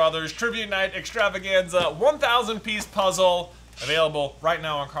Carlin Brothers Trivia Night Extravaganza 1,000-piece puzzle available right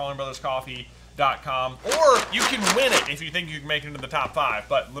now on carlinbrotherscoffee.com. Or you can win it if you think you can make it into the top 5,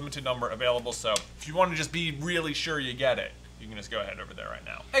 but limited number available. So if you want to just be really sure you get it, you can just go ahead over there right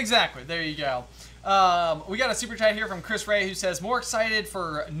now. Exactly. There you go. We got a super chat here from Chris Ray who says, more excited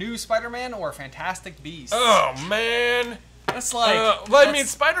for new Spider-Man or Fantastic Beasts? Oh, man. That's like... well, I mean,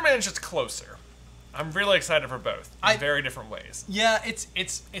 Spider-Man is just closer. I'm really excited for both in very different ways. Yeah,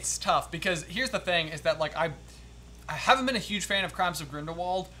 it's tough because here's the thing is that like I haven't been a huge fan of Crimes of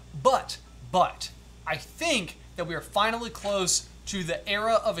Grindelwald, but I think that we are finally close to the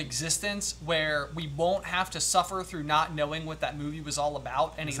era of existence where we won't have to suffer through not knowing what that movie was all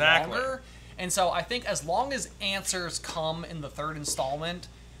about any longer. And so I think as long as answers come in the 3rd installment,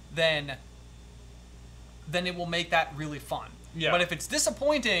 then it will make that really fun. Yeah. But if it's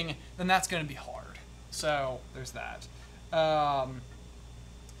disappointing, then that's going to be hard. So there's that. I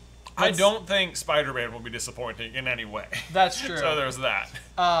I don't think Spider-Man will be disappointing in any way. That's true. So there's that.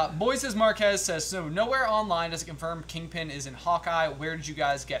 Moises Marquez says, so nowhere online does it confirm Kingpin is in Hawkeye. Where did you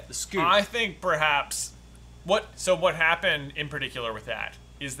guys get the scoop? I think perhaps what happened in particular with that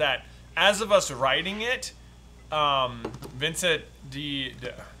is that as of us writing it, Vincent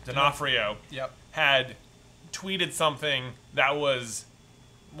D'Onofrio had tweeted something that was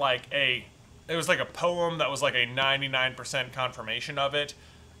like a poem that was like a 99% confirmation of it,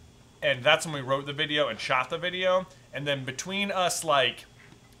 and that's when we wrote the video and shot the video. And then between us like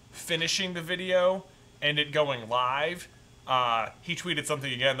finishing the video and it going live, he tweeted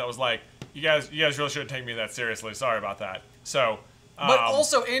something again that was like, you guys really shouldn't take me that seriously, sorry about that. So but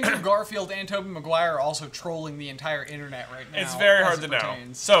also Andrew Garfield and Tobey Maguire are also trolling the entire internet right now. It's very hard to know.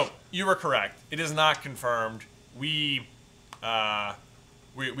 So you were correct. It is not confirmed. We got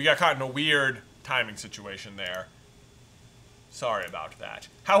caught in a weird timing situation there. Sorry about that.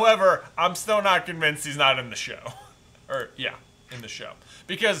 However, I'm still not convinced he's not in the show. In the show.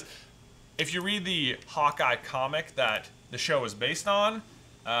 Because if you read the Hawkeye comic that the show is based on,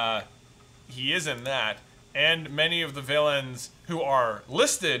 he is in that. And many of the villains who are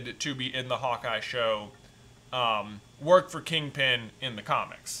listed to be in the Hawkeye show work for Kingpin in the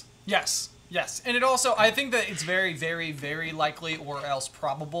comics. Yes. And it also, I think that it's very, very, very likely or else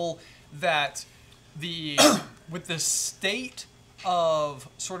probable that with the state of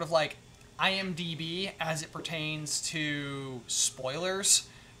sort of like IMDb as it pertains to spoilers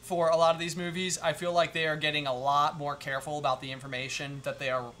for a lot of these movies, I feel like they are getting a lot more careful about the information that they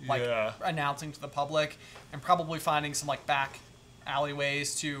are like announcing to the public, and probably finding some like back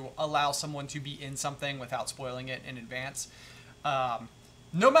alleyways to allow someone to be in something without spoiling it in advance.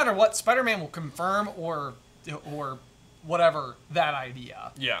 No matter what, Spider-Man will confirm or whatever that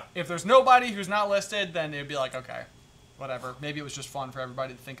idea. Yeah. If there's nobody who's not listed, then it'd be like, okay, whatever. Maybe it was just fun for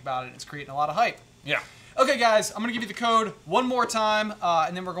everybody to think about it, and it's creating a lot of hype. Yeah. Okay, guys, I'm going to give you the code one more time,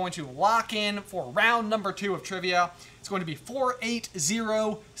 and then we're going to lock in for round number 2 of trivia. It's going to be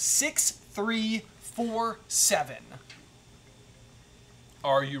 4806347.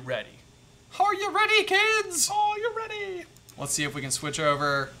 Are you ready? Are you ready, kids? Are you ready? Let's see if we can switch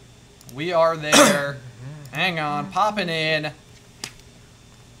over. We are there. Hang on, popping in.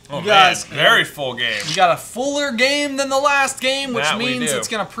 Oh, you guys, man, very full game. We got a fuller game than the last game, which means it's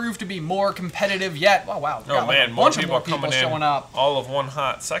going to prove to be more competitive yet. Oh, wow. Oh, man, more people showing up. All of one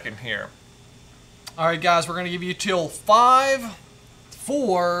hot second here. All right, guys, we're going to give you till 5,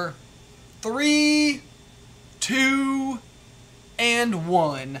 4, 3, 2, and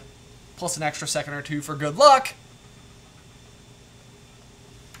 1. Plus an extra second or two for good luck.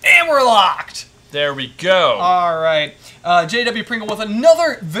 And we're locked. There we go. All right. JW Pringle with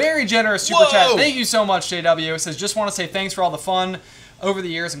another very generous super chat. Thank you so much, JW. It says, just want to say thanks for all the fun over the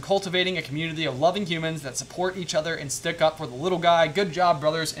years and cultivating a community of loving humans that support each other and stick up for the little guy. Good job,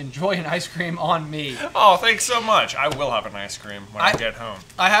 brothers. Enjoy an ice cream on me. Oh, thanks so much. I will have an ice cream when I get home.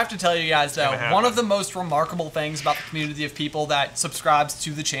 I have to tell you guys, though, one of the most remarkable things about the community of people that subscribes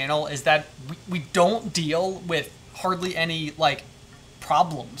to the channel is that we don't deal with hardly any, like,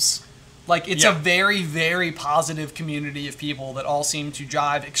 problems. Like, it's a very, very positive community of people that all seem to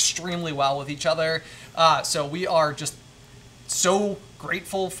jive extremely well with each other. So we are just so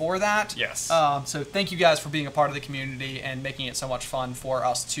grateful for that. Yes. So thank you guys for being a part of the community and making it so much fun for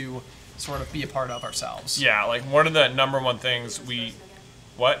us to sort of be a part of ourselves. Yeah, like one of the #1 things we...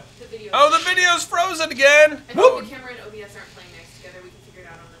 What? The video's frozen again! I know the camera and OBS aren't playing next together. We can figure it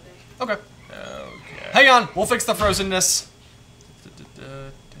out on Monday. Okay. Hang on. We'll fix the frozenness.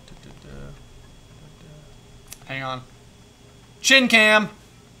 Hang on. Chin cam.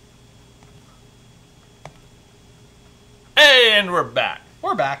 And we're back.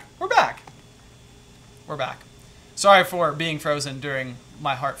 We're back. Sorry for being frozen during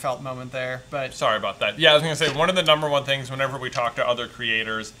my heartfelt moment there, but... Sorry about that. Yeah, I was going to say, one of the #1 things whenever we talk to other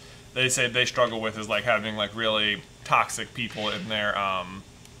creators, they say they struggle with is, like, having, like, really toxic people in their,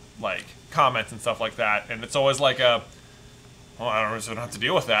 like, comments and stuff like that. And it's always like a... Well, I don't have to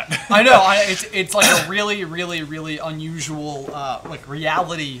deal with that. I know. It's like a really, really, really unusual like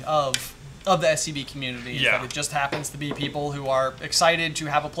reality of the SCB community. Yeah. That it just happens to be people who are excited to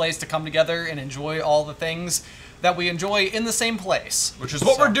have a place to come together and enjoy all the things that we enjoy in the same place. Which is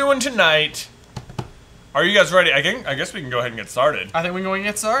what we're doing tonight. Are you guys ready? I guess we can go ahead and get started. I think we're going to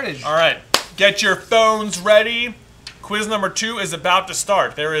get started. All right. Get your phones ready. Quiz number 2 is about to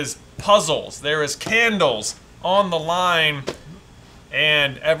start. There is puzzles. There is candles on the line.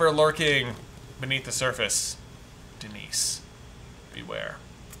 And ever lurking beneath the surface, Denise. Beware.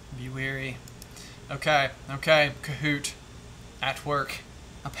 Be wary. Okay. Kahoot. At work.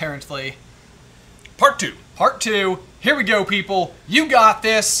 apparently. Part 2. Part 2. Here we go, people. You got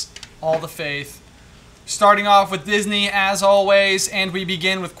this. All the faith. Starting off with Disney, as always, and we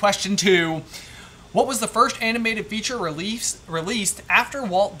begin with question 2. What was the first animated feature released after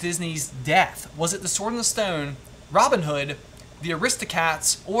Walt Disney's death? Was it The Sword in the Stone, Robin Hood, The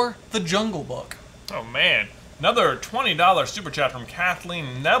Aristocats, or The Jungle Book? Oh, man. Another $20 super chat from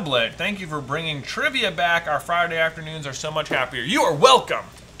Kathleen Neblet. Thank you for bringing trivia back. Our Friday afternoons are so much happier. You are welcome.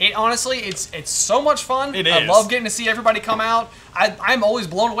 It honestly, it's so much fun. It I is. love getting to see everybody come out. I'm always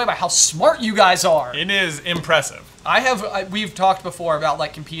blown away by how smart you guys are. It is impressive. We've talked before about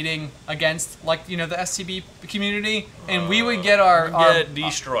like competing against like the SCB community, and we would get get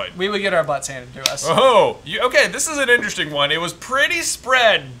destroyed. We would get our butts handed to us. Oh, okay. This is an interesting one. It was pretty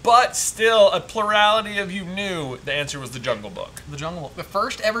spread, but still a plurality of you knew the answer was The Jungle Book. The Jungle Book, the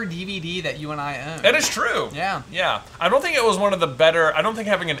first ever DVD that you and I owned. That is true. Yeah. Yeah. I don't think it was one of the better. I don't think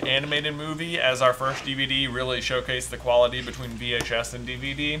having an animated movie as our first DVD really showcased the quality between VHS and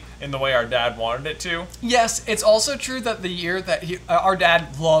DVD in the way our dad wanted it to. Yes, it's also true that the year that our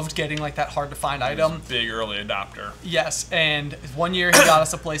dad loved getting like that hard to find item. Big early adopter. Yes, and one year he got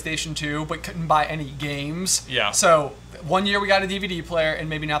us a PlayStation 2, but couldn't buy any games. Yeah. So one year we got a DVD player, and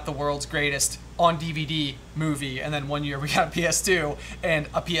maybe not the world's greatest on DVD movie, and then one year we got a PS2 and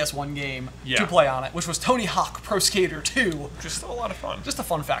a PS1 game to play on it, which was Tony Hawk Pro Skater 2. Which is still a lot of fun. Just a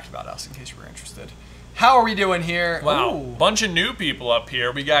fun fact about us, in case you were interested. How are we doing here? Wow, Ooh. bunch of new people up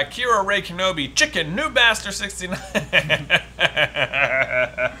here. We got Kira Ray Kenobi, Chicken, New Baster 69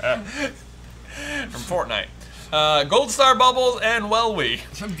 from Fortnite. Gold Star Bubbles and Wellwe.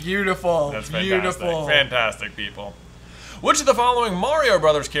 Beautiful. That's fantastic. Beautiful. Fantastic, people. Which of the following Mario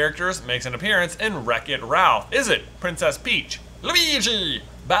Brothers characters makes an appearance in Wreck-It Ralph? Is it Princess Peach, Luigi,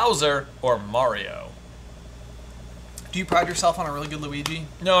 Bowser, or Mario? Do you pride yourself on a really good Luigi?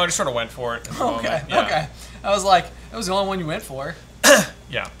 No, I just sort of went for it. Okay, Yeah. okay. I was like, that was the only one you went for.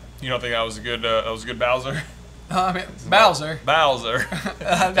 Yeah. You don't think that was a good Bowser? I mean, Bowser. Bowser.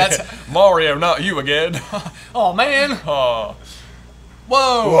 That's Mario, not you again. oh man. Oh.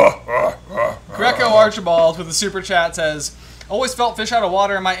 Whoa. Greco Archibald with the super chat says, always felt fish out of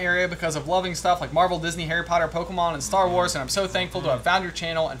water in my area because of loving stuff like Marvel, Disney, Harry Potter, Pokemon, and Star Wars, and I'm so thankful to have found your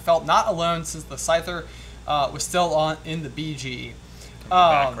channel and felt not alone since the Scyther was still on in the BG.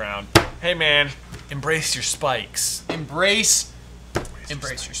 Background. Hey man, embrace your spikes. Embrace your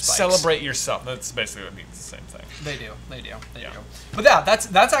spikes. Celebrate yourself. That's basically what it means. The same thing. They do. But yeah,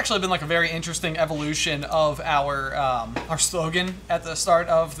 that's actually been like a very interesting evolution of our slogan at the start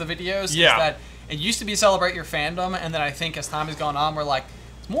of the videos. Yeah. Is that it used to be celebrate your fandom, and then I think as time has gone on, we're like,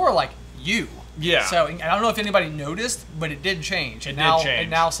 it's more like you. Yeah. So I don't know if anybody noticed, but it did change. It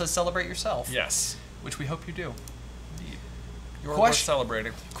now says celebrate yourself. Yes. Which we hope you do. You're worth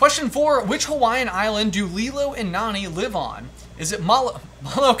celebrating. Question 4: which Hawaiian island do Lilo and Nani live on? Is it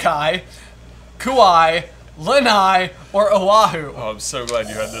Molokai, Kauai, Lanai, or Oahu? Oh, I'm so glad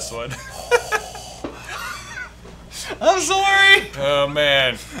you had this one. I'm sorry. Oh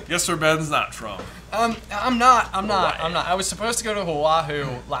man, guess where Ben's not from. I'm not. I was supposed to go to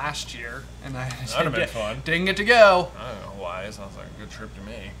Oahu last year, and I That'd have been fun. Didn't get to go. I don't know why. It sounds like a good trip to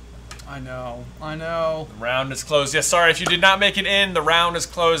me. I know. The round is closed. Yes, sorry if you did not make it in. The round is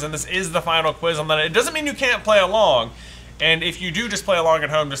closed, and this is the final quiz on that. It doesn't mean you can't play along. And if you do just play along at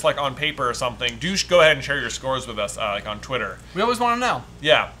home, just like on paper or something, do go ahead and share your scores with us, like on Twitter. We always want to know.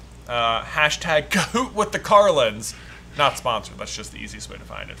 Yeah. Hashtag Kahoot with the Carlins. Not sponsored. That's just the easiest way to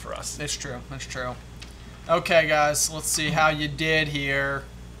find it for us. That's true. Okay, guys. Let's see how you did here.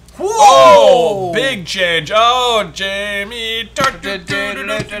 Whoa! Oh, big change. Oh, Jamie Tart.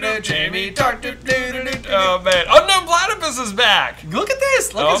 Jamie Tart. Oh, man. Unknown Platypus is back. Look at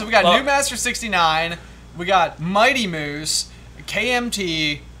this. Look at this. We got New Master 69. We got Mighty Moose,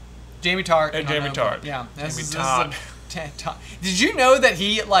 KMT, Jamie Tart. And Jamie Tart. Yeah. Jamie Tart. Did you know that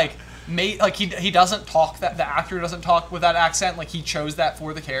he, he doesn't talk, that the actor doesn't talk with that accent? Like, he chose that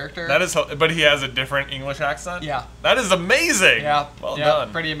for the character? That is, but he has a different English accent? Yeah. That is amazing. Yeah. Well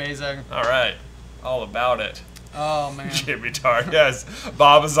done. Pretty amazing. All right. All about it. Oh, man. Jamie Tart, yes.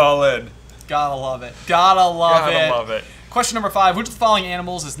 Bob is all in. Gotta love it. Gotta love it. it. Question number 5. Which of the following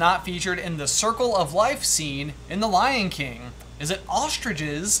animals is not featured in the Circle of Life scene in The Lion King? Is it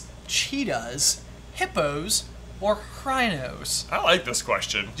ostriches, cheetahs, hippos, or rhinos? I like this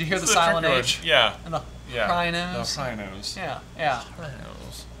question. Did you hear This the is a silent tricky H? one. Yeah. And the Yeah. rhinos? The rhinos. Yeah.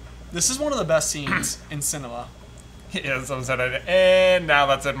 Rhinos. This is one of the best scenes in cinema. Yeah, someone said it, and now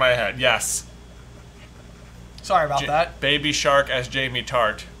that's in my head. Yes. Sorry about that. Baby Shark as Jamie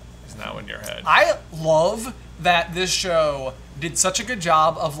Tart is now in your head. I love that this show did such a good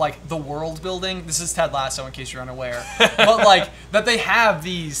job of like the world building. This is Ted Lasso, in case you're unaware, but like that they have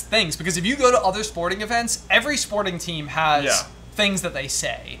these things because if you go to other sporting events, every sporting team has things that they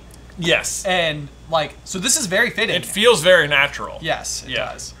say. Yes. And like, so this is very fitting. It feels very natural. Yes, it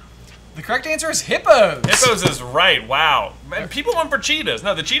does. The correct answer is hippos. Hippos is right. Wow. Man, people went for cheetahs.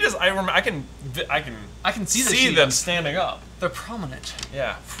 No, the cheetahs. I remember. I can see them standing up. They're prominent.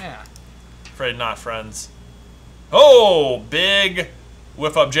 Yeah. Yeah. Afraid not, friends. Oh, big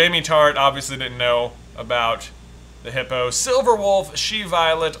whiff up. Jamie Tart obviously didn't know about the hippo. Silver Wolf, She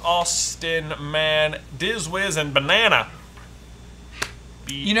Violet, Austin Man, Diz Wiz, and Banana.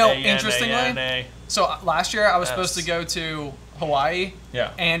 You know, interestingly, so last year I was supposed to go to Hawaii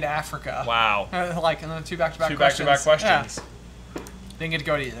and Africa. Wow. Like, and then two back-to-back questions. Yeah. Didn't get to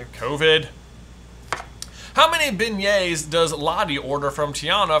go to either. COVID. How many beignets does Lottie order from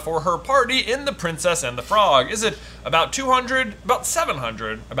Tiana for her party in The Princess and the Frog? Is it about 200, about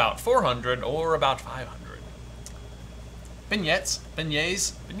 700, about 400, or about 500? Beignets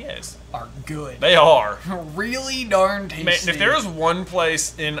are good. They are. Really darn tasty. Man, if there is one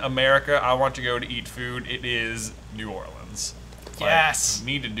place in America I want to go to eat food, it is New Orleans. Yes. Like,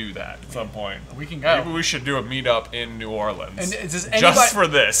 we need to do that at some point. We can go. Maybe we should do a meetup in New Orleans. And just for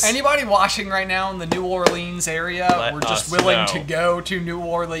this. Anybody watching right now in the New Orleans area, we're just willing to go to New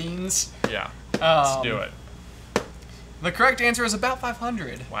Orleans. Yeah. Let's do it. The correct answer is about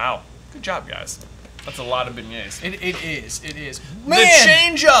 500. Wow. Good job, guys. That's a lot of beignets. It is. Man! The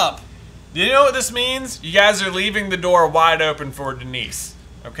change up! Do you know what this means? You guys are leaving the door wide open for Denise.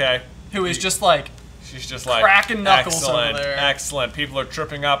 Okay? Who is just like... She's just like... cracking knuckles over there. Excellent. People are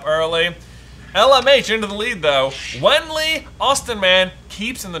tripping up early. LMH into the lead, though. Wenley, Austin Man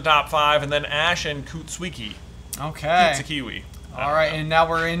keeps in the top 5, and then Ash and Kootswiki. Okay. Kiwi. All right, and now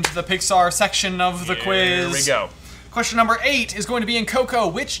we're into the Pixar section of the quiz. Here we go. Question number 8 is going to be in Coco.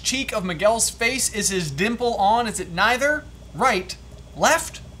 Which cheek of Miguel's face is his dimple on? Is it neither, right,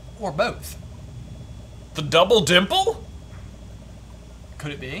 left, or both? The double dimple?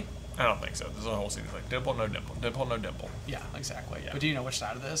 Could it be? I don't think so. There's a whole scene like dimple, no dimple, dimple, no dimple. Yeah, exactly. Yeah. But do you know which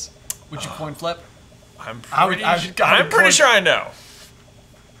side it is? Would you coin flip? I'm pretty sure I know.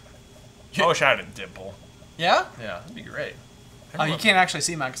 I wish I had a dimple. Yeah? Yeah, that'd be great. Oh, you can't actually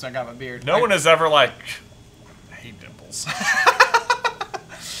see mine because I got my beard. No one has ever like... I hate dimples.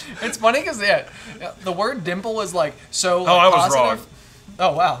 It's funny because the word dimple is like so. I was positive. wrong.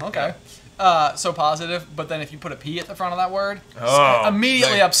 Oh wow, okay. So positive, but then if you put a P at the front of that word,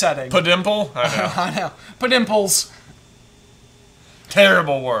 immediately upsetting. Padimple? I know. I know. Padimples.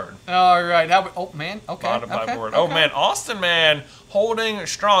 Terrible word. All right. Oh man. Okay. Bottom okay. word. Okay. Oh man, Austin Man holding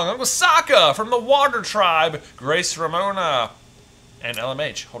strong. Uncle Sokka from the Water Tribe. Grace Ramona. And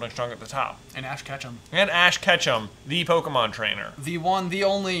LMH holding strong at the top. And Ash Ketchum. And Ash Ketchum, the Pokemon trainer. The one, the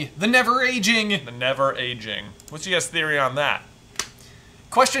only, the never aging. The never aging. What's your guys' theory on that?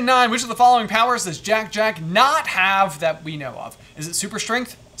 Question 9. Which of the following powers does Jack Jack not have that we know of? Is it super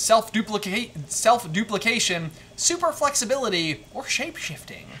strength, self-duplication, super flexibility, or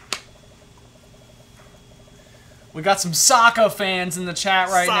shape-shifting? We got some Sokka fans in the chat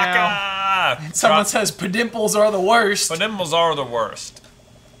right now. Someone says pedimples are the worst. Pedimples are the worst.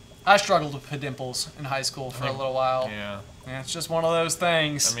 I struggled with pedimples in high school for a little while. Yeah. It's just one of those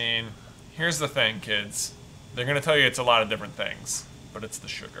things. I mean, here's the thing, kids. They're gonna tell you it's a lot of different things, but it's the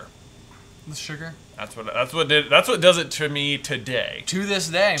sugar. The sugar? That's what does it to me today. To this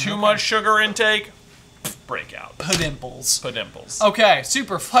day. Too much sugar intake, breakout. Pedimples. Pedimples. Okay,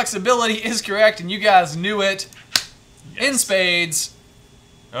 super flexibility is correct, and you guys knew it. Yes. In spades.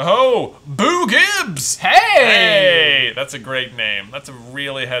 Oh, Boo Gibbs! Hey! That's a great name. That's a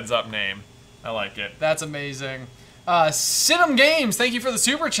really heads-up name. I like it. That's amazing. Sidham Games, thank you for the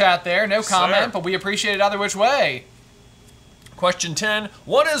super chat there. No comment, but we appreciate it either which way. Question 10.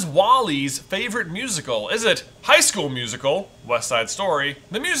 What is Wally's favorite musical? Is it High School Musical, West Side Story,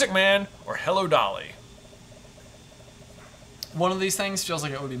 The Music Man, or Hello Dolly? One of these things feels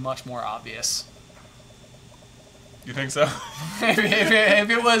like it would be much more obvious. You think so?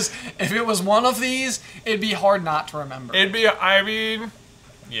 if it was one of these, it'd be hard not to remember. I mean,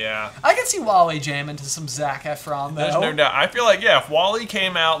 yeah. I could see Wally jamming to some Zac Efron, though. There's no doubt. I feel like, if Wally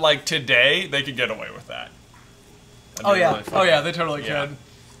came out, like, today, they could get away with that. Oh, yeah. Oh, yeah, they totally could.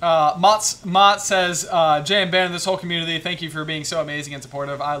 Mott says, Jay and Ben, this whole community, thank you for being so amazing and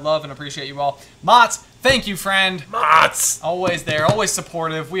supportive. I love and appreciate you all. Mott, thank you, friend. Mott! Always there, always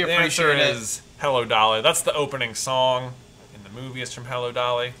supportive. We appreciate it. The answer is Hello Dolly. That's the opening song in the The movie is from Hello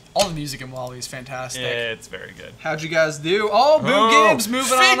Dolly. All the music in WALL-E is fantastic. It's very good. How'd you guys do? Oh, Boo Gibbs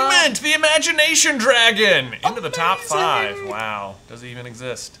moving on up. Figment, the Imagination Dragon, into the top Amazing. 5. Wow, does it even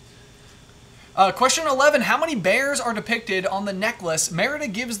exist? Question 11. How many bears are depicted on the necklace Merida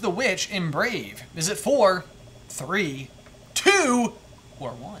gives the witch in Brave? Is it 4, 3, 2,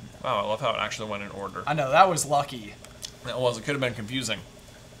 or 1? Wow, I love how it actually went in order. I know, that was lucky. It was. It could have been confusing.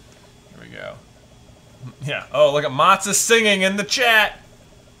 Here we go. Yeah. Oh, look at Matza singing in the chat.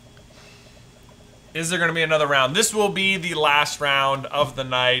 Is there going to be another round? This will be the last round of the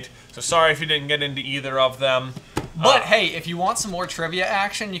night. So sorry if you didn't get into either of them. But hey, if you want some more trivia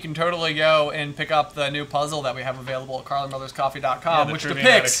action, you can totally go and pick up the new puzzle that we have available at carlinbrotherscoffee.com, which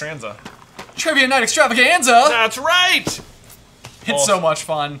depicts Trivia Night Extravaganza. That's right. It's so much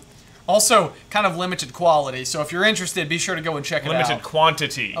fun. Also, kind of limited quality, so if you're interested, be sure to go and check it out. Limited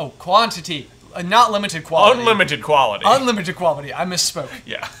quantity. Oh, quantity. Not limited quality. Unlimited quality. Unlimited quality. I misspoke.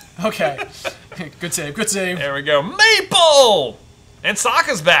 Yeah. Okay. Good save. Good save. There we go. Maple! And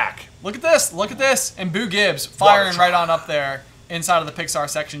Sokka's back. Look at this. Look at this. And Boo Gibbs firing right on up there inside of the Pixar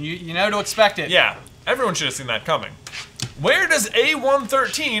section. You know to expect it. Yeah. Everyone should have seen that coming. Where does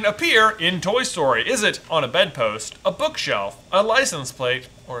A113 appear in Toy Story? Is it on a bedpost, a bookshelf, a license plate,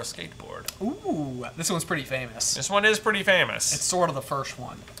 or a skateboard? Ooh, this one's pretty famous. This one is pretty famous. It's sort of the first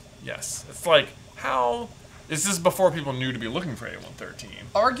one. Yes. It's like, how... This is before people knew to be looking for A113.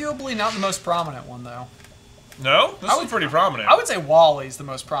 Arguably not the most prominent one, though. No? This is pretty prominent. I would say WALL-E's the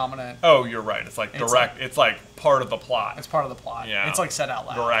most prominent. Oh, you're right. It's like direct. It's like part of the plot. It's part of the plot. Yeah. It's like said out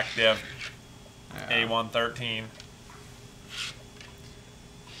loud. Directive. Yeah. A113.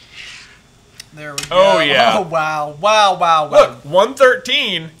 There we go. Oh, yeah. Oh, wow. Wow, wow, wow. Look,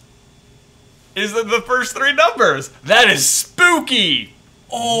 113 is the first 3 numbers. That is spooky.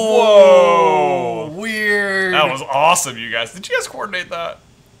 Oh, whoa. Weird. That was awesome, you guys. Did you guys coordinate that?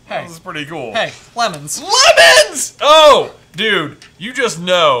 Hey. This is pretty cool. Hey, lemons. Lemons! Oh, dude, you just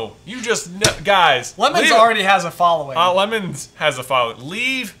know. You just know. Guys. Lemons already has a following. Lemons has a following.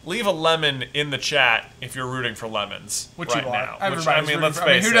 Leave a lemon in the chat if you're rooting for lemons Which right you are. now. Everybody's Which, let's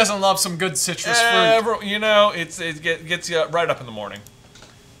face it. who doesn't love some good citrus fruit? You know, it gets you right up in the morning.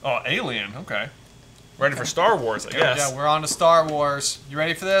 Oh, Alien. Okay. Ready for Star Wars, I guess. Yeah, we're on to Star Wars. You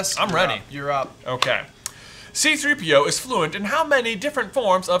ready for this? I'm ready. You're up. Okay. C-3PO is fluent in how many different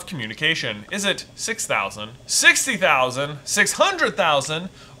forms of communication? Is it 6,000, 60,000, 600,000,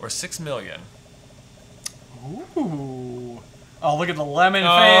 or 6 million? Ooh. Oh, look at the lemon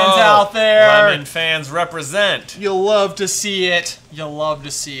fans out there. Lemon fans represent. You'll love to see it. You'll love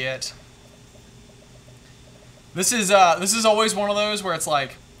to see it. This is always one of those where it's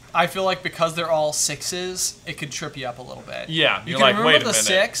like, I feel like because they're all 6s, it could trip you up a little bit. Yeah, you you're can like, remember wait a the minute.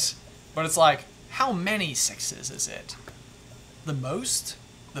 6, but it's like, how many 6s is it? The most?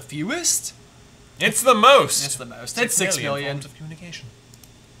 The fewest? It's the most. It's the most. It's 6 million. Forms of communication.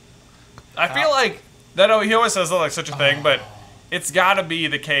 I feel like that. He always says that like such a thing, but it's got to be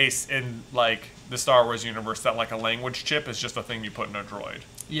the case in like the Star Wars universe that like a language chip is just a thing you put in a droid.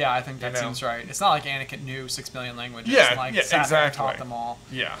 Yeah, I think that seems right. It's not like Anakin knew 6 million languages. Yeah, and, like, yeah, sat there and exactly. taught them all.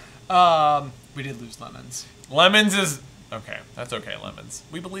 Yeah. We did lose lemons. Lemons is okay. That's okay. Lemons.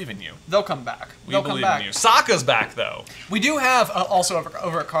 We believe in you. They'll come back. We believe in you. Sokka's back though. We do have also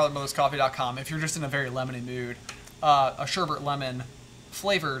over at carlinbrotherscoffee.com, if you're just in a very lemony mood, a sherbet lemon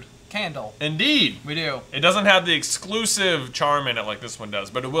flavored candle. Indeed. We do. It doesn't have the exclusive charm in it like this one does,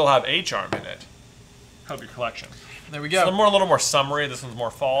 but it will have a charm in it. Help your collection. There we go. It's a little more summery. This one's more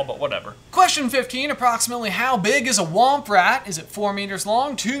fall, but whatever. Question 15. Approximately how big is a womp rat? Is it 4 meters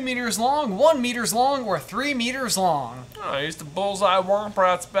long, 2 meters long, 1 meters long, or 3 meters long? Oh, I used to bullseye womp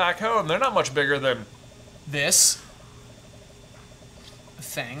rats back home. They're not much bigger than This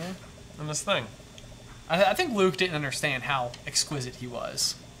thing. this thing. I think Luke didn't understand how exquisite he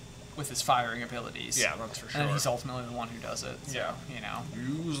was with his firing abilities. Yeah, that's for sure. And he's ultimately the one who does it. So, Yeah. you know.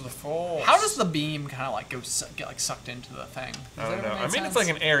 Use the force. How does the beam kind of like get like sucked into the thing? I don't know. I mean, it's like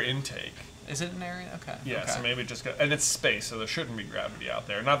an air intake. Is it an area? Okay. Yeah, okay. so maybe it just got, and it's space, so there shouldn't be gravity out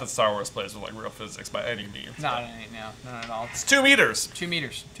there. Not that Star Wars plays with like real physics by any means. Not any, no, not at all. It's 2 meters. 2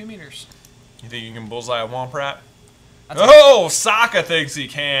 meters. 2 meters. You think you can bullseye a womp rat? That's Oh, Sokka thinks he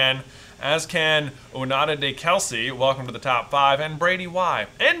can. As can Onata de Kelsey. Welcome to the top 5. And Brady Y.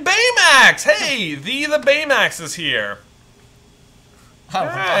 And Baymax! Hey, the Baymax is here.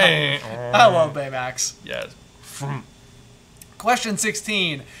 I love Baymax. Yes. Question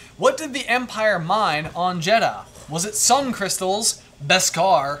 16. What did the Empire mine on Jeddah? Was it sun crystals,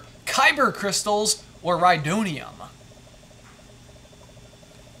 Beskar, Kyber crystals, or Rhydonium?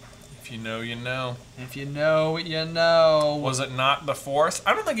 If If you know, you know. If you know, you know. Was it not the Force?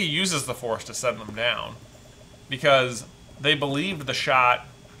 I don't think he uses the Force to send them down. Because they believed the shot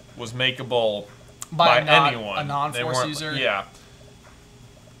was makeable by anyone. A non-Force user? Yeah.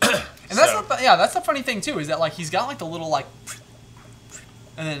 And that's that's the funny thing too, is that like he's got like the little like,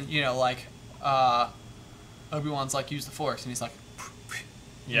 and then you know like Obi-Wan's like use the Force, and he's like,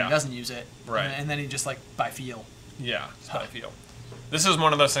 yeah, he doesn't use it, right, and then he just like by feel. Yeah, just by feel. This is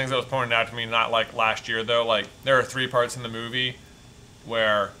one of those things that was pointed out to me not like last year though. Like there are 3 parts in the movie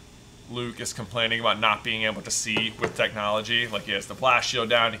where Luke is complaining about not being able to see with technology. Like he has the blast shield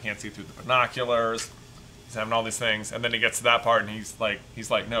down, he can't see through the binoculars. He's having all these things, and then he gets to that part, and he's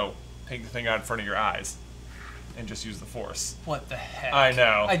like, no, take the thing out in front of your eyes, and just use the Force. What the heck? I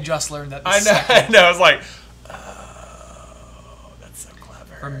know. I just learned that. I know. I was like, oh, that's so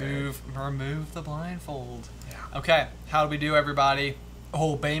clever. Remove the blindfold. Yeah. Okay, how do we do, everybody?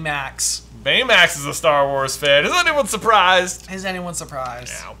 Oh, Baymax. Baymax is a Star Wars fan. Is anyone surprised? Is anyone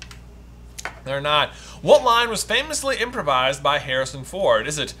surprised? No. They're not. What line was famously improvised by Harrison Ford?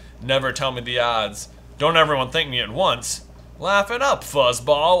 Is it, never tell me the odds, don't everyone thank me at once, laugh it up,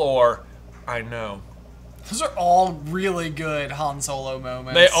 fuzzball, or I know? Those are all really good Han Solo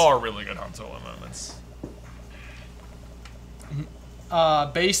moments. They are really good Han Solo moments.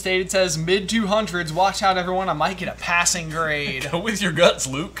 Base stated says, mid-200s, watch out everyone, I might get a passing grade. Go with your guts,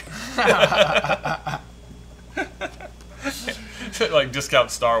 Luke. Like discount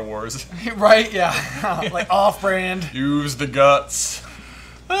Star Wars. Right, yeah. Like off-brand. Use the guts.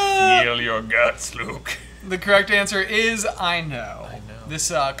 Feel your guts, Luke. The correct answer is I know. I know.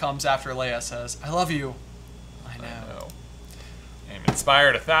 This comes after Leia says, I love you. I know. And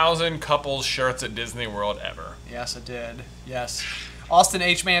inspired 1,000 couples shirts at Disney World ever. Yes, it did. Yes. Austin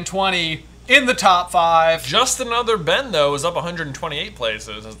H-Man 20 in the top 5. Just Another Ben, though, is up 128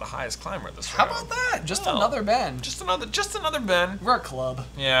 places as the highest climber this How round. about that? Just another Ben. Just another Ben. We're a club.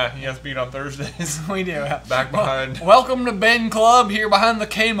 Yeah, he has beat on Thursdays. We do. Back behind. Welcome to Ben Club, here behind the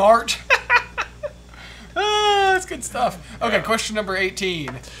Kmart. That's good stuff. Okay, Yeah. question number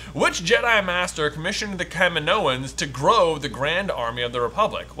 18. Which Jedi Master commissioned the Kaminoans to grow the Grand Army of the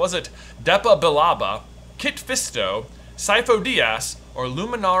Republic? Was it Depa Billaba, Kit Fisto, Sifo Dyas, or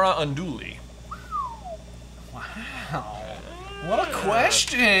Luminara Unduli? Wow. What a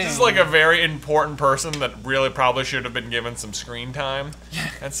question. This is like a very important person that really probably should have been given some screen time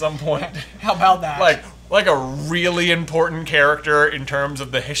at some point. How about that? Like a really important character in terms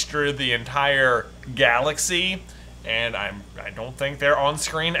of the history of the entire galaxy, and I don't think they're on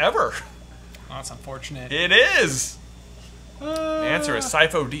screen ever. Oh, that's unfortunate. It is. The answer is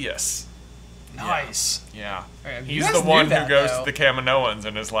Sifo Dyas. Nice. Yeah. Right, He's you the guys one knew that, who goes though. to the Kaminoans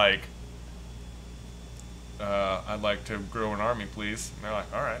and is like, I'd like to grow an army, please. And they're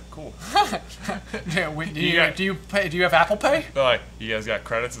like, all right, cool. Yeah, do you have Apple Pay? They're like, you guys got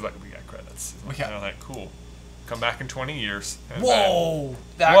credits? He's like, we got credits. We got- And they're like, cool. Come back in 20 years. And Whoa!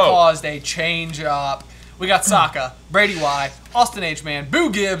 That Whoa. caused a change up. We got Sokka, Brady Y, Austin H. Man,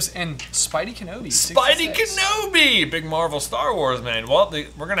 Boo Gibbs, and Spidey Kenobi. Spidey 66. Kenobi! Big Marvel Star Wars man. Well,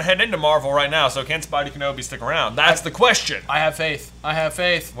 we're going to head into Marvel right now, so can Spidey Kenobi stick around? That's the question. I have faith. I have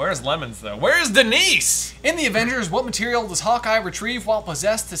faith. Where's Lemons, though? Where's Denise? In the Avengers, what material does Hawkeye retrieve while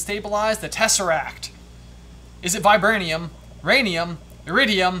possessed to stabilize the Tesseract? Is it vibranium, rhenium,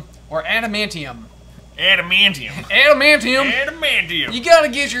 iridium, or adamantium? Adamantium. Adamantium! Adamantium. You gotta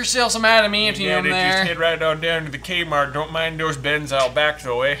get yourself some adamantium You gotta there. just head right on down to the Kmart. Don't mind those bins out back,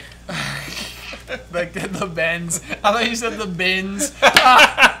 though, eh? Like the bins. I thought you said the bins.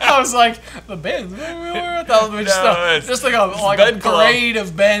 I was like, the bins? I thought it was just like a bed club. parade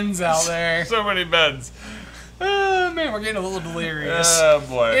of bins out there. So many beds. Oh, man, we're getting a little delirious. Oh,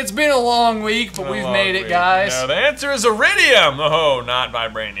 boy. It's been a long week, but we've made it, guys. No, the answer is iridium. Oh, not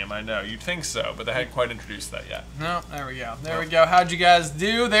vibranium. I know. You'd think so, but they hadn't quite introduced that yet. No, there we go. There we go. How'd you guys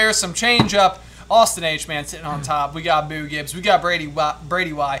do? There's some change up. Austin H. Man sitting on top. We got Boo Gibbs. We got Brady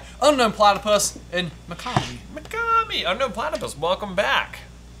Y, Unknown Platypus, and Makami. Makami, Unknown Platypus, welcome back.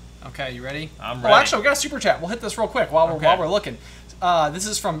 Okay, you ready? I'm Oh, ready. actually, we got a super chat. We'll hit this real quick while we're looking. This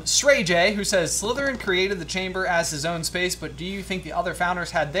is from Stray J, who says, Slytherin created the chamber as his own space, but do you think the other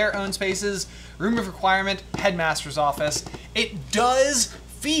founders had their own spaces? Room of requirement, headmaster's office. It does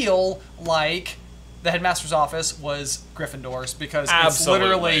feel like the headmaster's office was Gryffindor's, because Absolutely. it's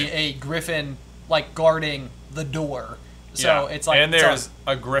literally a griffin, like, guarding the door. So it's like... And there's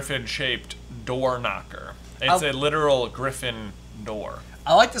a griffin-shaped door knocker. It's a literal griffin door.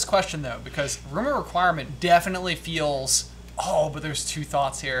 I like this question, though, because room of requirement definitely feels... Oh, but there's two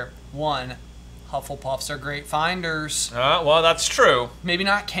thoughts here. One, Hufflepuffs are great finders. Well, that's true. Maybe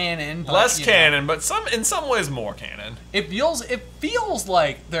not canon, but Less you know. canon, but in some ways more canon. It feels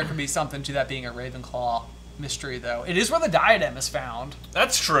like there could be something to that being a Ravenclaw mystery, though. It is where the diadem is found.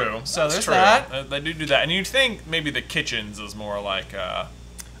 That's true. So That's there's true. that. They do that, and you'd think maybe the kitchens is more like.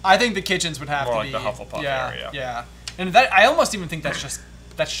 I think the kitchens would have More to like be the Hufflepuff area. Yeah, and that I almost even think that's just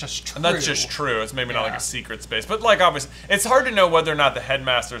true. And that's just true. It's maybe not like Yeah. a secret space, but like obviously, it's hard to know whether or not the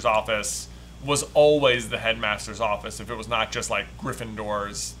headmaster's office was always the headmaster's office if it was not just like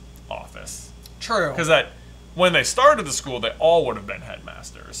Gryffindor's office. True. Because that when they started the school, they all would have been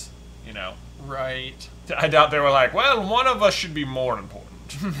headmasters. You know. Right. I doubt they were like, well, one of us should be more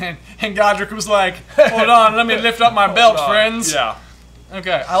important. And Godric was like, hold on, let me lift up my belt, Hold on. friends. Yeah.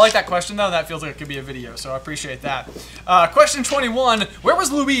 Okay, I like that question, though. That feels like it could be a video, so I appreciate that. Question 21. Where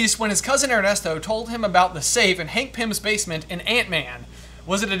was Luis when his cousin Ernesto told him about the safe in Hank Pym's basement in Ant-Man?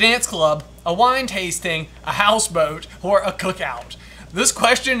 Was it a dance club, a wine tasting, a houseboat, or a cookout? This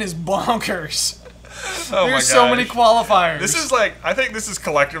question is bonkers. Oh my There's so many gosh. qualifiers. This is like, I think this is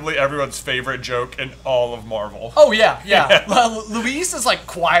collectively everyone's favorite joke in all of Marvel. Oh, yeah. Luis is, like,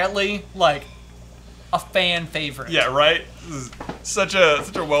 quietly, like, a fan favorite. Yeah, right? This is such a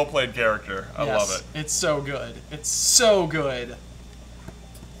well-played character. I love it. It's so good. It's so good.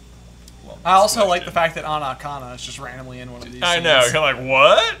 Love I also this like the question. fact that Anakana is just randomly in one of these I scenes. know. You're like,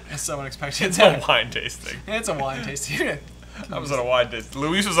 what? It's so unexpected. It's a wine tasting. It's a wine tasting. I was on a wine taste.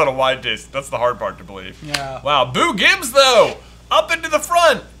 Luis was on a wine taste. That's the hard part to believe. Yeah. Wow. Boo Gibbs, though. Up into the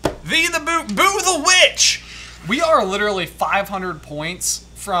front. Boo the witch. We are literally 500 points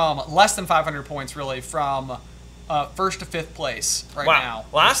from, less than 500 points really, from first to fifth place right now.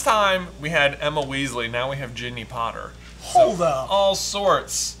 Last time we had Emma Weasley. Now we have Ginny Potter. Hold up. All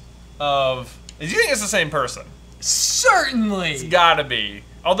sorts of... Do you think it's the same person? Certainly. It's gotta be.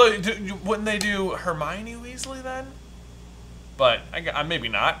 Although, wouldn't they do Hermione Weasley then? But maybe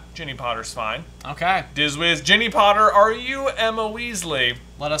not. Ginny Potter's fine. Okay. Dizwiz, Ginny Potter, are you Emma Weasley?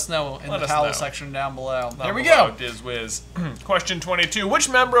 Let us know in Let the us towel know. section down below. There we Below, go. Dizwiz. Question 22. Which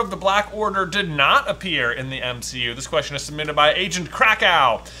member of the Black Order did not appear in the MCU? This question is submitted by Agent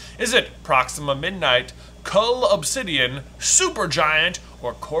Krakow. Is it Proxima Midnight, Cull Obsidian, Supergiant,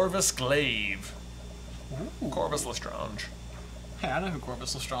 or Corvus Glaive? Corvus Lestrange. Hey, I know who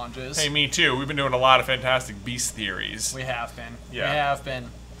Corvus Lestrange is. Hey, me too. We've been doing a lot of Fantastic Beast theories. We have been. Yeah. We have been.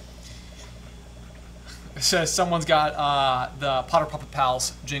 It says someone's got the Potter Puppet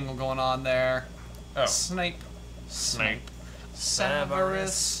Pals jingle going on there. Oh. Snape.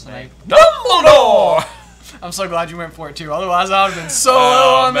 Severus Snape. Dumbledore! I'm so glad you went for it too. Otherwise, I would have been so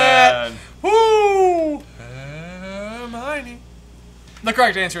low on that. Woo! Hermione. The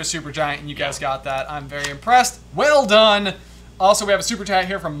correct answer is Supergiant, and you guys got that. I'm very impressed. Well done. Also, we have a super chat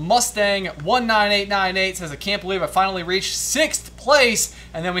here from Mustang19898. Says, I can't believe I finally reached 6th place.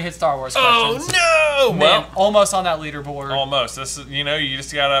 And then we hit Star Wars questions. Oh no! Man, Well, almost on that leaderboard. almost. This is, you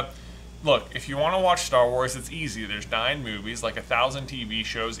just gotta look. If you want to watch Star Wars, it's easy. There's 9 movies, like 1,000 TV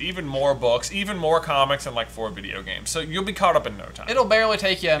shows, even more books, even more comics, and like 4 video games. So you'll be caught up in no time. It'll barely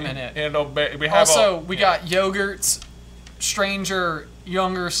take you a minute. We have We got Yogurt's stranger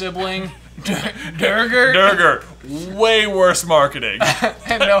younger sibling, Durgert. Durgert. Way worse marketing.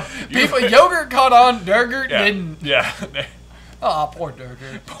 No, Yogurt caught on, Durgert didn't. Yeah. Oh, poor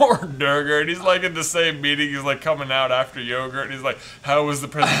Durgert. Poor Durgert. He's like in the same meeting. He's like coming out after Yogurt. And he's like, how was the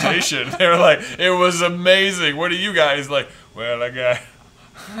presentation? They were like, it was amazing. What are you guys like? Well, I got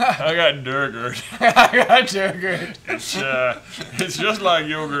Durgert. I got Durgert. It's just like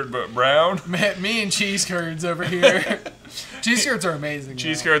yogurt but brown. Me and cheese curds over here. Cheese curds are amazing.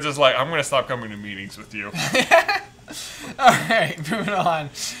 Cheese curds is like, I'm gonna stop coming to meetings with you. Alright, moving on.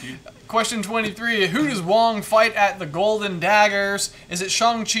 Question 23. Who does Wong fight at the Golden Daggers? Is it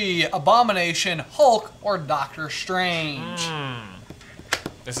Shang-Chi, Abomination, Hulk, or Doctor Strange?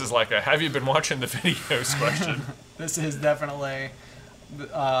 This is like a have you been watching the videos question. This is definitely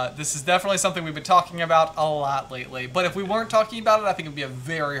something we've been talking about a lot lately. But if we weren't talking about it, I think it would be a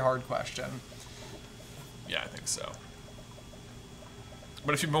very hard question. Yeah, I think so.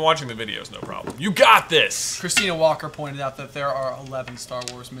 But if you've been watching the videos, no problem. You got this! Christina Walker pointed out that there are 11 Star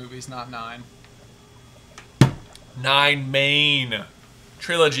Wars movies, not 9. 9 main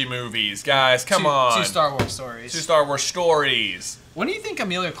trilogy movies. Guys, come on. 2 Star Wars stories. 2 Star Wars stories. When do you think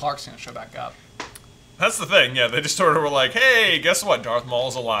Amelia Clark's going to show back up? That's the thing, yeah. They just sort of were like, hey, guess what? Darth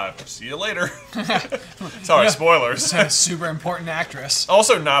Maul's alive. See you later. Sorry, spoilers. Super important actress.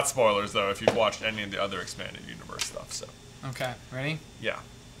 Also not spoilers, though, if you've watched any of the other expanded universe stuff, so. Okay, ready? Yeah.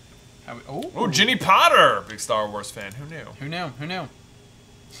 Oh, Oh, Ginny Potter! Big Star Wars fan. Who knew? Who knew? Who knew?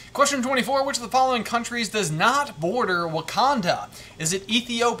 Question 24, which of the following countries does not border Wakanda? Is it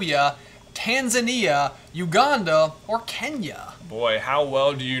Ethiopia, Tanzania, Uganda, or Kenya? Boy, how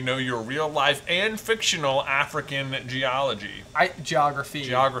well do you know your real life and fictional African geology? Geography.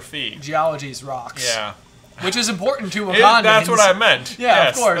 Geography. Geology's rocks. Yeah. Which is important to Wakandans. That's what I meant. Yeah,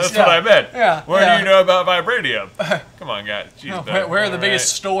 yes, of course. That's what I meant. Yeah. Where do you know about vibranium? Come on, guys. Jeez, Where are the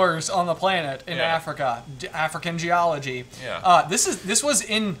biggest stores on the planet in Africa? African geology. Yeah. This was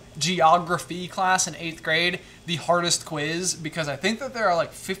in geography class in 8th grade, the hardest quiz, because I think that there are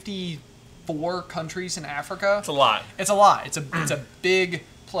like 54 countries in Africa. It's a lot. It's a lot. It's a big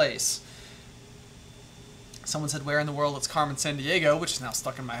place. Someone said, where in the world? It's Carmen Sandiego, which is now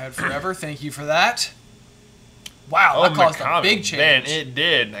stuck in my head forever. Thank you for that. Wow, that caused a big change. Man, it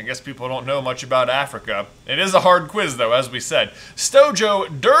did. I guess people don't know much about Africa. It is a hard quiz, though, as we said. Stojo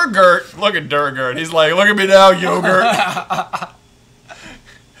Durgert. Look at Durgert. He's like, look at me now, yogurt.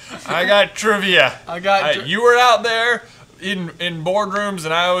 I got trivia. You were out there in boardrooms,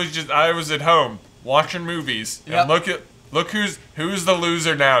 and I was at home watching movies. Yep. And look who's the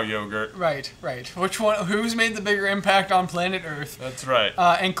loser now, yogurt. Right. Which one? Who's made the bigger impact on planet Earth? That's right.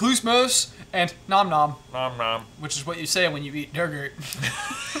 And Klusmos and Nom Nom. Nom Nom. Which is what you say when you eat Durgert.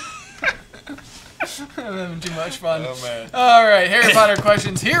 I'm having too much fun. Oh man. All right, Harry Potter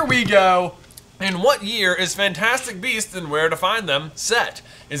questions. Here we go. In what year is Fantastic Beasts and Where to Find Them set?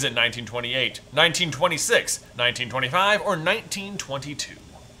 Is it 1928, 1926, 1925, or 1922?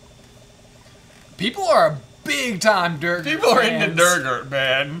 People are a big-time Durgert People are fans. into Durgert,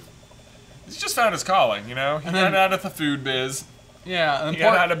 man. He's just found his calling, you know? He got out of the food biz. Yeah. He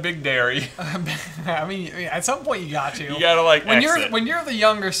got out of Big Dairy. I mean, at some point you got to. You gotta, like, exit. When you're the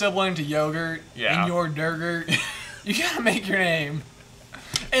younger sibling to Yogurt and you're Durgert, you gotta make your name.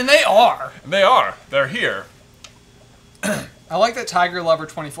 And they are. They are. They're here. I like that Tiger Lover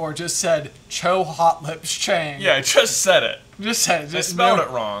 24 just said Cho Hot Lips Chang. Yeah, I just said it. Just said it. I spelled it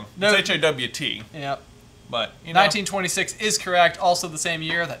wrong. It's H-A-W-T. Yep. But, you know. 1926 is correct. Also the same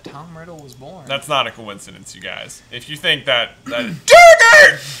year that Tom Riddle was born. That's not a coincidence, you guys. If you think that Durgert!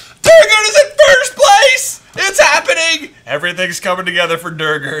 Durgert is in first place! It's happening! Everything's coming together for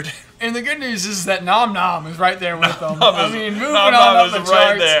Durgert. And the good news is that Nom Nom is right there with them. Nom moving on up the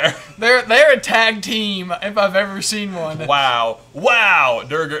right charts. there. They're a tag team if I've ever seen one. Wow.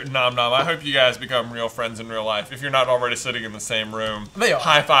 Durgert and Nom Nom. I hope you guys become real friends in real life. If you're not already sitting in the same room, they are.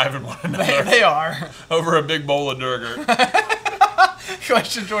 High-fiving one another. They are. Over a big bowl of Durgert.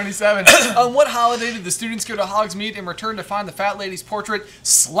 Question 27. On what holiday did the students go to Hogsmeade and return to find the fat lady's portrait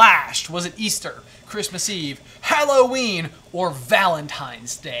slashed? Was it Easter, Christmas Eve, Halloween, or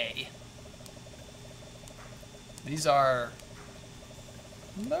Valentine's Day? These are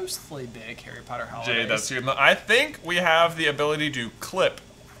mostly big Harry Potter holidays. Jay, I think we have the ability to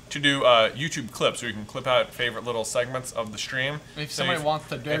do YouTube clips, so we can clip out favorite little segments of the stream. If somebody wants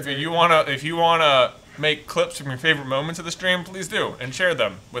to do it. If you wanna make clips from your favorite moments of the stream, please do, and share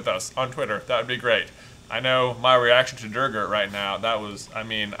them with us on Twitter. That would be great. I know my reaction to Durgert right now, that was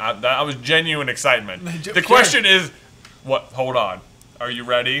genuine excitement. The question is, hold on. Are you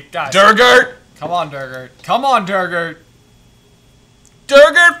ready? Guys, Durgert! Come on, Durgert. Come on, Durgert.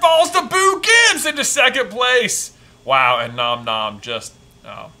 Durgert falls to Boo Gibbs into second place. Wow, and Nom Nom just,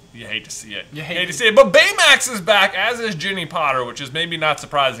 you hate to see it. You hate to see it. But Baymax is back, as is Ginny Potter, which is maybe not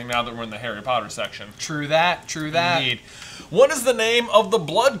surprising now that we're in the Harry Potter section. True that. Indeed. What is the name of the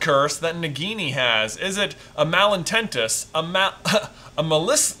blood curse that Nagini has? Is it a Malententus, a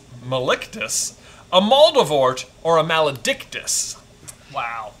Malictus, a Maldivort, or a Maledictus?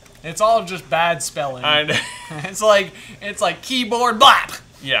 Wow. It's all just bad spelling. It's like keyboard blap.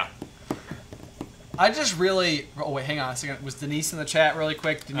 Yeah. I just really... Oh, wait, hang on a second. Was Denise in the chat really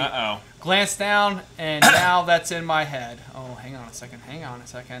quick? Uh-oh. Glance down, and now that's in my head. Oh, hang on a second.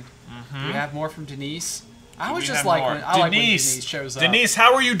 Mm-hmm. Do we have more from Denise? I like when Denise shows up. Denise,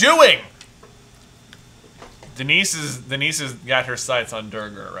 how are you doing? Denise has got her sights on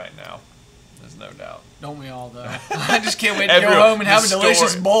Durgert right now. There's no doubt. Don't we all, though? I just can't wait to go home and have a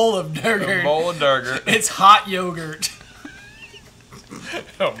delicious bowl of Durgert. A bowl of Durgert. It's hot yogurt.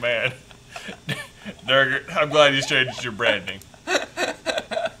 Oh, man. Durgert, I'm glad you changed your branding.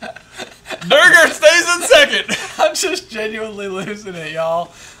 Durgert stays in second. I'm just genuinely losing it,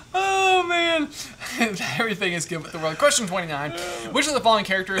 y'all. Oh, man. Everything is good with the world. Question 29. Which of the following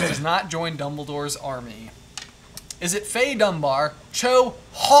characters does not join Dumbledore's army? Is it Faye Dunbar, Cho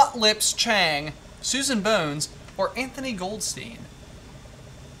Hot Lips Chang, Susan Bones, or Anthony Goldstein?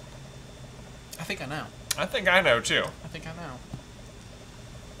 I think I know. I think I know, too. I think I know.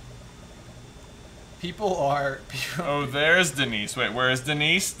 People are... Oh, there's Denise. Wait, where is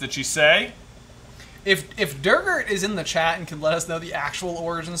Denise? Did she say? If Durgert is in the chat and can let us know the actual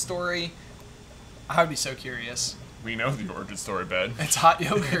origin story, I would be so curious. We know the origin story, Ben. It's hot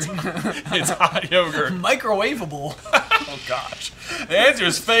yogurt. It's hot yogurt. Microwavable. Oh, gosh. The answer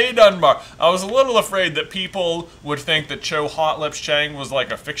is Faye Dunbar. I was a little afraid that people would think that Cho Hot Lips Chang was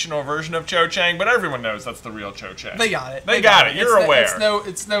like a fictional version of Cho Chang, but everyone knows that's the real Cho Chang. They got it. They got it. You're aware.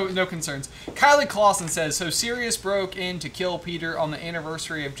 It's no concerns. Kylie Clausen says, so Sirius broke in to kill Peter on the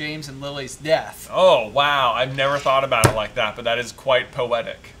anniversary of James and Lily's death. Oh, wow. I've never thought about it like that, but that is quite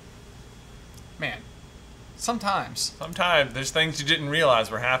poetic. Man. Sometimes there's things you didn't realize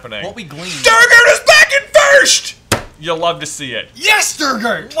were happening. What we gleaned. Durgert is back in first! You'll love to see it. Yes,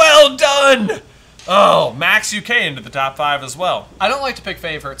 Durgert! Well done! Oh, Max UK into the top 5 as well. I don't like to pick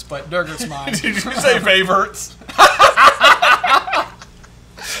favorites, but Durgert's mine. Did you say favorites? I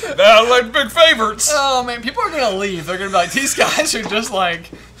like to pick favorites. Oh, man, people are going to leave. They're going to be like, these guys are just like,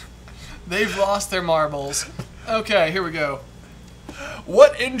 they've lost their marbles. Okay, here we go.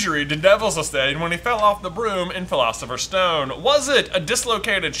 What injury did Neville sustain when he fell off the broom in Philosopher's Stone? Was it a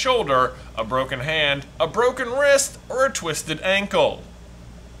dislocated shoulder, a broken hand, a broken wrist, or a twisted ankle?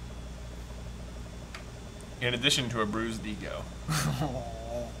 In addition to a bruised ego.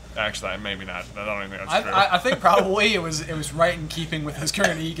 Actually, maybe not. I don't even think that's true. I think probably it was right in keeping with his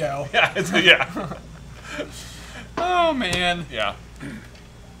current ego. Yeah, yeah. Oh, man. Yeah.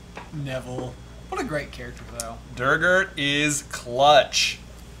 Neville. What a great character, though. Durgert is clutch.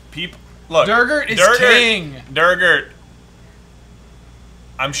 Look. Durgert is king. Durgert.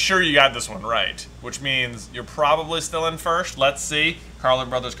 I'm sure you got this one right, which means you're probably still in first. Let's see. Carlin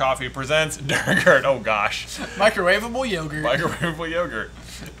Brothers Coffee presents Durgert. Oh, gosh. Microwavable yogurt. Microwavable yogurt.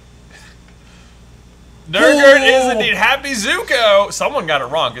 Durgert is indeed Happy Zuko. Someone got it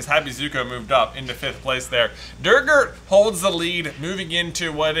wrong because Happy Zuko moved up into 5th place there. Durgert holds the lead, moving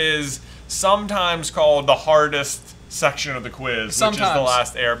into what is sometimes called the hardest section of the quiz, which is the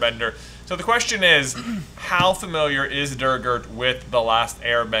Last Airbender. So the question is, how familiar is Durgert with the Last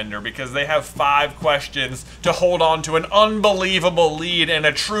Airbender? Because they have 5 questions to hold on to an unbelievable lead and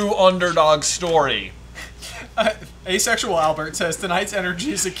a true underdog story. Asexual Albert says, tonight's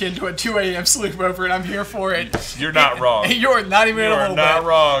energy is akin to a 2 a.m. sleepover, and I'm here for it. You're not wrong. You're not even a little bit. You're not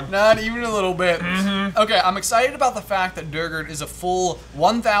wrong. Not even a little bit. Okay, I'm excited about the fact that Durgert is a full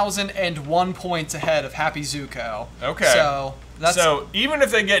 1,001 points ahead of Happy Zuko. Okay. So even if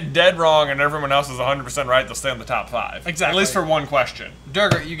they get dead wrong and everyone else is 100% right, they'll stay in the top 5. Exactly. At least for one question.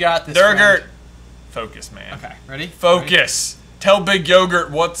 Durgert, you got this. Durgert, friend. Focus, man. Okay, ready? Focus. Ready? Tell Big Yogurt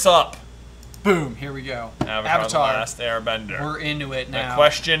what's up. Boom, here we go. Avatar. The Last Airbender. We're into it now. The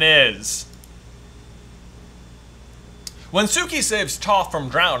question is, when Suki saves Toph from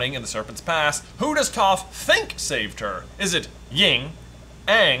drowning in the Serpent's Pass, who does Toph think saved her? Is it Ying,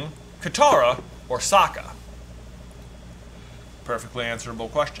 Aang, Katara, or Sokka? Perfectly answerable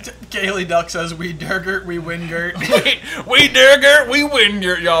question. Gaily Duck says, we Durgert, we Wingert. we Durgert, we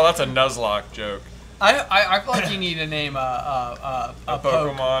Wingert. Y'all, that's a Nuzlocke joke. I feel like you need to name a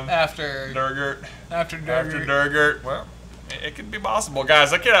Pokemon after Durgert. After Durgert. After Durgert. Well, it could be possible.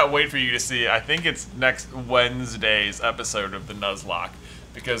 Guys, I cannot wait for you to see, I think it's next Wednesday's episode of the Nuzlocke,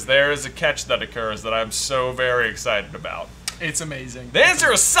 because there is a catch that occurs that I'm so very excited about. It's amazing. The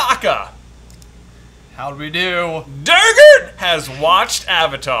answer is Sokka. How'd we do? Durgert has watched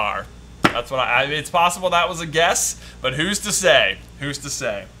Avatar. That's what it's possible that was a guess, but who's to say? Who's to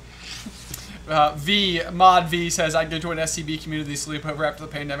say? Mod V says, I'd go to an SCB community sleepover after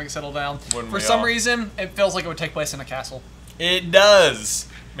the pandemic settled down. For some reason, it feels like it would take place in a castle. It does.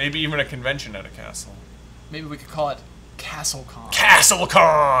 Maybe even a convention at a castle. Maybe we could call it CastleCon.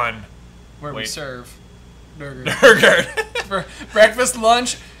 CastleCon! Where we serve Durgert. Durgert. For breakfast,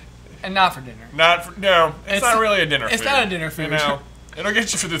 lunch, and not for dinner. No, it's not really a dinner food. It's not a dinner food. You know, it'll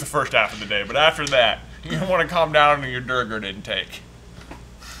get you through the first half of the day, but after that, you want to calm down on your Durgert intake.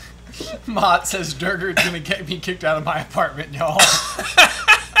 Mott says Durgert's gonna get me kicked out of my apartment, y'all.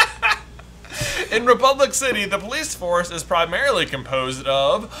 In Republic City, the police force is primarily composed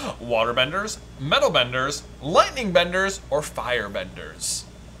of waterbenders, metalbenders, lightning benders, or firebenders.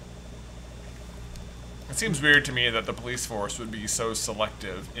 It seems weird to me that the police force would be so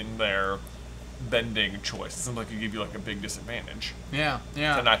selective in their bending choice. It seems like it give you like a big disadvantage. Yeah.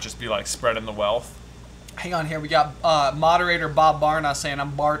 To not just be like spreading the wealth. Hang on here, we got moderator Bob Barna saying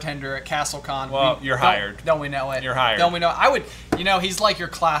I'm bartender at CastleCon. Well, you're hired. Don't we know it? You're hired. Don't we know? I would, he's like your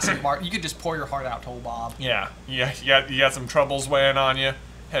classic bar. You could just pour your heart out to old Bob. Yeah. You got some troubles weighing on you.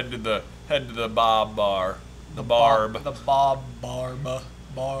 Head to the Bob bar. The Barb. The Bob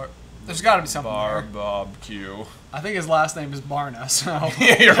Barb. There's got to be something there. Bob Q. I think his last name is Barna, so...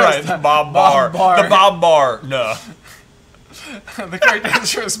 Yeah, you're right. Bob Bar. Bar. The Bob Bar. No. The Great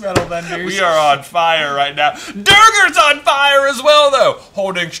Dangerous Metal Vendors. We are on fire right now. Durgart's on fire as well, though.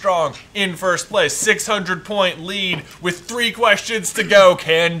 Holding strong in first place. 600-point lead with 3 questions to go.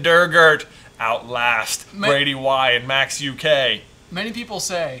 Can Durgart outlast Brady Y and Max UK? Many people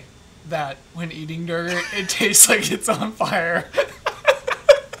say that when eating Durgart, it tastes like it's on fire.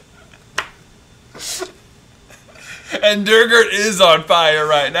 And Durgart is on fire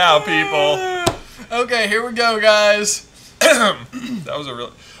right now, people. Okay, here we go, guys. That was a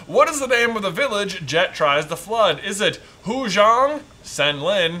real... What is the name of the village Jet tries to flood? Is it Huzhong,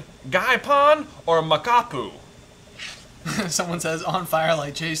 Senlin, Gaipan, or Makapu? Someone says on fire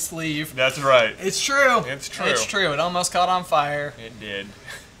like Jay's sleeve. That's right. It's true. It's true. It's true. It almost caught on fire. It did.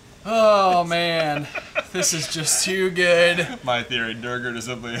 Oh, man. This is just too good. My theory, Durgart is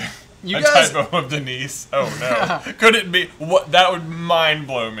simply You a guys... typo of Denise. Oh, no. Could it be? What? That would mind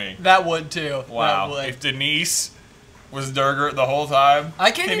blow me. That would, too. Wow. That would. If Denise was Durgart the whole time,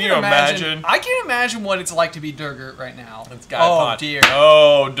 I can't can even you imagine? I can't imagine what it's like to be Durgart right now. It's Gaipan. Oh, dear.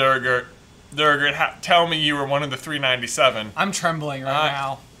 Oh, Durgart. Durgart, tell me you were one of the 397. I'm trembling right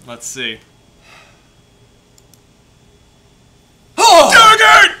now. Let's see. Oh!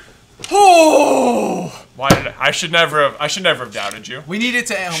 Durgart! Oh! Why did I should never have doubted you. We needed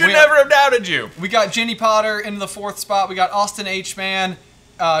to. Should never have doubted you. We got Jenny Potter in the 4th spot. We got Austin H. Man,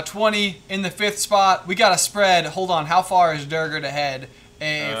 20 in the 5th spot. We got a spread. Hold on. How far is Durgart ahead?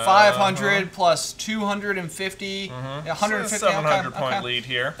 A 500 plus 250. 150. So 700-point okay. lead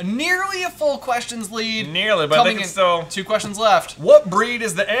here. Nearly a full questions lead. Nearly, but they can still... 2 questions left. What breed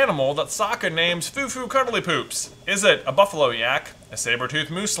is the animal that Sokka names Foo-Foo Cuddly Poops? Is it a buffalo yak, a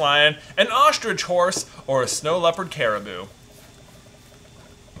saber-toothed moose lion, an ostrich horse, or a snow leopard caribou?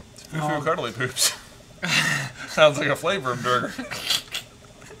 It's Foo-Foo Cuddly Poops. Sounds like a flavor of burger.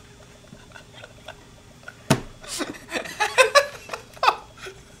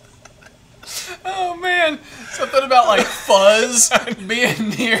 Oh man, something about like fuzz being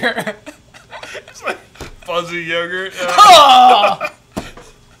near. It's like fuzzy yogurt. Oh!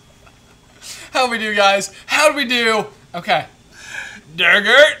 How do we do, guys? How do we do? Okay.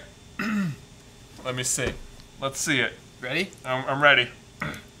 Durgart. Let me see. Let's see it. Ready? I'm ready.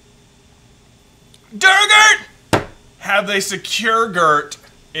 Durgart! Have they secure Gert?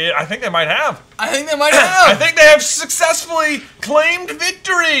 I think they might have. I think they might have. I think they have successfully claimed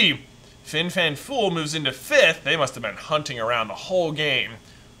victory. Fin Fan Fool moves into 5th. They must have been hunting around the whole game.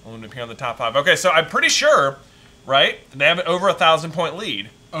 Only to appear on the top 5. Okay, so I'm pretty sure, right? They have over a 1,000-point lead.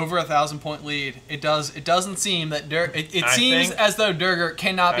 Over a 1,000-point lead. It doesn't seem that it seems as though Durgart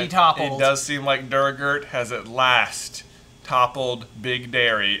cannot be toppled. It does seem like Durgart has at last toppled Big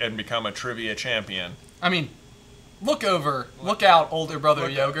Dairy and become a trivia champion. I mean, look out, older brother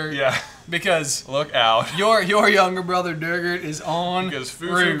Yogurt. Yeah. Because look out. Your younger brother Durgart is on because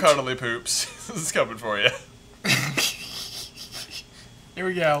Foo-Foo Cuddly Poops this is coming for you. Here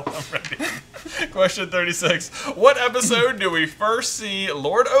we go. I'm ready. Question 36. What episode do we first see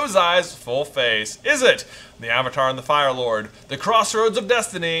Lord Ozai's full face? Is it The Avatar and the Fire Lord, The Crossroads of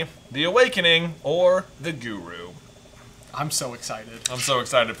Destiny, The Awakening, or The Guru? I'm so excited. I'm so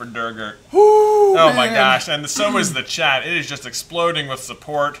excited for Durgart. Woo, oh man. my gosh, and so is the chat. It is just exploding with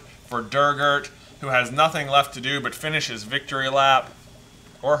support for Durgart, who has nothing left to do but finish his victory lap.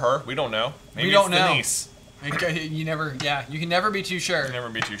 Or her, we don't know. Maybe we don't it's know. Denise. You can never be too sure. You can never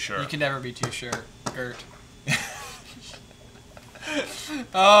be too sure. You can never be too sure, Gert.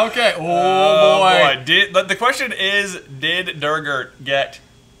 Okay. Oh boy. The question is, did Durgart get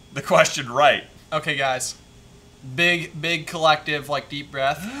the question right? Okay, guys. Big collective, like deep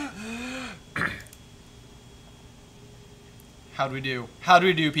breath. How do we do? How do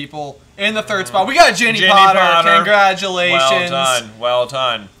we do, people? In the 3rd spot, we got Jenny Potter. Congratulations. Well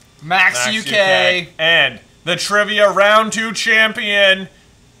done. Max UK. And the trivia round 2 champion,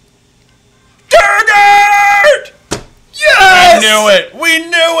 Durgart! Yes! We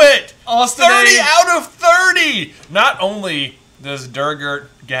knew it! Austin 30 A. out of 30! Not only does Durgart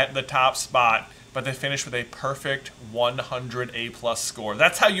get the top spot, but they finish with a perfect 100 A+ score.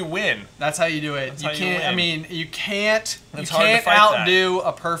 That's how you win. That's how you do it. That's you how you can't. win. I mean, you can't. It's you hard to can't fight outdo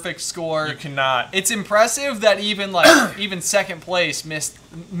a perfect score. You cannot. It's impressive that even like even 2nd place missed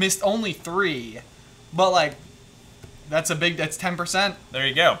only 3, but like that's 10%. There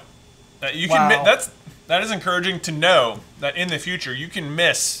you go. You Wow. can. That is encouraging to know that in the future you can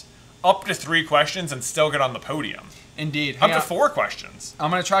miss up to 3 questions and still get on the podium. Indeed. Up to 4 questions.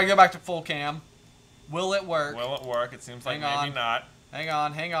 I'm gonna try to go back to full cam. Will it work? Will it work? It seems like Hang maybe on. not. Hang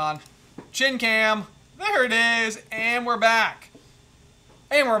on, hang on. Chin cam. There it is. And we're back.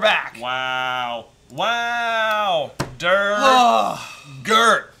 And we're back. Wow. Wow.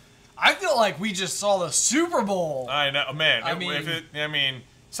 Gert. I feel like we just saw the Super Bowl. I know, man. I mean,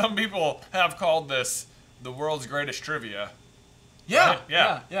 some people have called this the world's greatest trivia. Yeah, right?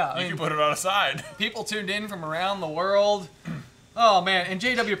 yeah. You can put it on a side. People tuned in from around the world. Oh, man. And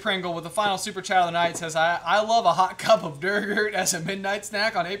JW Pringle with the final super chat of the night says, I love a hot cup of Durgert as a midnight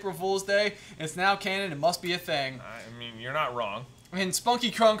snack on April Fool's Day. It's now canon. It must be a thing. I mean, you're not wrong. And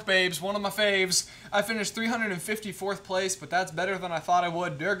Spunky Crunk Babes, one of my faves. I finished 354th place, but that's better than I thought I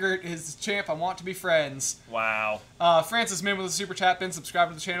would. Durgert is the champ. I want to be friends. Wow. Francis Min with a super chat, been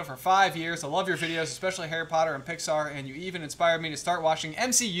subscribed to the channel for 5 years. I love your videos, especially Harry Potter and Pixar, and you even inspired me to start watching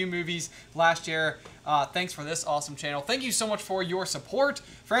MCU movies last year. Thanks for this awesome channel. Thank you so much for your support.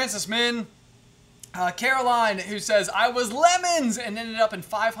 Francis Min. Caroline, who says, I was lemons and ended up in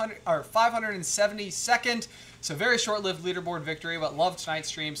 572nd. So very short-lived leaderboard victory, but loved tonight's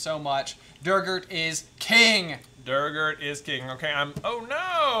stream so much. Durgert is king. Durgert is king. Okay, oh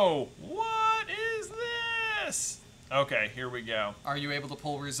no! What is this? Okay, here we go. Are you able to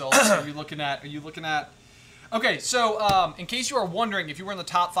pull results? Are you looking at? Okay, so in case you are wondering, if you were in the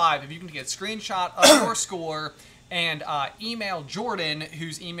top 5, if you can get a screenshot of your score and email Jordan,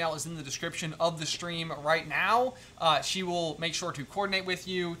 whose email is in the description of the stream right now, she will make sure to coordinate with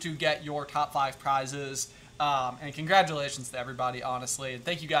you to get your top 5 prizes. And congratulations to everybody, honestly, and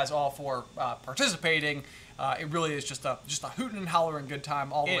thank you guys all for participating. It really is just a hooting and hollering good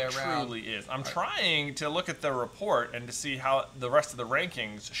time all the way around. It truly is. I'm trying to look at the report and to see how the rest of the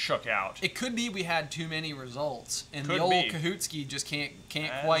rankings shook out. It could be we had too many results, and Could the old be. Kahootski just can't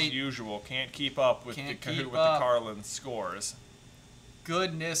As quite. usual, can't keep up with the Can't Kahoot keep with the up. Carlins scores.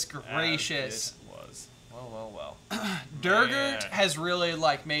 Goodness gracious. As it was. Well. Durgert Man. has really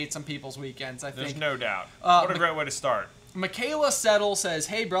made some people's weekends, I There's think. no doubt. What a great way to start. Michaela Settle says,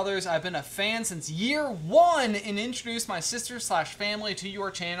 hey brothers, I've been a fan since year 1 and introduced my sister/family to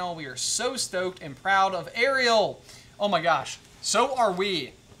your channel. We are so stoked and proud of Ariel. Oh my gosh, so are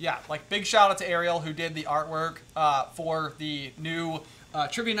we. Yeah, big shout out to Ariel who did the artwork for the new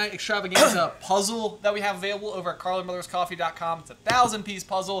Trivia Night Extravaganza puzzle that we have available over at carlinbrotherscoffee.com. It's a 1,000-piece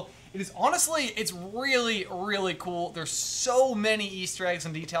puzzle. It is honestly, it's really, really cool. There's so many Easter eggs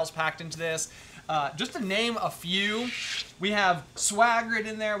and details packed into this. Just to name a few, we have Swagrid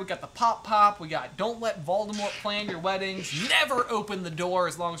in there, we got the Pop, we got Don't Let Voldemort Plan Your Weddings, Never Open the Door,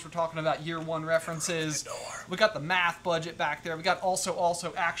 as long as we're talking about year 1 references. We got the math budget back there, we got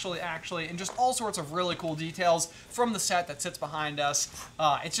also, actually, and just all sorts of really cool details from the set that sits behind us.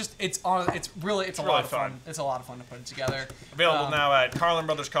 It's a lot of fun. It's a lot of fun to put it together. Available now at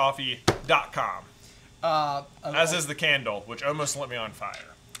carlinbrotherscoffee.com. As is the candle, which almost lit me on fire.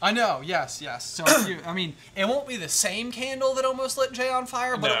 I know, yes. So, it won't be the same candle that almost lit Jay on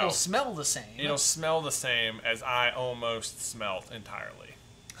fire, but it will smell the same. It'll smell the same as I almost smelt entirely.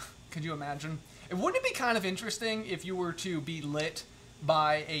 Could you imagine? Wouldn't it be kind of interesting if you were to be lit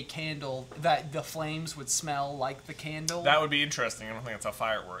by a candle that the flames would smell like the candle? That would be interesting. I don't think that's how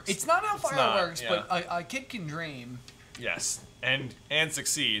fire works. It's not how fire works, yeah. but a kid can dream. Yes, and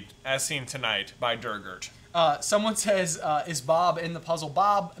succeed, as seen tonight by Durgert. Someone says, is Bob in the puzzle?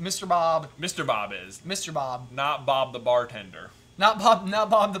 Mr. Bob. Mr. Bob is. Mr. Bob. Not Bob the bartender. Not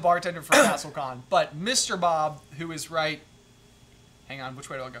Bob the bartender for CastleCon, but Mr. Bob, who is right. Hang on, which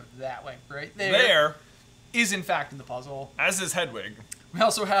way do I go? That way, right there. There. Is in fact in the puzzle. As is Hedwig. We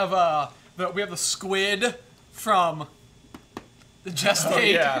also have the squid from the Gestate. Oh,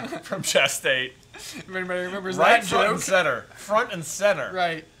 yeah, from Gestate. Everybody remembers Right, that front joke? and center. Front and center.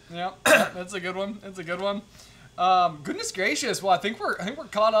 Right. Yeah, that's a good one. Goodness gracious. Well, I think we're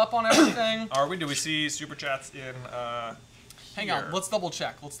caught up on everything. Are we? Do we see super chats in? Hang on. Let's double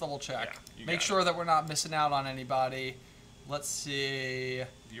check. Yeah, Make sure that we're not missing out on anybody. Let's see.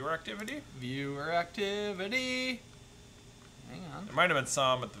 Viewer activity. Hang on. There might have been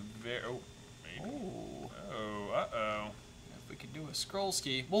some at the very. Oh. Maybe. Ooh. Oh. Uh-oh. If we could do a scroll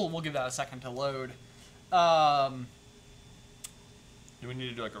ski, we'll give that a second to load. Do we need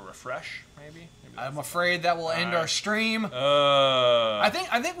to do a refresh? Maybe I'm afraid that will end our stream. I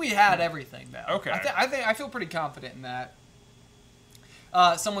I think we had everything though. Okay. I feel pretty confident in that.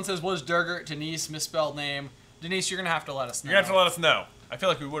 Someone says, "What is Durgert?" Denise, misspelled name. Denise, you're gonna have to let us know. You're gonna have to let us know. I feel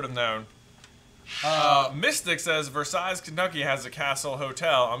like we would have known. Mystic says Versailles, Kentucky has a castle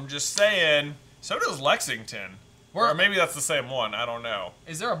hotel. I'm just saying. So does Lexington. Or maybe that's the same one. I don't know.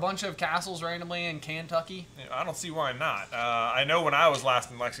 Is there a bunch of castles randomly in Kentucky? I don't see why not. I know when I was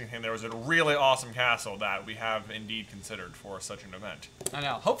last in Lexington, there was a really awesome castle that we have indeed considered for such an event. I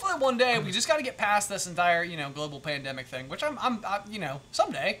know. Hopefully one day we just got to get past this entire, global pandemic thing, which I'm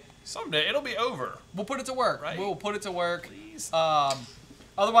someday. Someday it'll be over. We'll put it to work. Right. We'll put it to work. Please.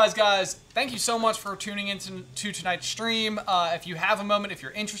 Otherwise, guys, thank you so much for tuning into tonight's stream. If you have a moment, if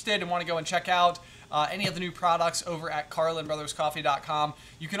you're interested and want to go and check out any of the new products over at CarlinBrothersCoffee.com.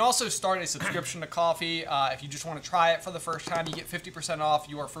 You can also start a subscription to coffee. If you just want to try it for the first time, you get 50% off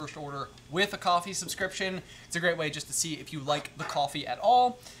your first order with a coffee subscription. It's a great way just to see if you like the coffee at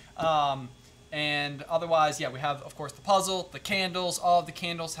all. And otherwise, yeah, we have, of course, the puzzle, the candles. All of the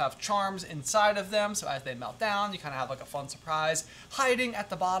candles have charms inside of them, so as they melt down, you kind of have like a fun surprise hiding at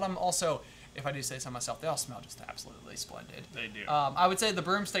the bottom. Also, if I do say so myself, they all smell just absolutely splendid. They do. I would say the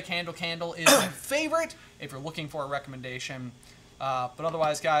broomstick handle candle is my favorite if you're looking for a recommendation. But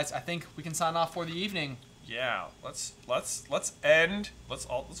otherwise, guys, I think we can sign off for the evening. Yeah, let's end. Let's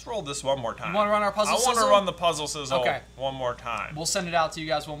roll this one more time. You want to run our puzzle sizzle? I want to run the puzzle sizzle Okay. one more time. We'll send it out to you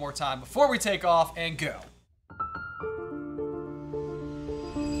guys one more time before we take off and go.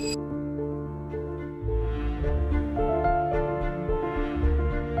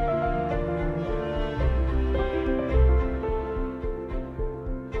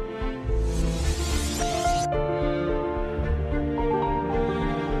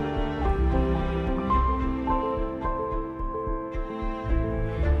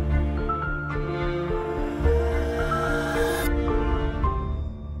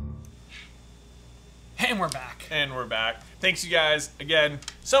 And we're back. Thanks, you guys, again,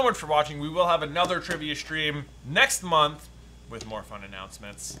 so much for watching. We will have another trivia stream next month with more fun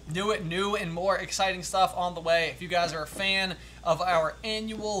announcements. New and more exciting stuff on the way. If you guys are a fan of our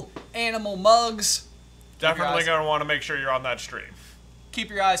annual animal mugs, definitely going to want to make sure you're on that stream. Keep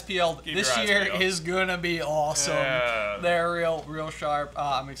your eyes peeled. This year is gonna be awesome. Yeah. They're real sharp.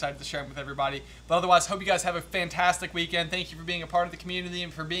 I'm excited to share them with everybody. But otherwise, hope you guys have a fantastic weekend. Thank you for being a part of the community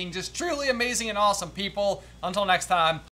and for being just truly amazing and awesome people. Until next time.